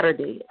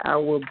Saturday I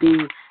will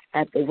be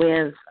at the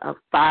Winds of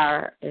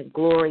Fire and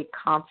Glory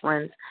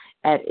Conference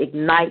at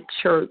Ignite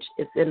Church.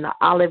 It's in the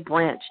Olive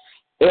Branch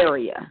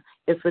area.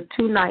 It's a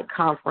 2-night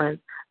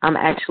conference. I'm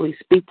actually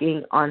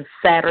speaking on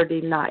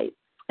Saturday night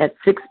at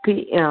 6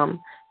 p.m.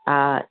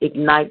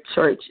 Ignite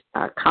Church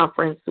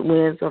Conference,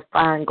 Winds of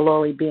Fire and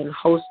Glory, being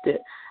hosted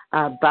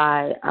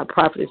by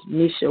Prophetess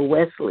Nisha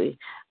Wesley.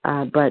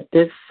 But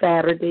this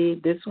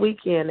Saturday, this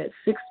weekend at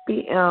 6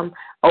 p.m.,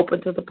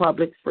 open to the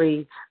public,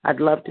 free. I'd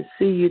love to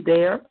see you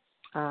there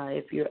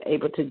if you're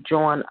able to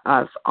join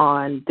us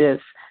on this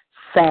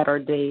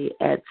Saturday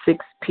at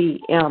 6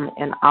 p.m.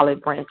 in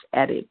Olive Branch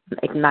at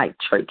Ignite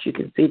Church. You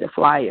can see the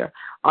flyer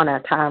on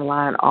our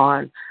timeline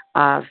on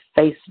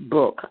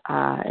Facebook.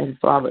 And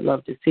so I would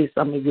love to see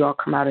some of you all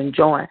come out and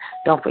join.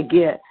 Don't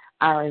forget,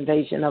 our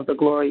Invasion of the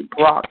Glory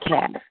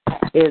broadcast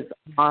is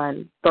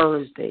on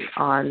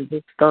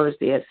this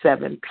Thursday at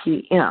 7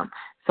 p.m.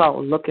 So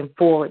looking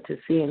forward to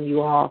seeing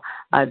you all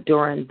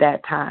during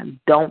that time.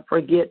 Don't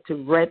forget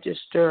to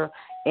register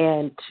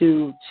and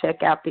to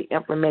check out the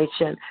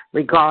information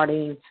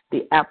regarding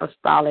the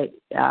Apostolic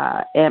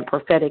and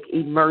Prophetic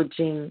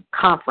Emerging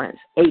Conference,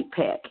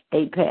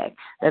 APEC.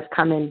 That's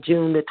coming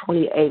June the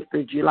 28th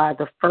through July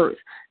the 1st.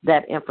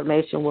 That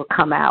information will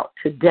come out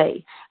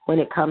today. When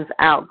it comes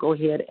out, go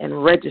ahead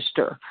and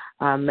register.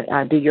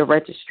 Do your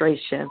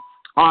registration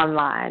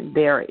online.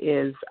 There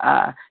is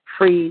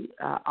free.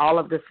 All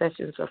of the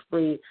sessions are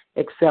free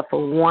except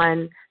for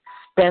one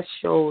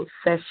special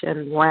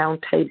session,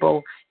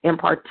 roundtable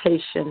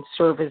impartation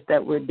service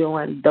that we're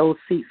doing. Those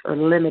seats are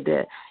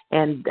limited,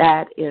 and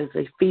that is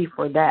a fee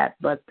for that,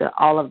 but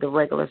all of the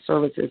regular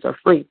services are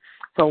free.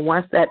 So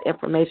once that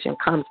information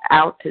comes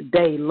out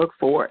today, look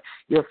for it.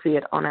 You'll see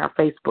it on our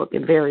Facebook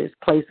in various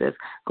places.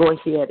 Go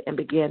ahead and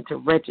begin to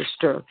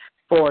register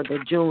for the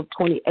June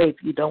 28th.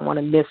 You don't want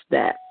to miss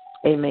that.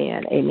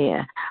 Amen.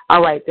 Amen.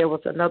 All right. There was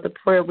another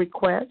prayer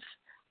request.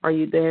 Are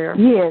you there?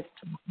 Yes.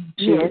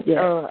 Yes.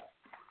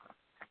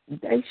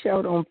 They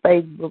showed on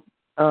Facebook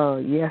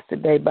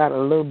yesterday about a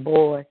little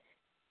boy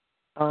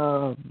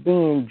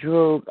being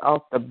drugged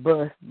off the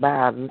bus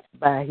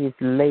by his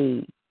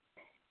leg,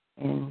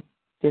 and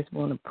just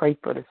want to pray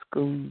for the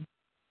school.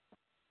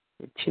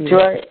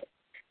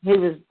 He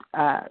was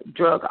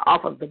drugged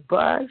off of the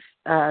bus.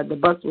 The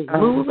bus was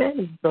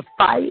moving. The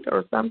fight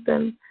or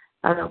something.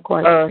 I don't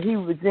quite. He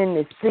was in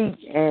the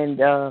seat, and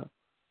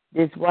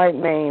this white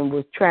man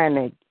was trying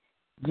to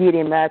get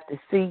him out the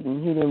seat,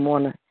 and he didn't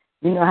want to.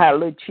 You know how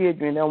little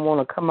children don't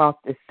want to come off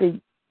the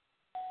seat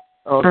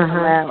or come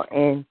out,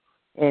 and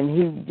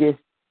he just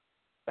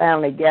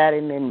finally got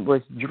him and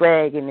was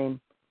dragging him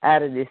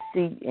out of the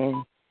seat,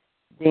 and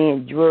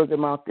then drug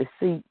him off the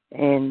seat,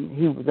 and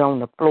he was on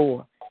the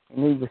floor,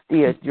 and he was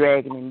still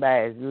dragging him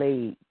by his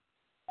leg.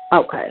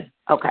 Okay.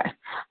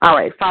 All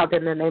right, Father,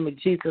 in the name of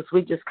Jesus,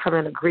 we just come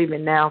in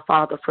agreement now,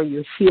 Father, for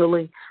your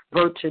healing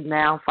virtue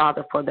now,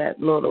 Father, for that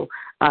little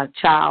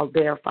child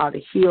there, Father.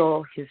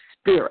 Heal his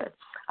spirit.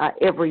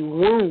 Every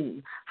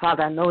wound,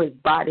 Father, I know his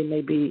body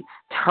may be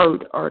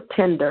hurt or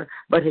tender,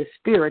 but his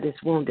spirit is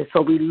wounded.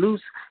 So we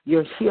loose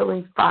your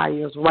healing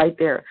fires right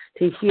there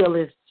to heal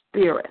his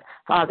spirit.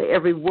 Father,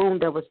 every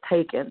wound that was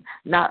taken,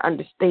 not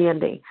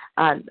understanding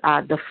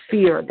the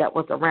fear that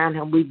was around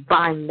him, we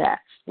bind that.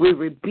 We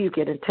rebuke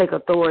it and take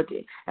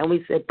authority. And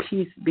we said,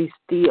 peace be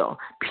still.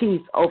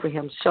 Peace over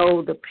him.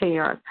 Show the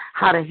parents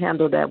how to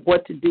handle that,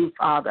 what to do,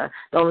 Father.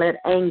 Don't let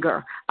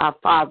anger,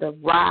 Father,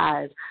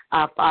 rise,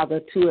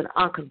 Father, to an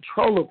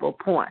uncontrollable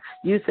point.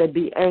 You said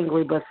be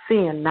angry, but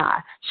sin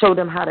not. Show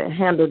them how to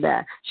handle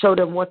that. Show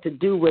them what to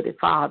do with it,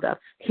 Father.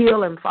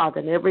 Heal him,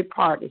 Father, in every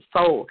part, his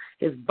soul,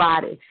 his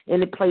body,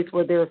 any place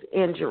where there's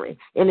injury,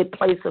 any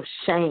place of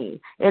shame,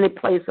 any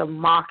place of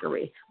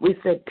mockery. We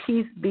said,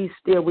 peace be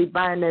still. We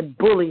bind that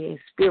bullying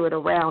spirit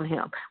around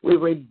him. We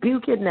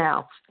rebuke it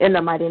now in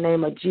the mighty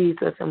name of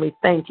Jesus, and we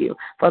thank you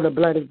for the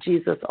blood of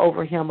Jesus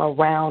over him,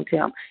 around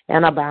him,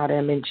 and about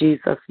him in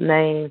Jesus'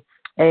 name.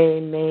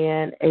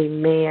 Amen.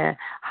 Amen.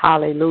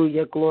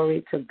 Hallelujah.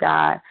 Glory to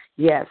God.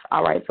 Yes.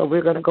 All right. So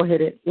we're going to go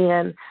ahead and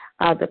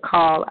end the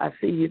call. I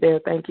see you there.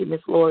 Thank you,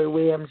 Miss Lori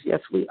Williams.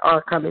 Yes, we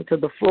are coming to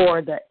the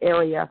Florida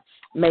area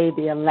May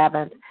the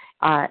 11th.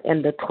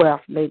 And the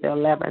 12th, May the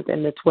 11th,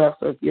 and the 12th.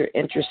 So if you're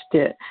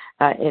interested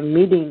in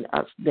meeting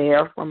us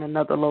there from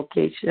another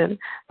location,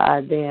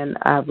 then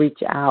reach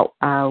out.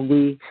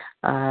 We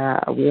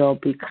will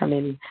be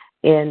coming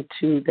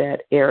into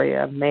that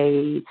area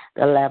May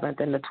the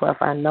 11th and the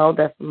 12th. I know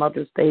that's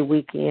Mother's Day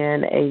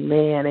weekend.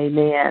 Amen,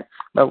 amen.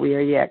 But we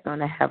are yet going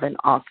to have an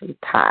awesome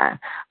time.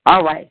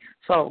 All right.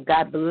 So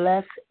God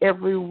bless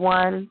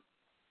everyone.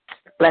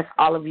 Bless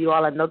all of you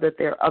all. I know that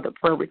there are other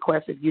prayer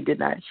requests. If you did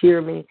not hear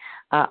me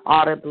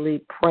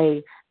audibly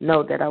pray,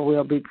 know that I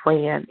will be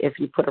praying. If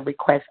you put a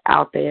request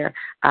out there,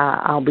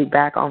 I'll be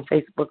back on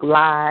Facebook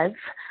Live,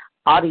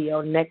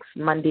 audio next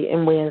Monday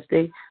and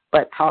Wednesday,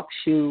 but Talk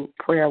Shoe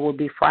prayer will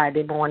be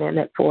Friday morning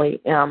at 4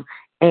 a.m.,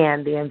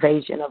 and the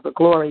Invasion of the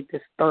Glory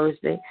this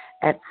Thursday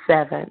at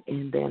 7,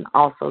 and then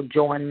also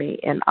join me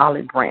in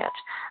Olive Branch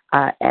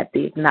at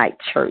the Ignite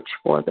Church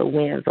for the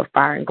Winds of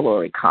Fire and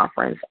Glory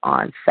Conference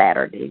on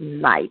Saturday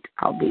night.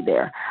 I'll be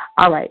there.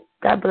 All right.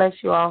 God bless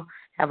you all.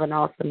 Have an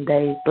awesome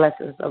day.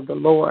 Blessings of the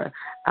Lord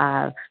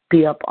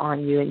be up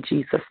on you in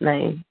Jesus'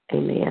 name.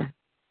 Amen.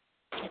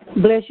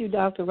 Bless you,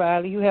 Dr.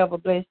 Riley. You have a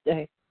blessed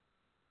day.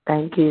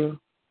 Thank you.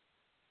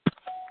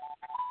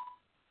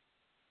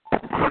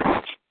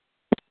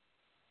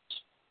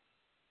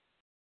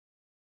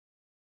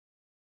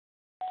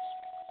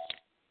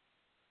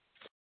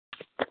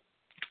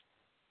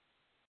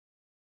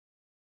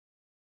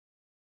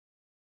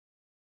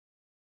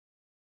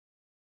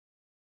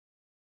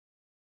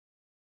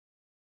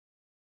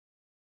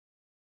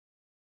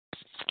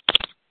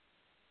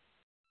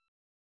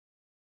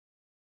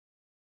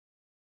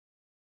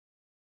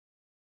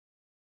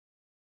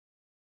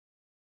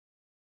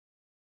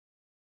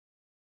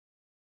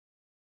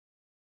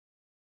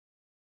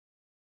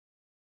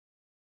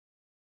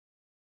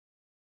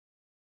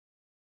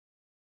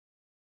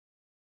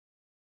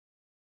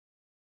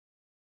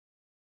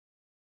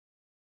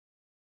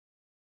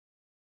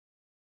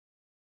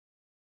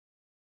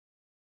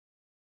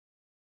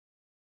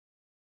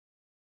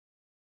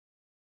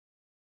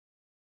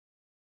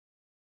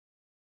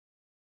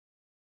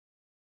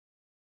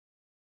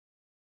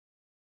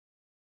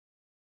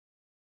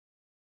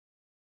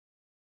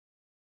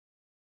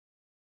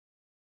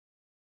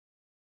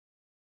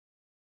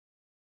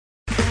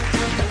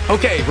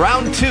 Okay,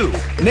 round two.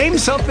 Name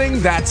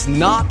something that's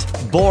not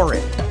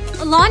boring.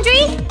 A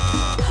laundry?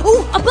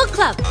 Ooh, a book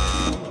club.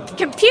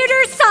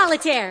 Computer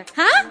solitaire,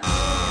 huh?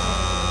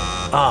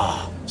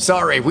 Ah, oh,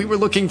 sorry, we were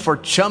looking for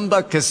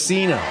Chumba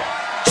Casino.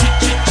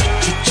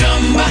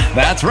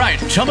 That's right.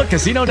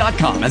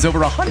 ChumbaCasino.com has over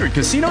 100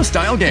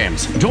 casino-style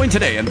games. Join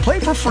today and play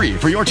for free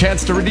for your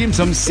chance to redeem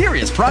some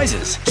serious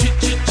prizes.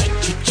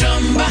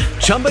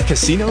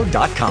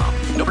 ChumbaCasino.com.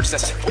 No purchase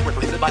necessary. Void where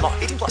prohibited by law.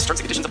 18+ terms and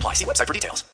conditions apply. See website for details.